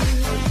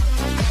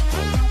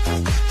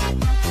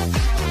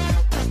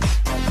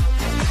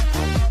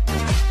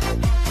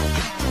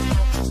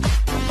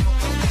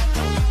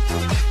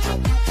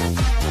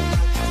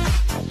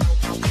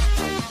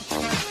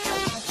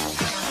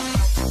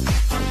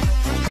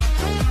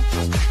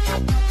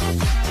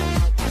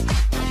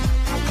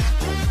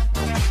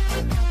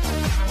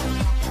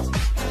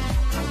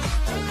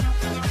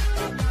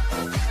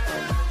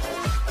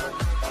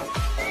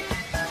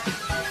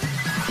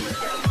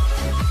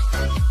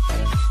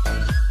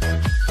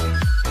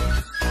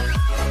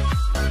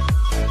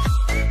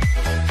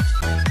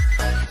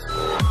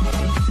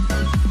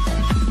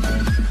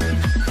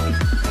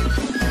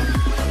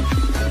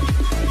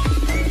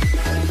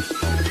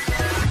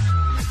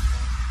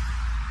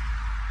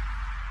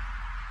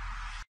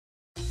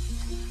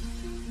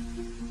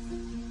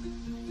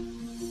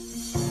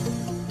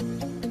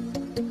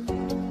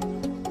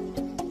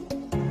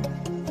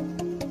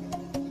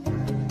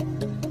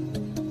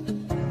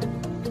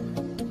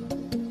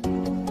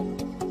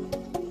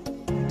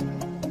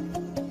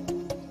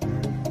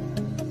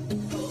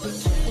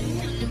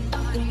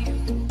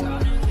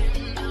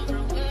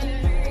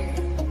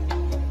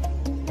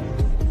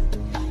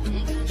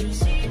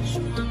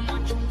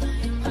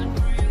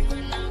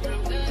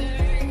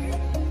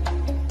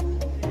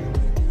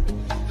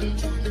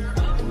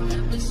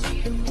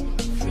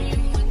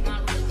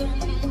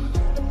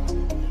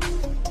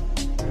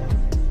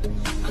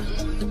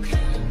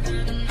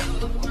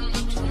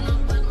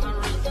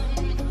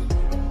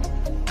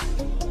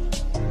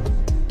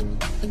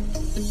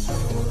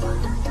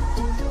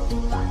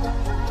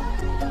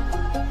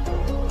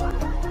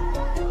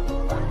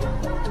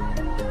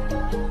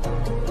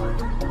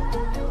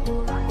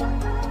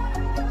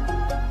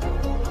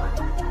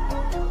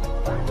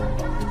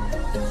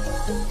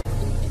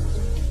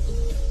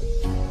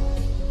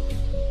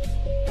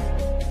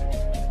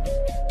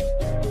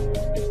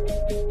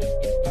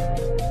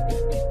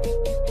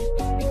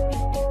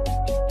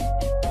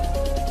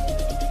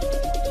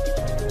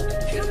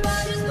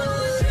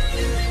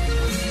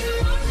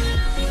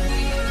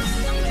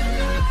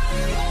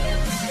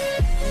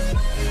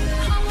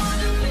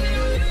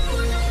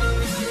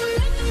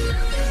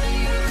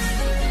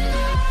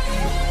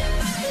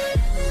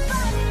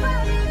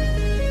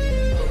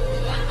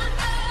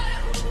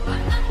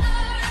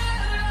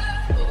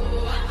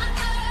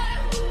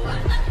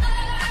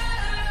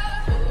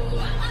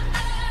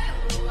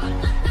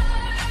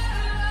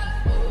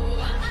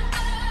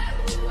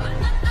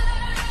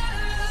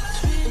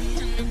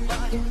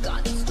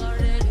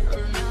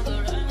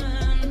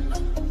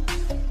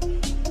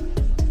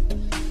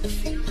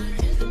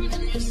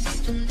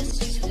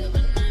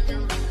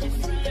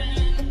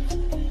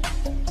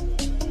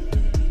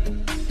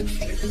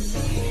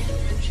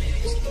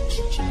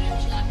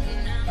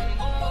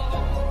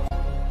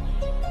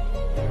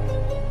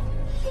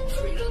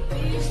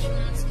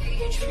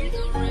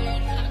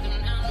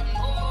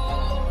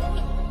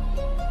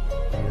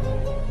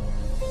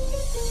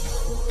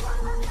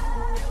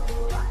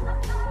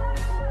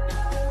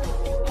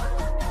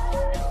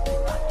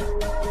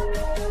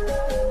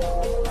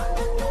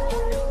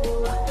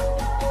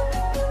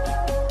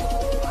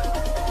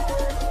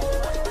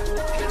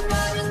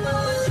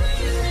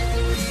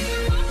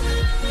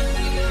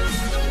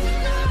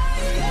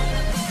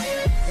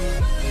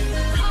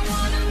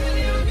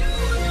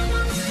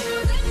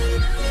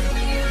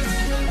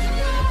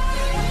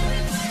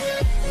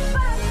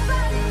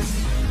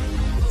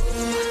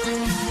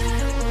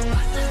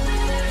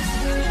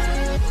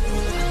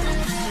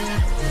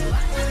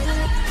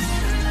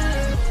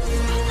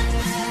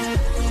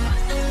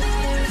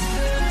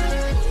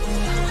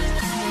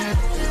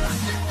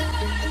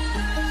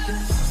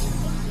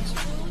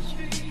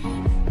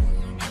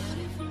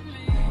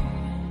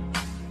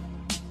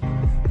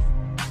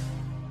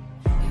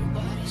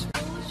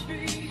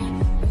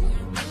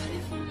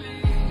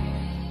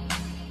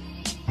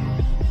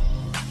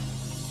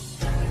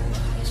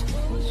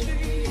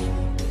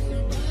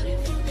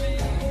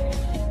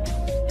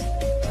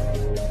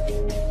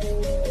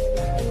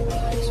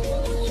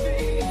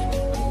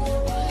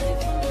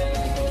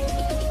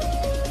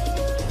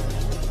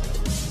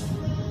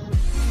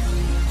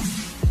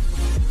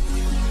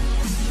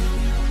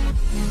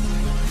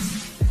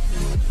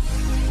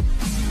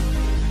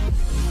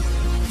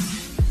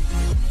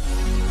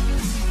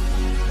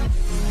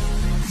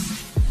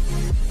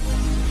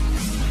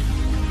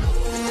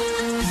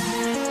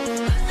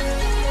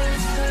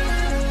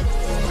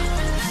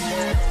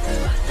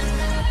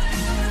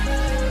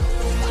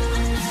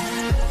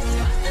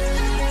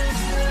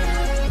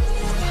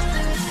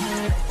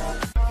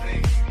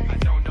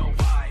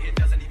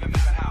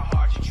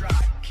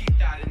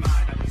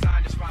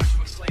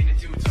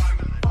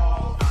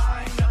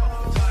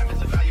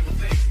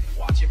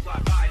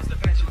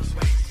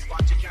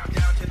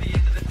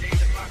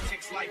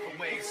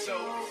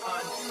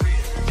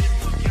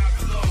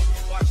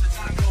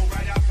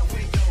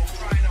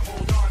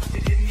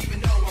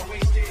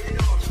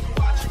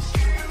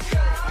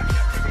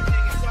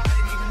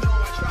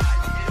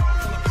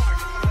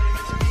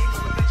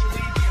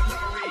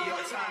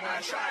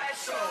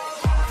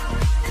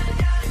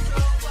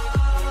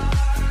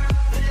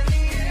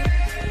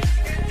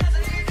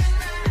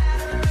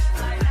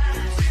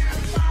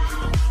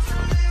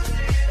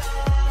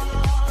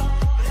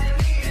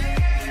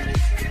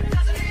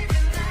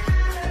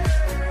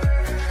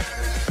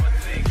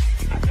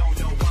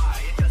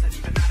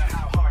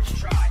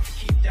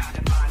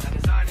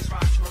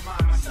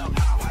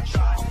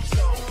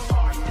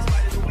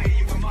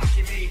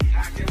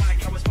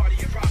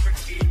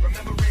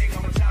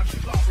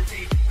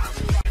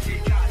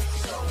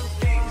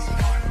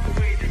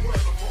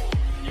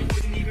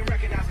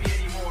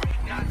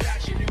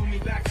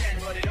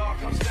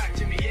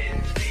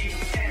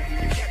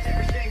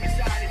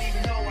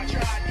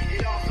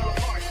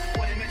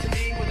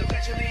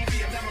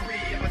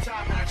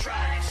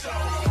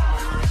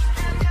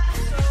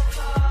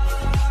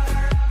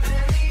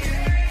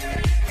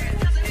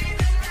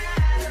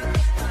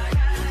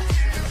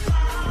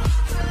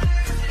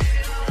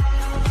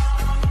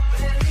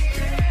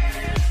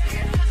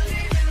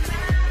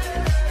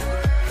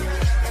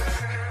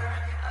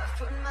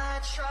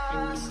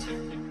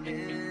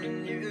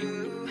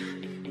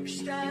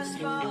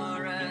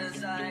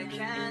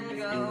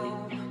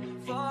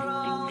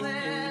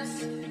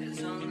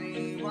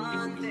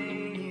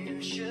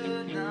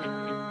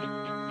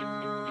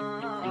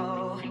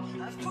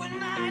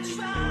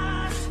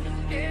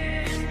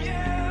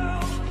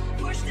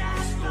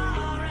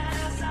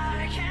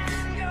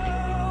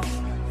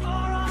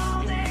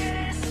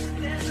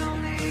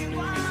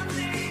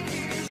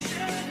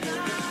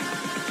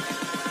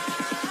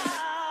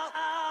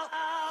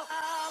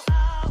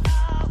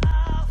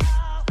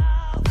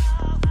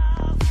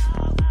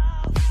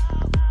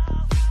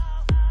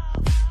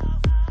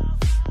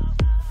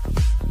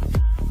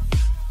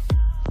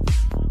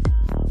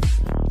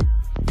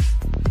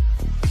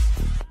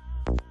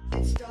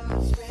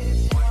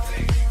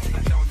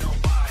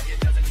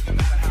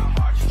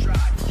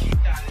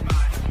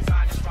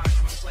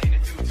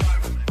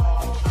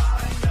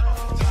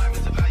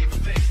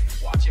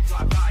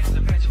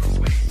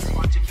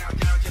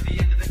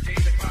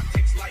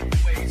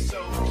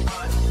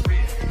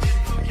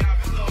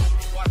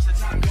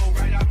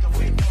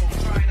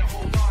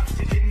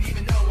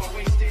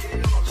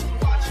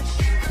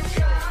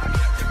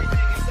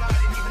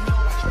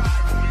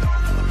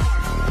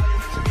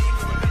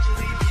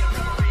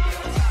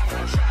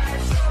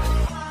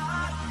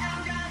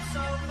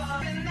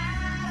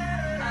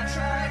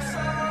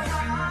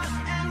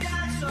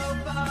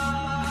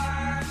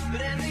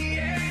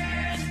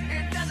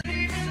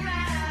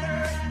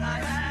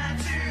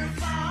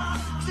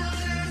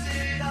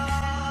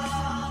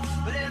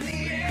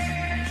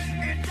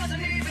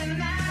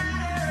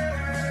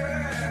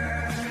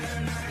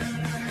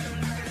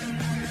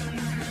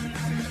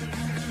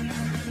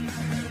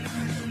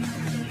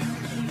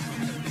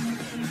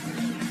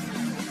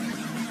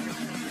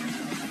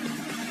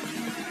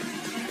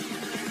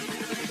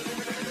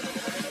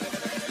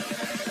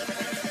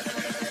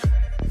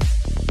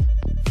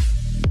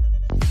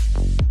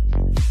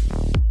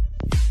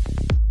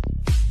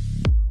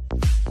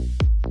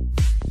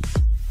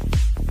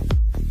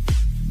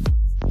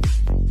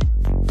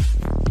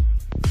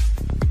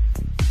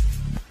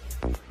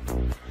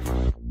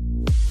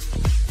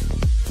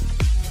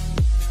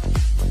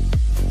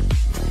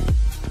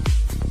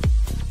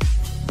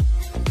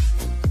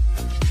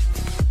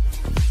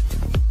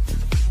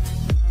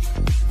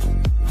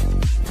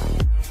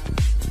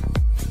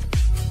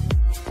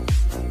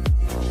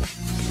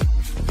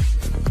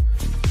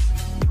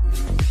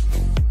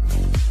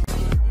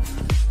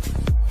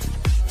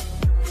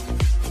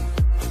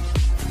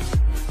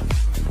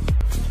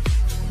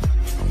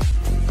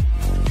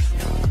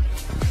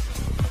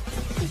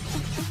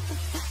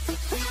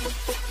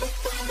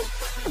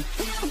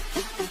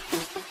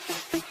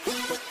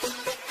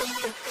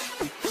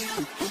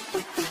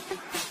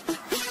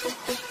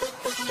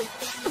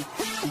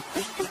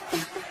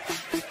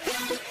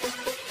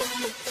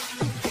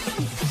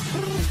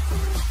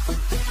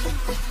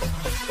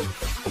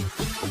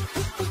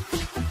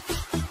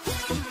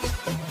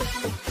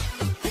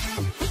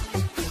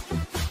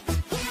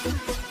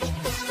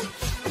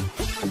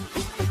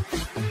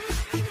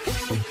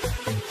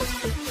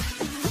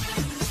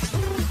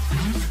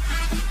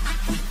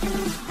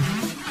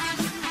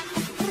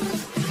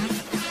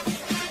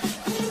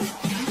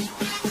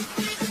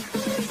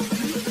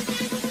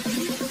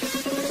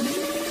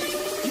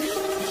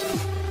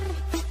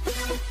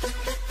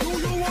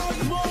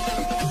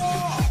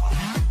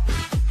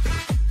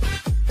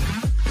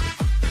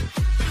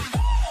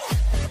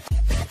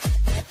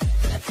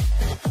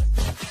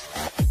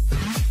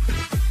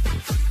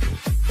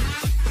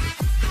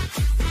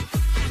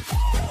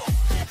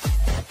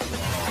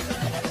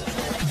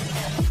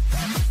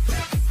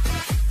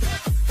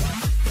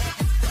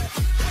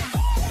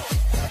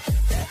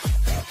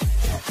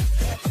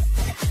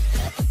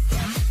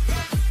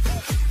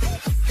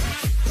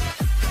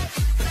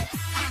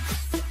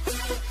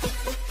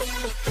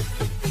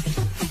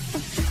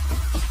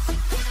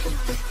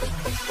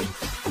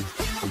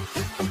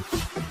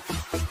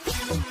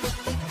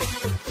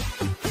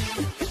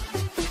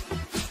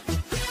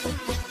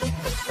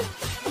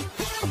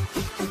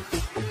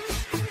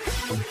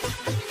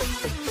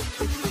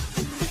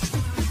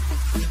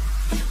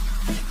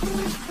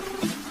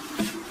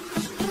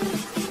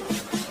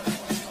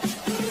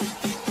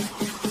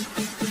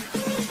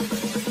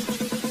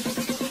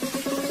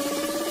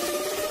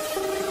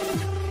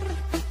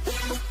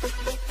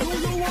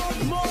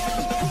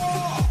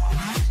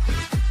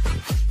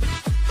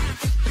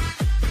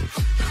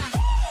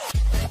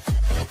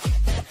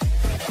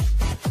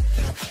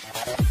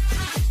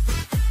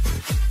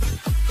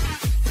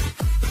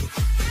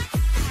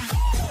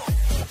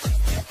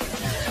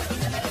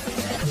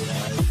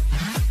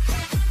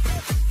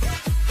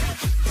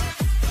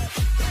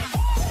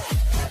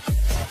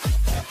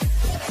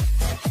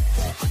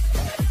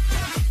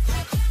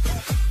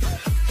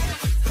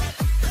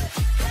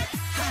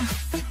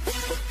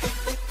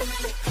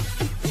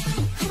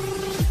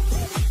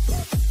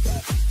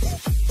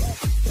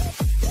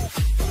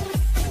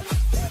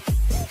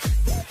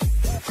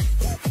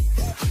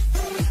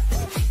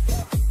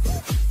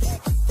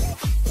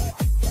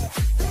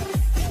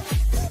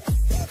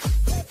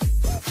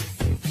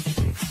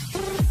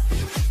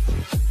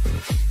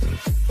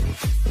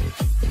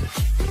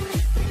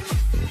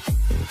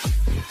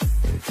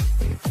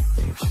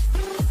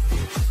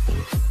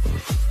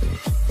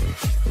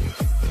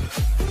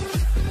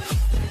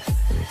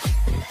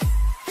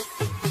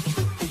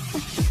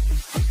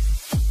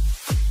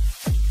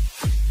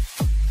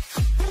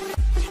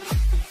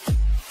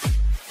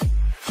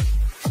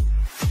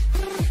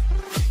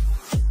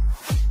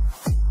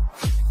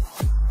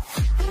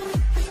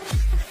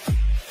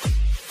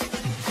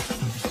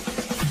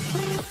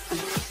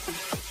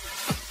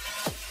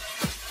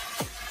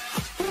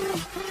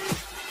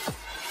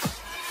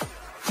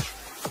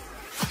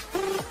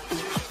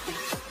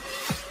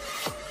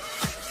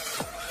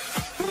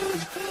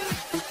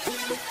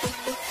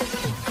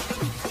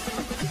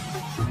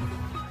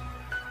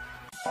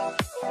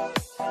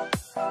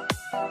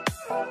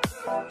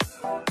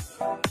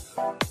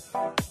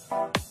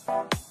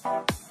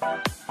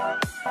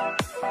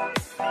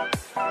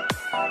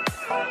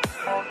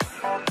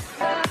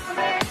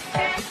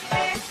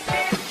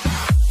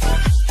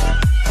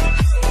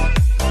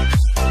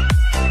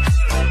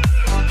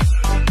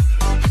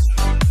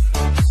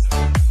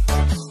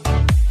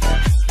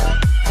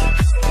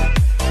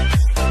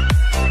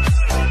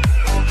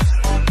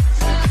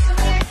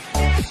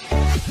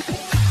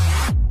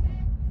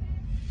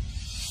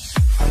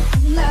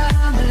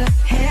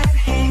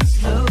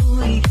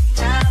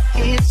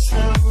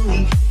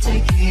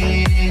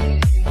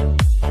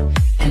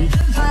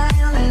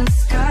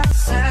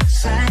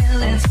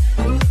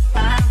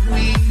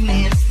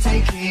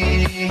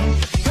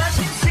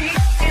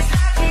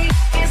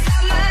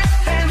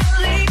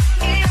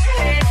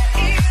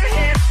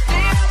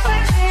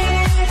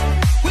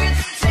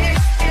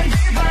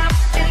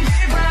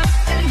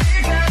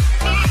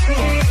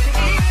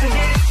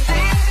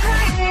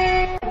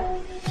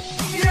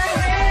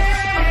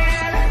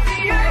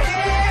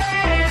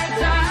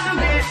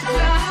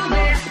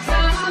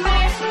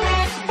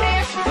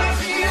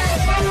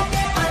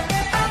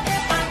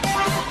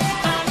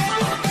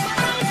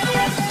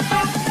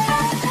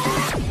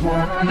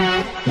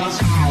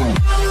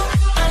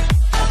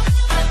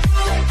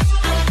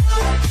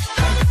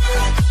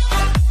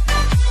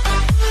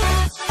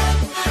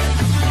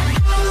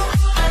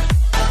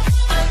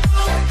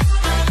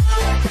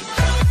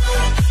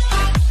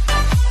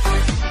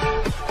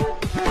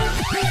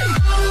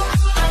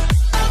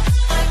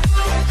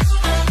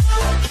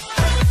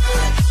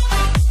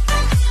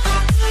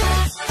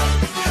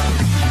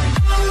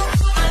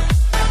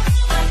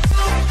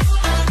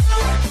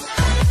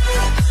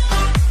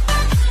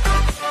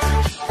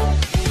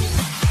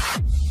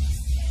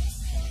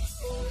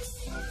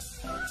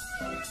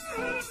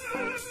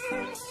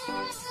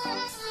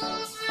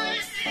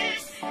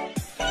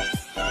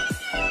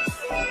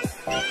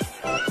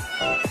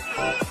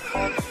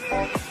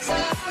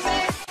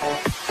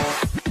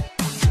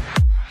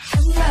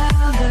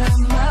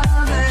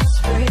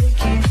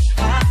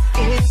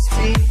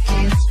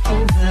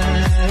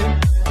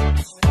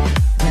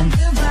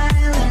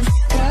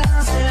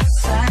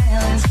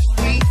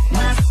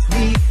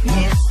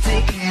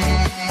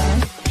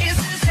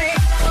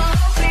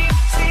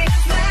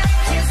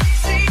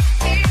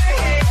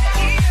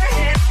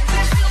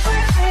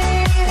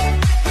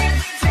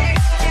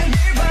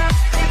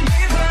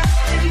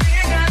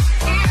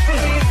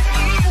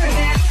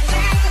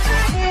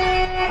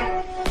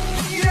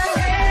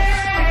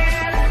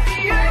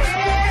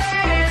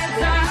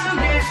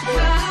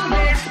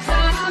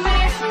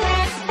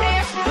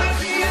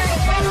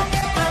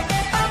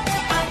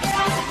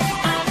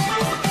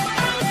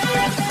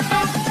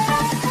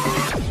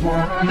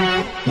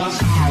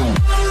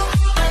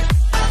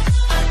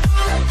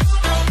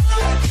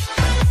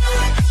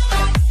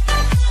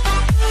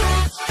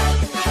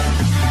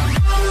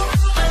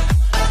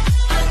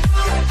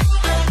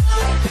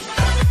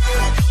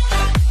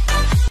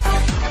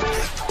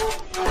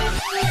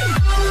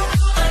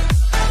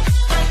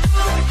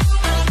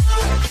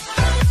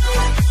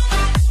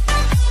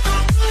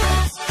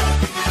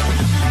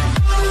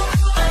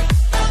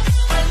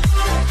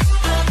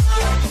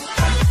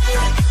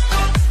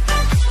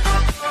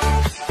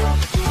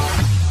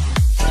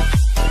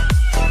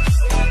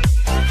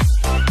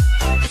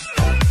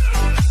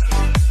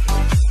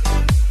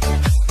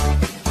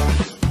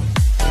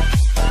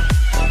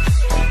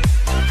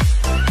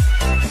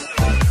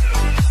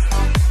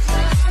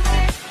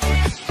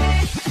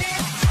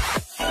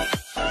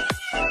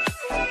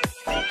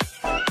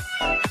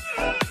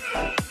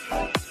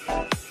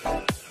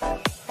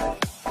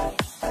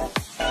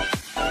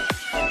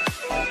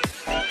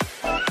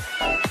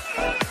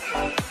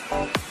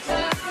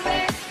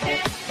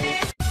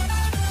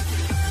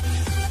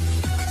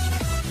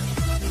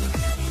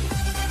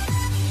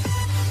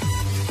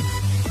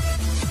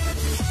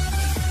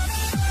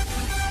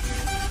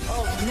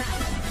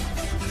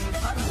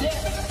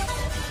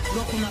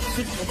 not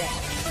fit for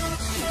that.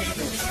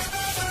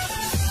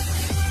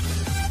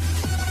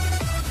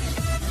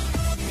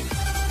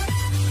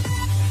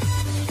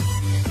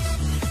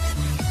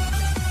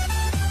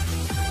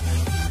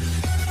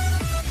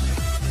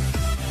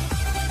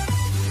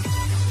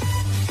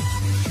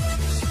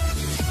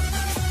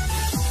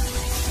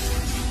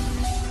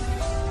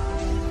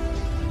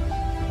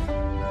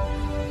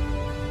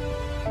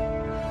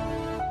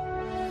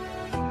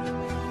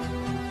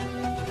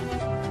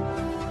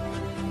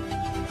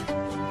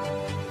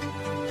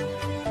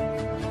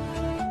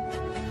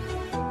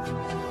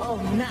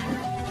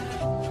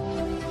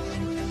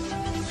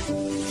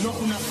 Not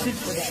enough fit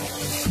for that.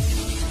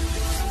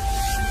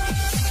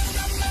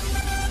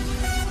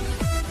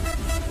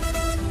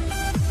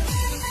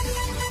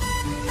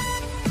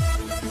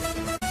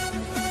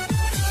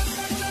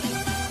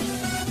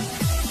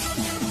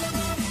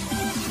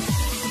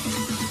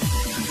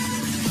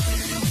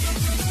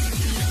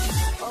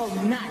 Oh,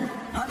 man,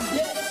 I'm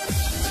dead.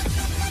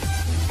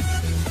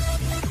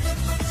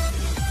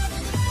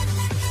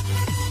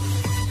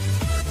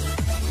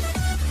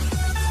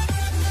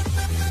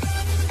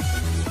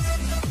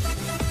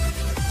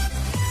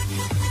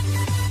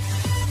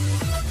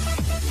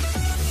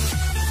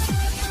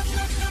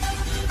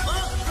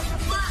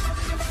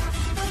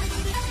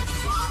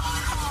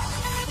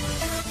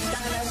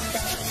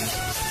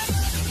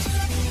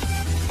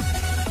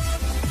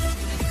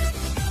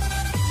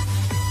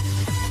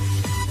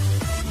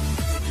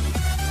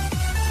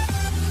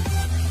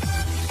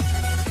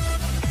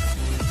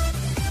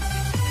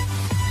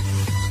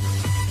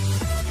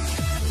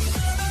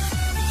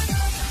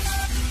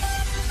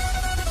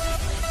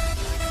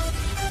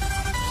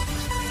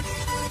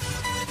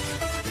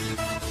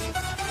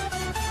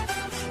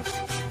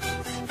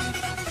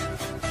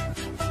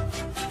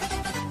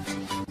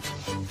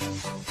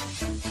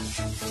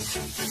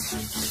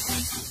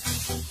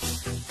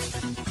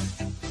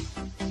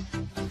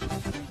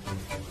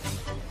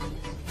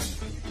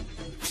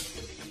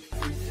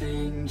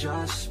 Everything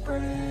just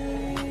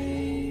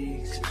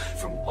breaks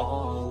from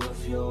all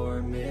of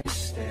your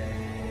mistakes.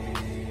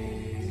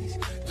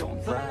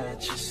 Don't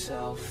let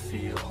yourself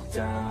feel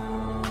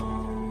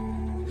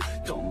down.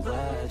 Don't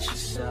let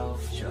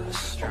yourself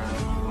just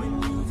drown.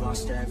 When you've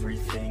lost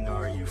everything,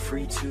 are you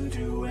free to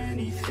do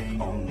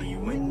anything? Only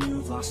when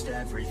you've lost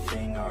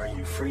everything are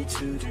you free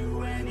to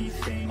do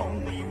anything.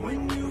 Only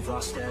when you've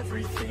lost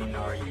everything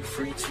are you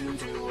free to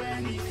do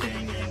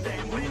anything. And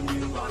then when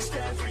you lost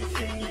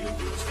everything, you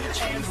lose the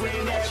chance. And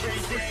when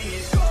everything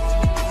is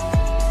gone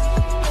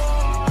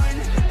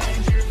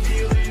and you're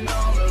feeling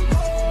all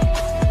alone,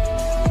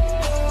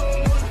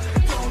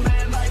 don't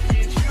let life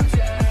get you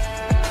down.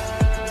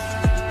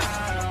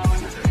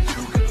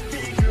 You could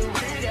figure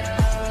it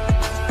out.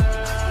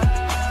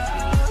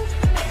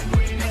 And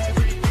when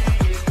everything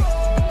is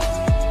gone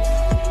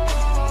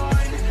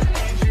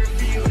and you're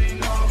feeling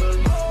all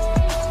alone,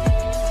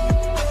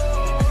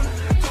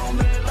 don't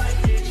let life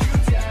get you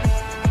down.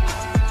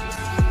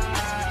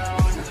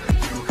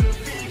 You could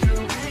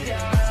figure it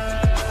out.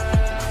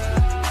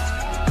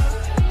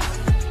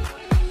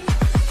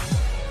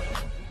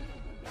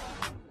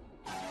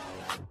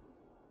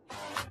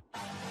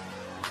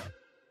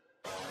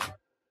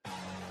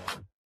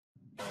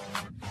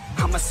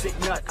 I'm a sick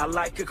nut, I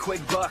like a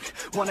quick buck.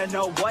 Wanna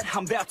know what?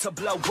 I'm about to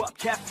blow up.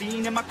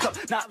 Caffeine in my cup,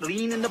 not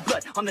lean in the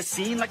blood. On the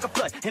scene like a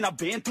flood, and I've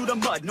been through the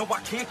mud. No, I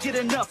can't get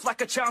enough,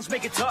 like a challenge,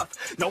 make it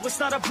tough. No, it's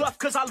not a bluff,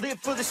 cause I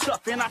live for this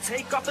stuff. And I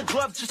take off the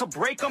gloves just to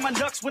break on my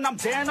knucks. When I'm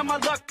down on my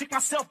luck, pick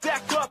myself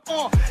back up.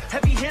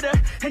 Heavy hitter,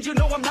 and you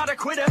know I'm not a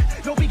quitter.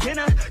 No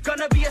beginner,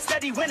 gonna be a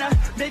steady winner.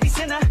 Maybe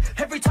sinner,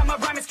 every time I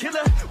rhyme is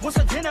killer. What's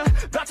a dinner?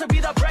 About to be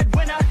the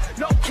breadwinner.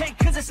 No cake,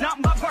 cause it's not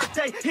my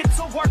birthday. It's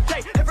a work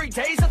day, every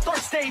day's a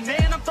Thursday.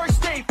 Man, I'm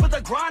thirsty for the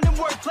grind and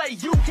wordplay.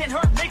 You can't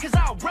hurt me, cause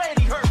I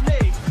already hurt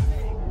me.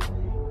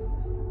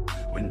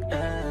 When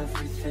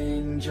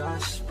everything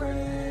just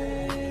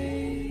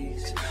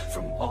breaks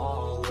from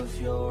all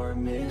of your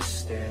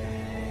mistakes,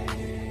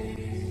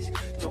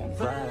 don't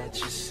let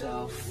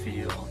yourself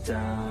feel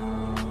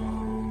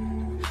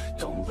down.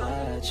 Don't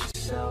let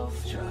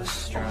yourself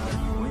just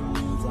drown. When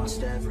you've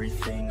lost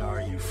everything,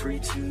 are you free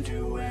to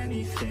do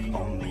anything?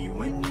 Only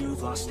when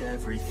you've lost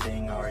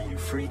everything are you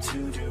free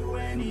to do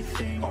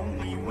anything.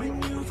 Only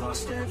when you've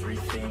lost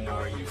everything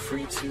are you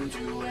free to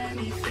do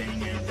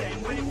anything. And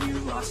then when you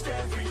lost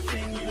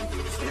everything, you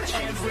lose the chance.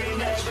 And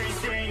when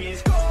everything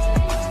is gone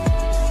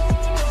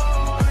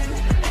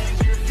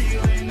and you're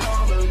feeling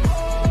all alone,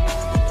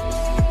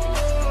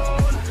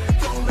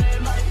 don't let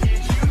life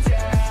get you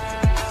down.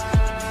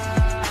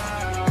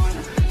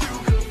 You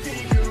could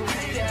figure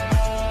it out.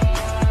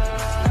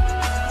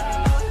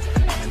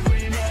 And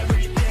when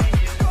everything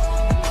is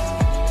gone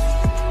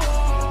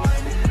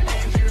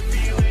and you're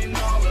feeling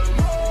all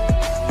alone,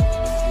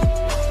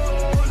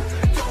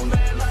 don't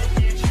let life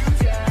get you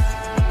down.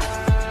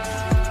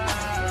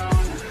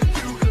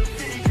 You could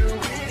figure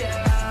it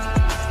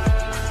out.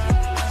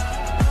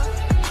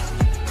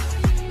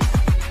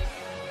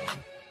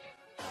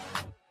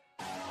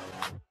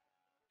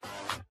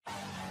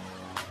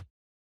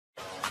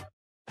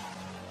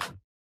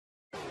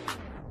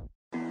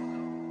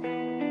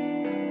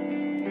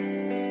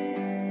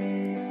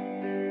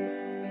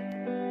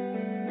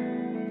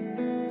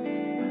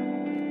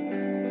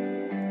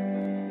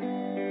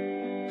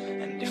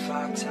 If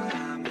our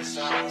time is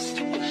ours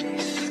to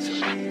waste, to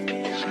leave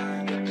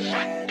behind a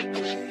better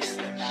place,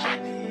 then I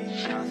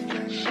need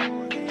nothing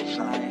more than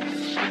life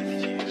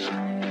with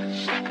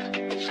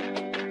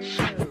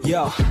you.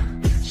 Yo,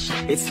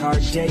 it's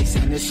hard days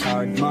and it's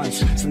hard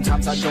months.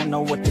 Sometimes I don't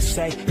know what to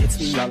say, it's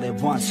me all at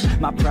once.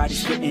 My pride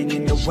is getting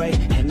in the way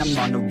and I'm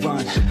on the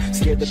run.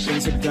 Scared that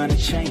things are gonna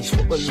change,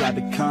 what will I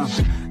become?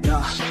 No,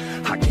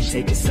 I can't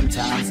take it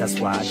sometimes. That's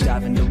why I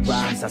dive into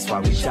rhymes, that's why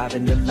we dive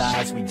into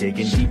lies. We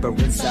digging deeper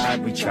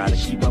inside, we try to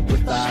keep up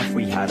with life.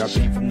 We hide our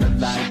pain from the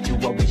light, do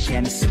what we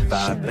can to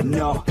survive. But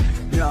no,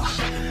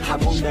 I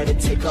won't let it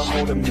take a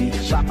hold of me.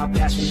 Find my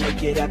passion,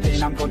 make it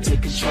happen, I'm gonna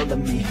take control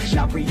of me.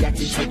 Not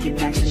reacting, taking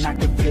action, I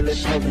can feel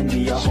it pulling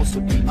me. A host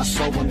would be my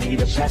soul with me,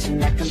 the passion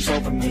that comes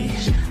over me.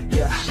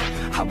 Yeah,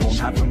 I won't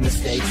hide from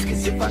mistakes,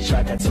 cause if I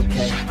try that's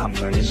okay. I'm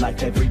learning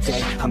life every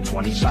day, I'm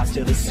 25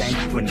 still the same.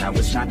 When I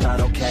was not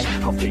thought okay,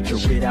 I'll figure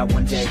it out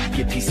one day.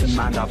 Get peace of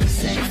mind, I'll be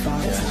sane. If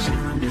our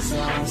time is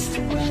ours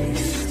to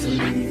waste, to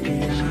leave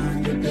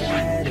behind a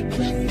better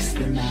place,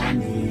 then I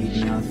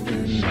need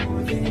nothing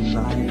more than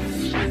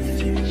life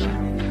with you.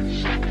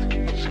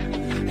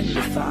 And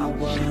if I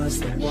was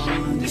the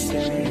one to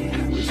stay,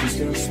 would you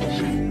still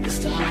spend this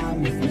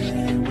time with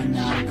me? When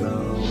I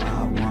go,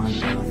 I want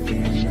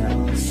nothing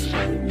else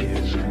but you.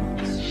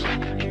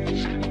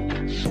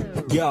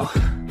 Yo,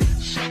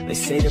 they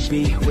say to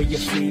be where your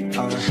feet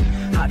are.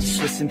 I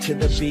just listen to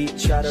the beat,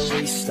 try to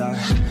restart.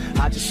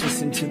 I just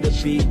listen to the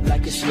beat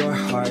like it's your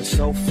heart.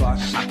 So far,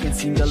 I can't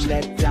seem to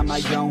let down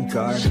my own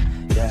guard.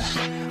 Yeah,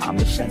 I'm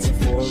defensive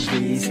for a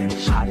reason,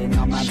 hiding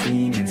all my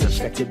demons,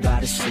 affected by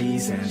the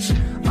seasons.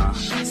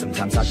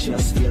 Sometimes I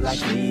just feel like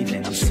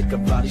leaving. I'm sick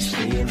of all these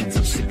feelings,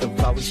 I'm sick of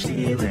always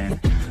dealing.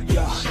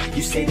 Yo,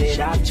 you say that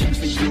I've changed,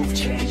 but you've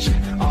changed.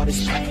 All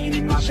this pain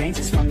in my veins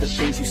is from the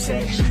things you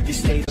say. Your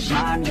state of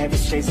mind never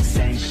stays the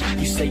same.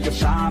 You say you're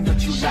fine, but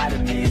you lie to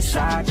me.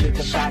 Inside, you're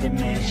dividing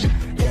me.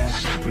 Yeah,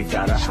 we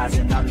got our highs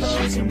and our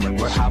lows, and when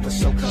we're high, we're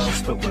so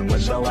close. But when we're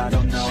low, I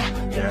don't know.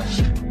 Yeah,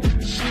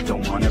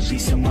 don't wanna be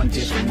someone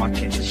different. Why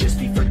can't you just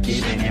be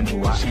forgiven? And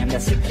who I am,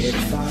 that's a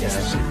given. Yeah.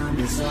 Time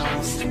is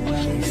ours to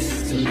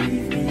waste, to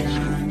leave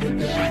behind a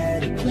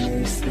better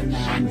place, then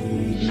I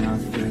need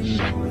nothing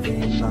more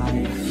than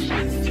life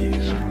with you.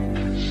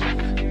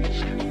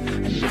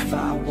 And if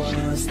I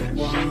was the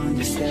one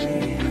to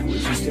stay,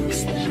 would you still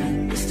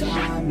spend this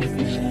time with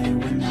me?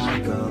 When I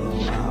go,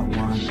 I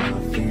want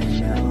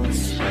nothing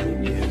else but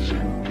you.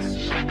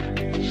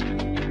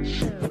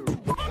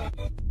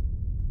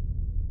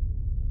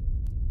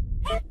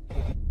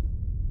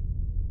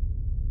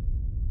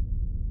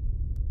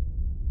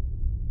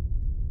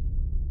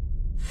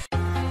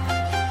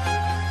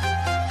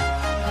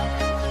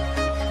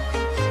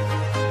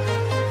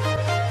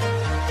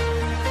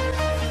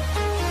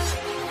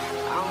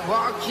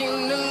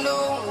 Walking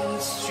alone, the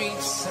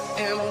streets are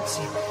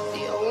empty.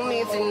 The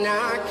only thing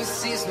I can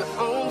see is my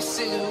own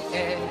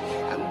silhouette.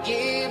 I'm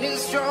getting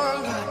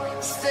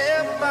stronger,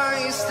 step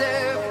by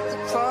step. The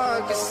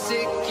clock is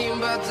ticking,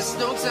 but there's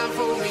no time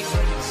for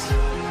regrets.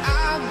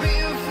 I've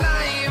been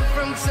flying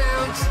from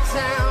town to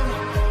town,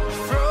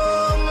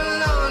 from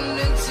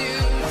London to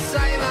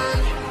Taiwan.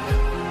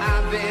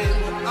 I've been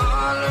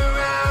all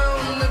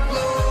around the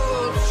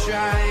globe,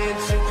 trying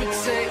to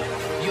protect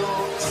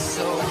your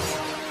soul.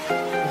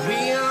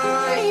 We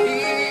are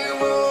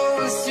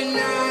heroes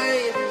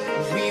tonight.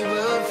 We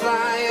will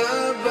fly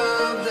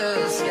above the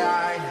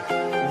sky.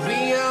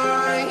 We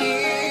are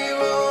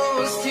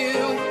heroes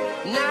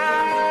tonight.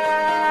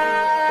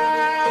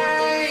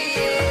 Yeah.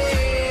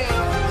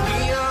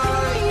 We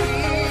are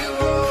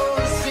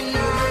heroes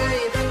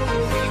tonight.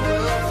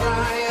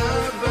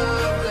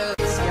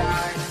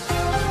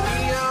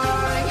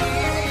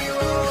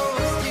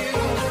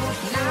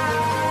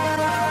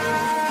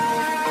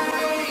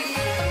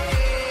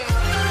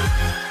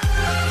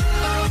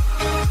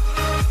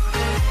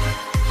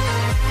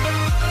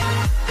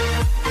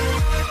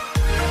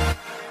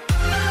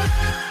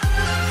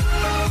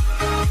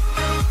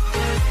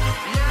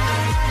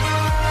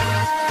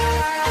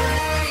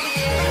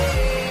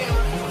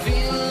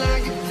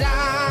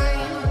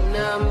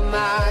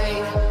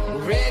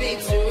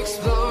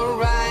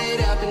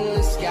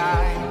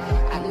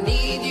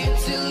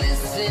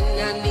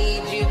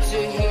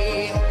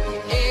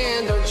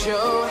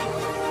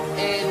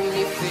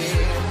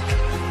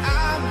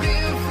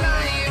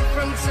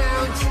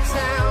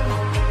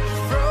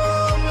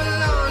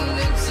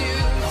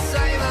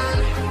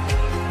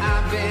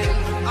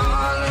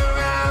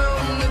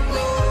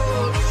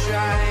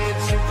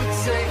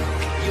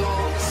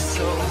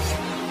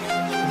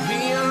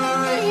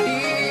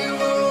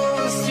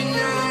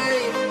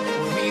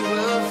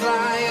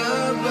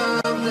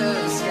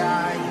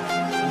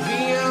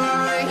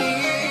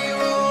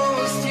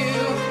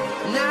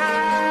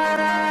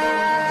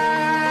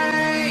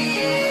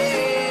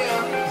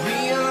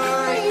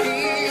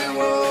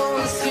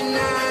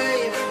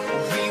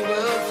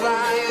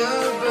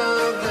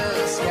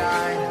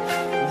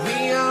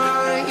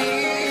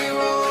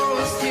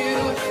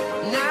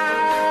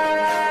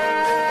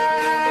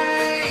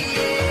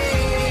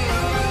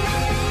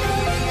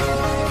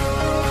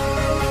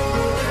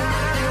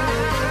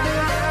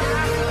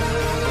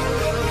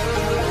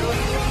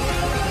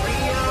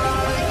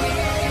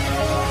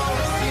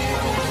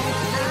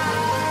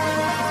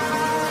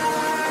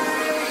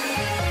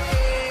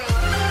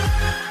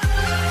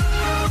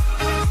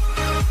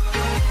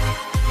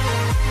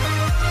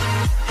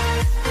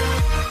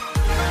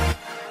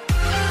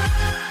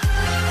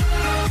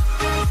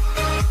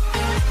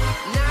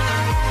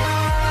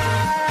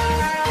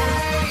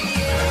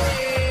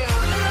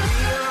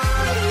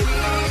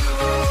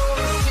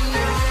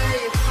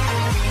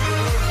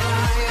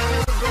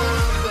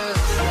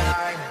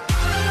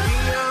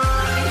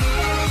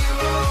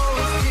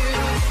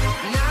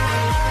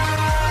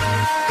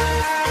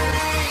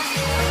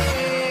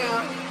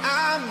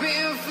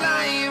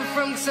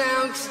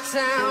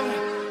 town,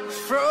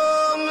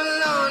 from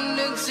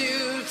London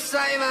to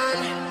Taiwan.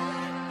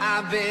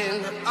 I've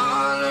been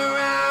all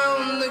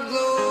around the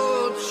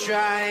globe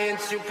trying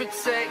to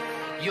protect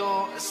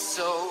your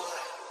soul.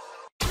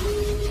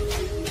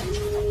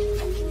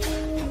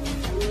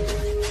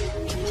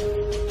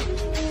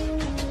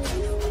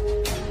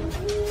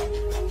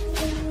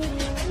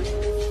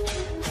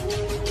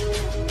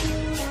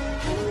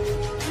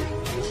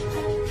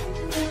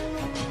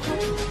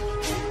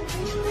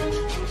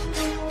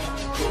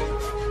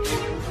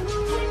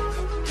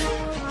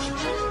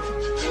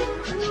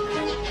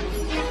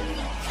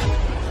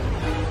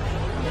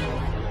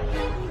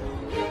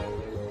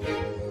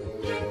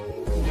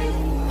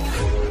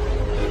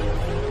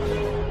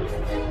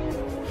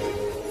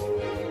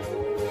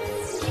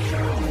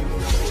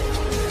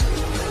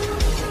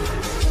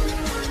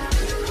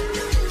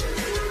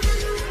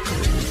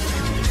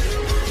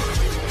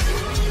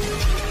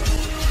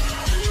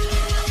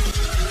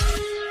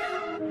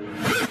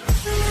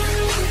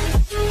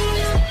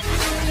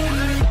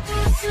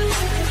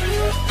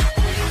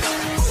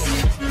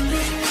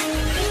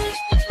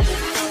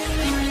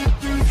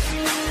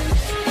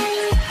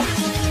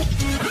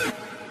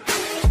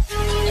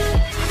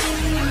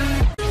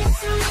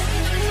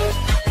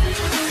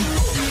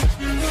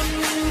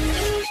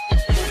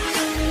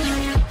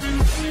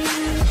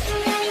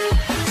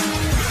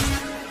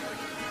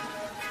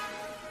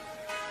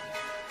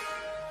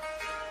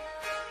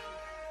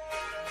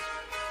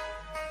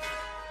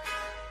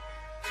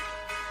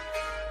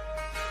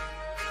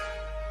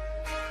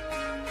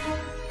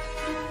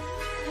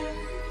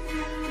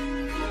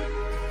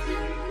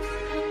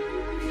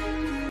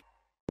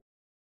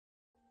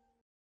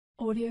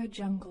 Audio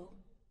Jungle.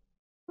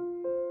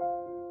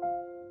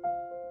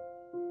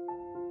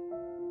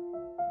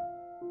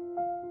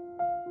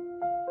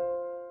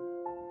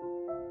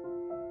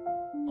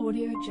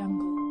 Audio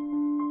Jungle.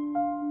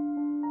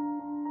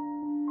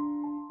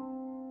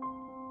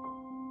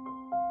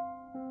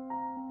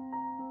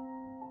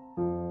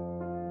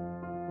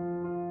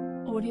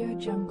 Audio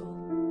Jungle.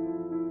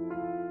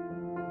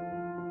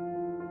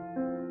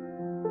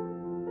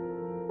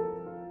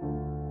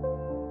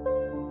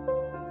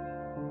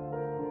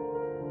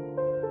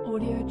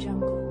 Audio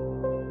Jungle.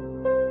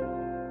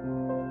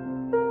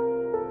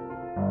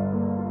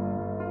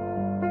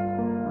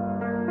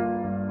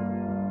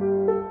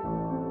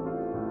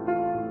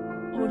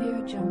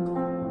 Audio Jungle.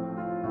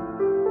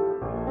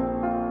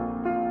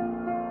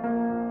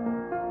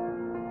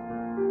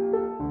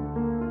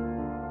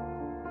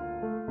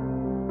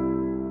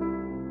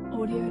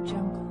 Audio Jungle. Audio Jungle. Audio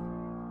Jungle.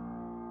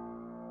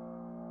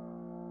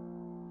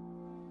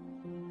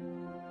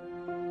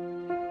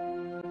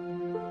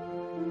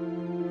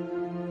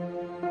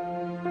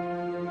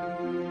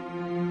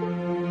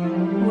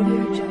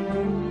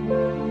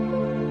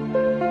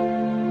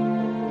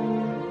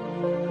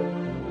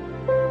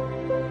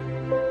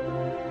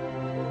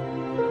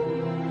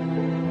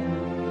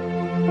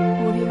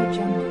 Audio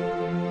Jungle.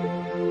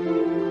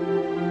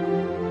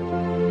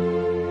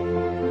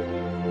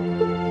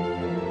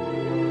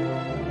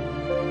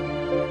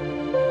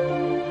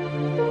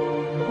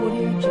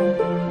 Audio Jungle. Audio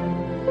Jungle.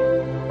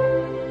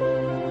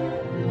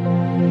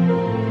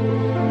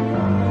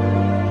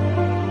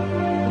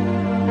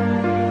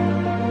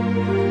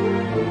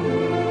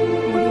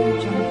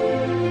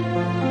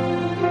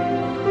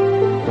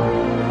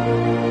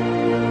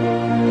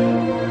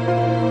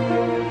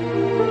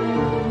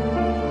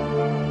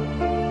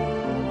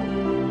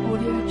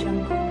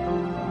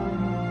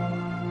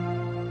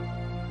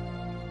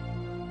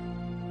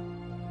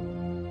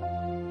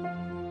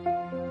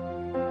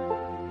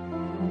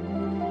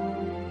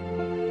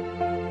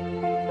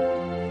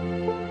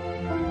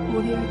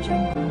 Audio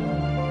Jungle.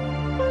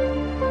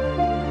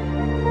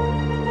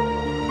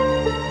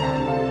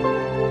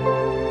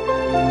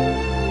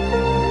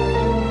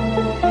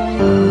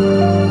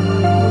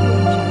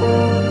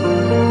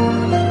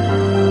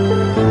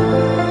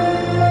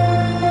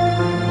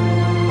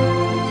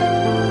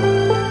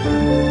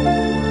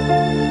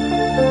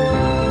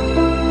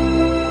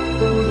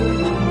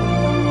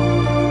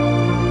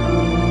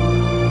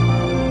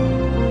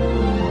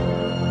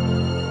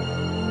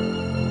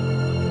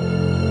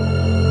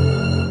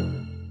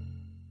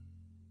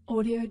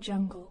 Audio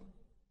Jungle.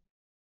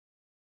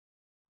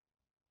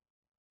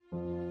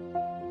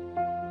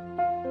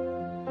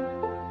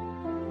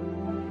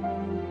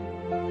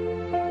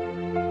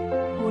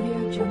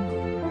 Audio Jungle. Audio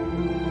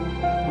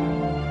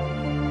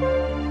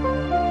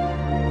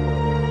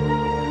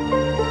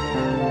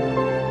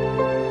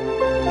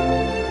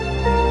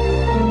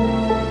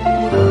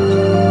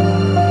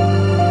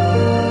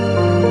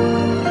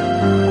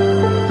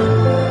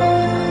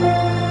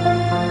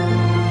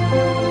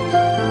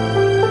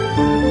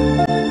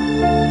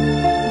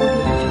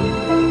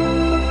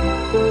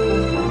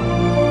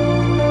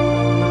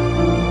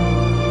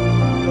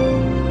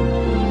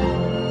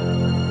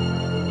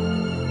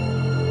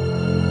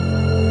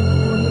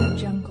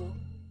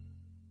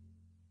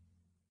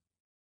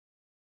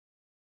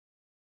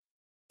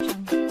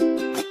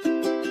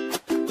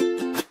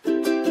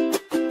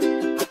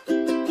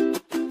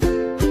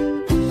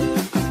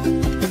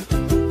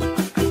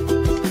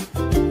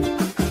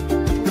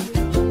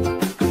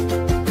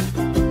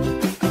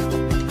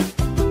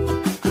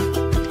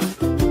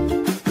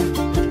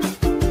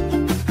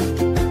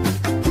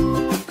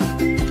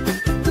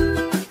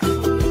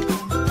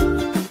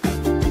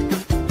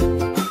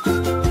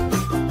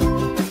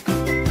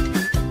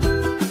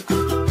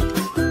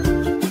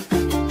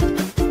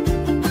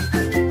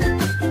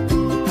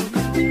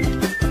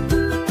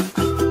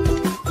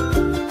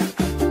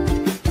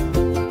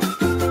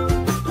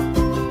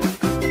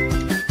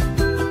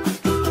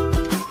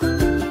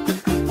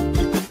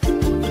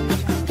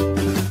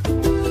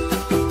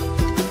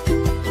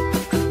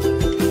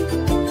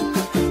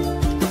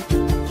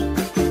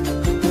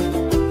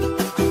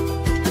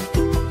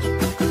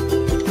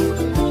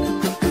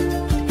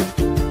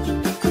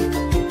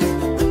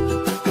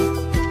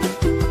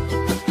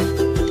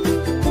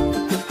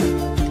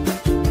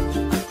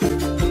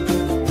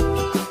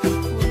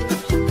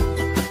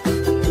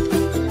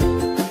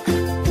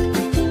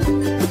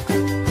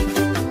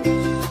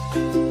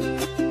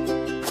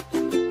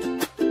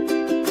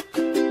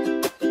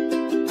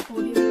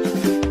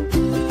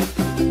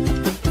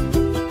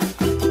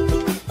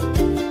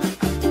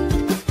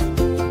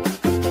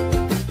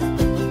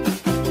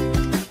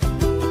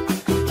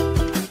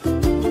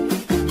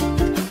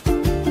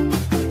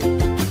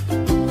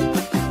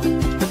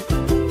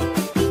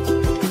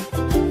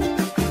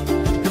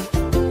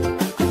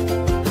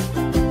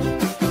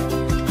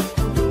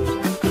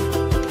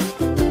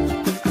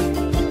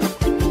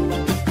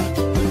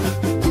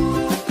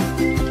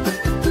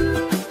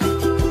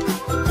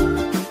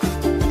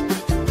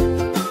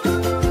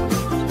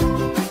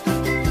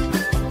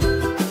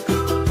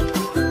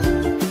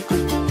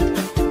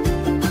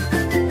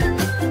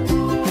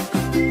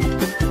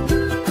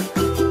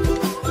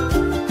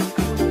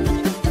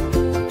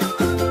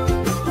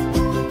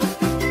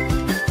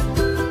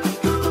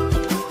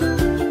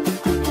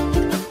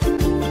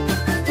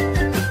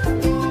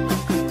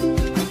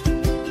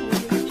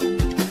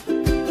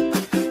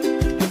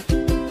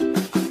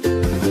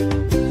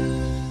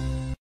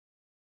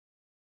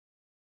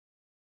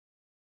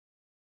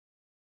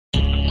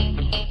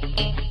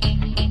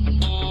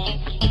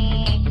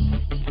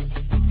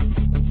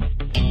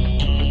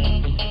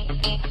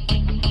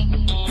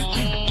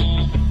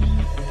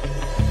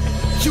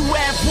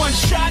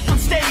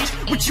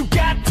what you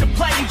got to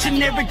play.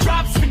 Generic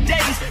drops for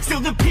days, still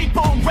the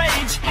people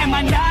rage. Am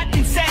I not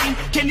insane?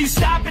 Can you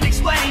stop and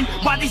explain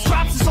why these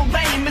drops are so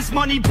lame? Is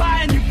money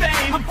buying you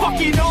fame? I'm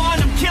fucking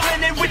on, I'm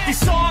killing it with this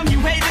song. You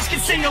haters can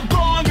sing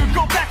along or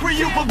go back where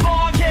you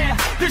belong. Yeah,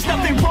 there's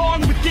nothing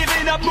wrong with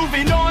giving up,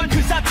 moving on.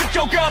 Cause I took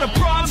your girl to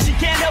prom, she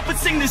can't help but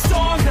sing this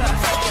song.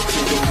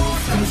 Till the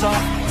roof comes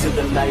off, till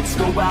the lights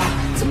go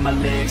out, till my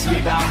legs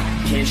give out,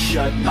 can't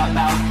shut my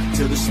mouth,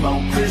 till the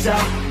smoke clears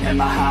out, and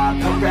my high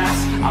harass.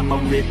 I'ma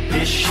rip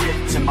this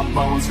shit till my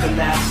bones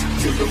collapse.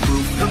 Till the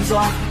roof comes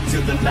off,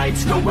 till the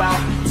lights go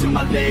out, till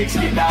my legs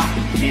give out,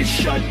 can't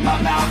shut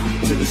my mouth,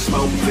 till the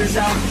smoke clears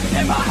out,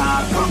 and my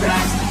high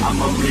harass.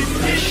 I'ma rip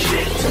this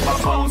shit till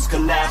my bones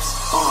collapse.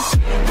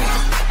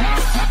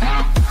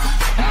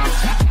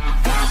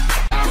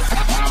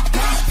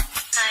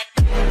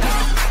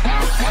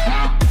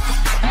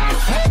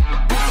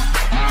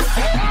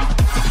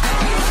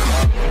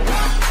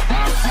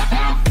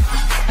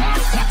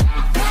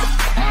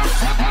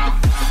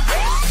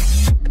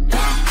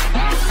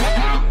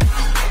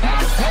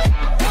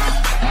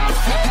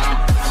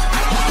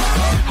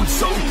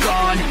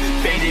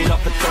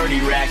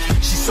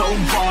 She's so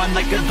on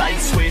like a light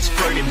switch,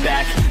 flirting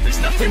back.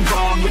 There's nothing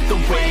wrong with the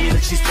way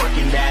that she's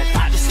working that.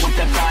 I just want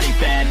that body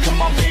bad,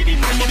 come on baby,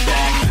 bring it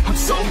back. I'm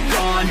so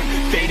gone,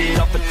 faded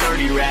off a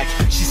 30 rack.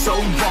 She's so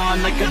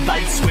on like a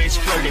light switch,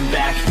 flirting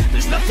back.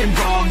 There's nothing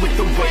wrong with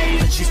the way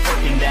that she's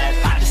working that.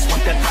 I just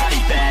want that body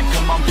bad,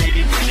 come on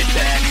baby, bring it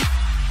back.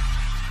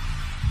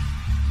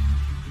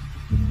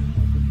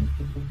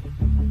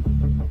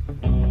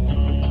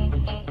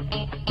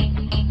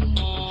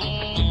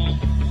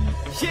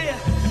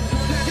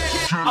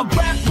 I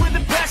rap with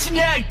a passion,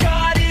 yeah, I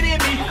got it in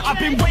me. I've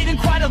been waiting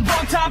quite a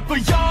long time for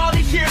y'all to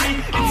hear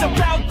me. It's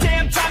about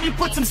damn time you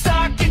put some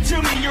stock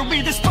into me. You're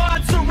either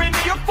sponsoring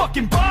me or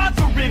fucking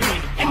bothering me.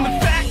 And the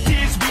fact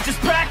is, we just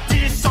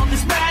practice on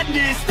this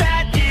madness.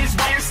 That is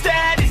why your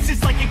status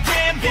is like a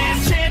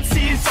canvas.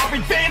 Chances our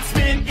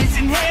advancement is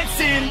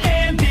enhancing,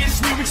 and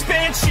this new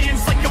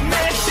expansion's like a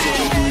mansion.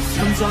 Till the roof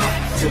comes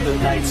off, till the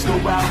lights go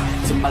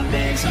out, till my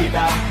legs give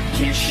out,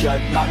 can't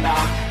shut my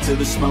mouth, till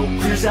the smoke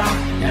clears out,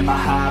 and my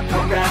high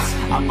harass.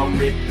 I'ma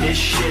rip this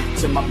shit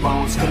till my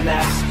bones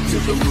collapse.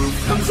 Till the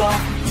roof comes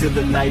off, till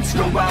the lights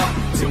go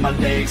out, till my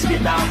legs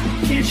give out,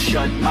 can't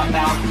shut my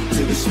mouth,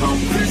 till the smoke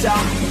clears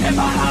out, and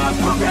my high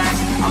harass.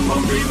 I'ma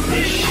rip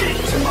this shit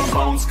till my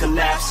bones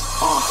collapse.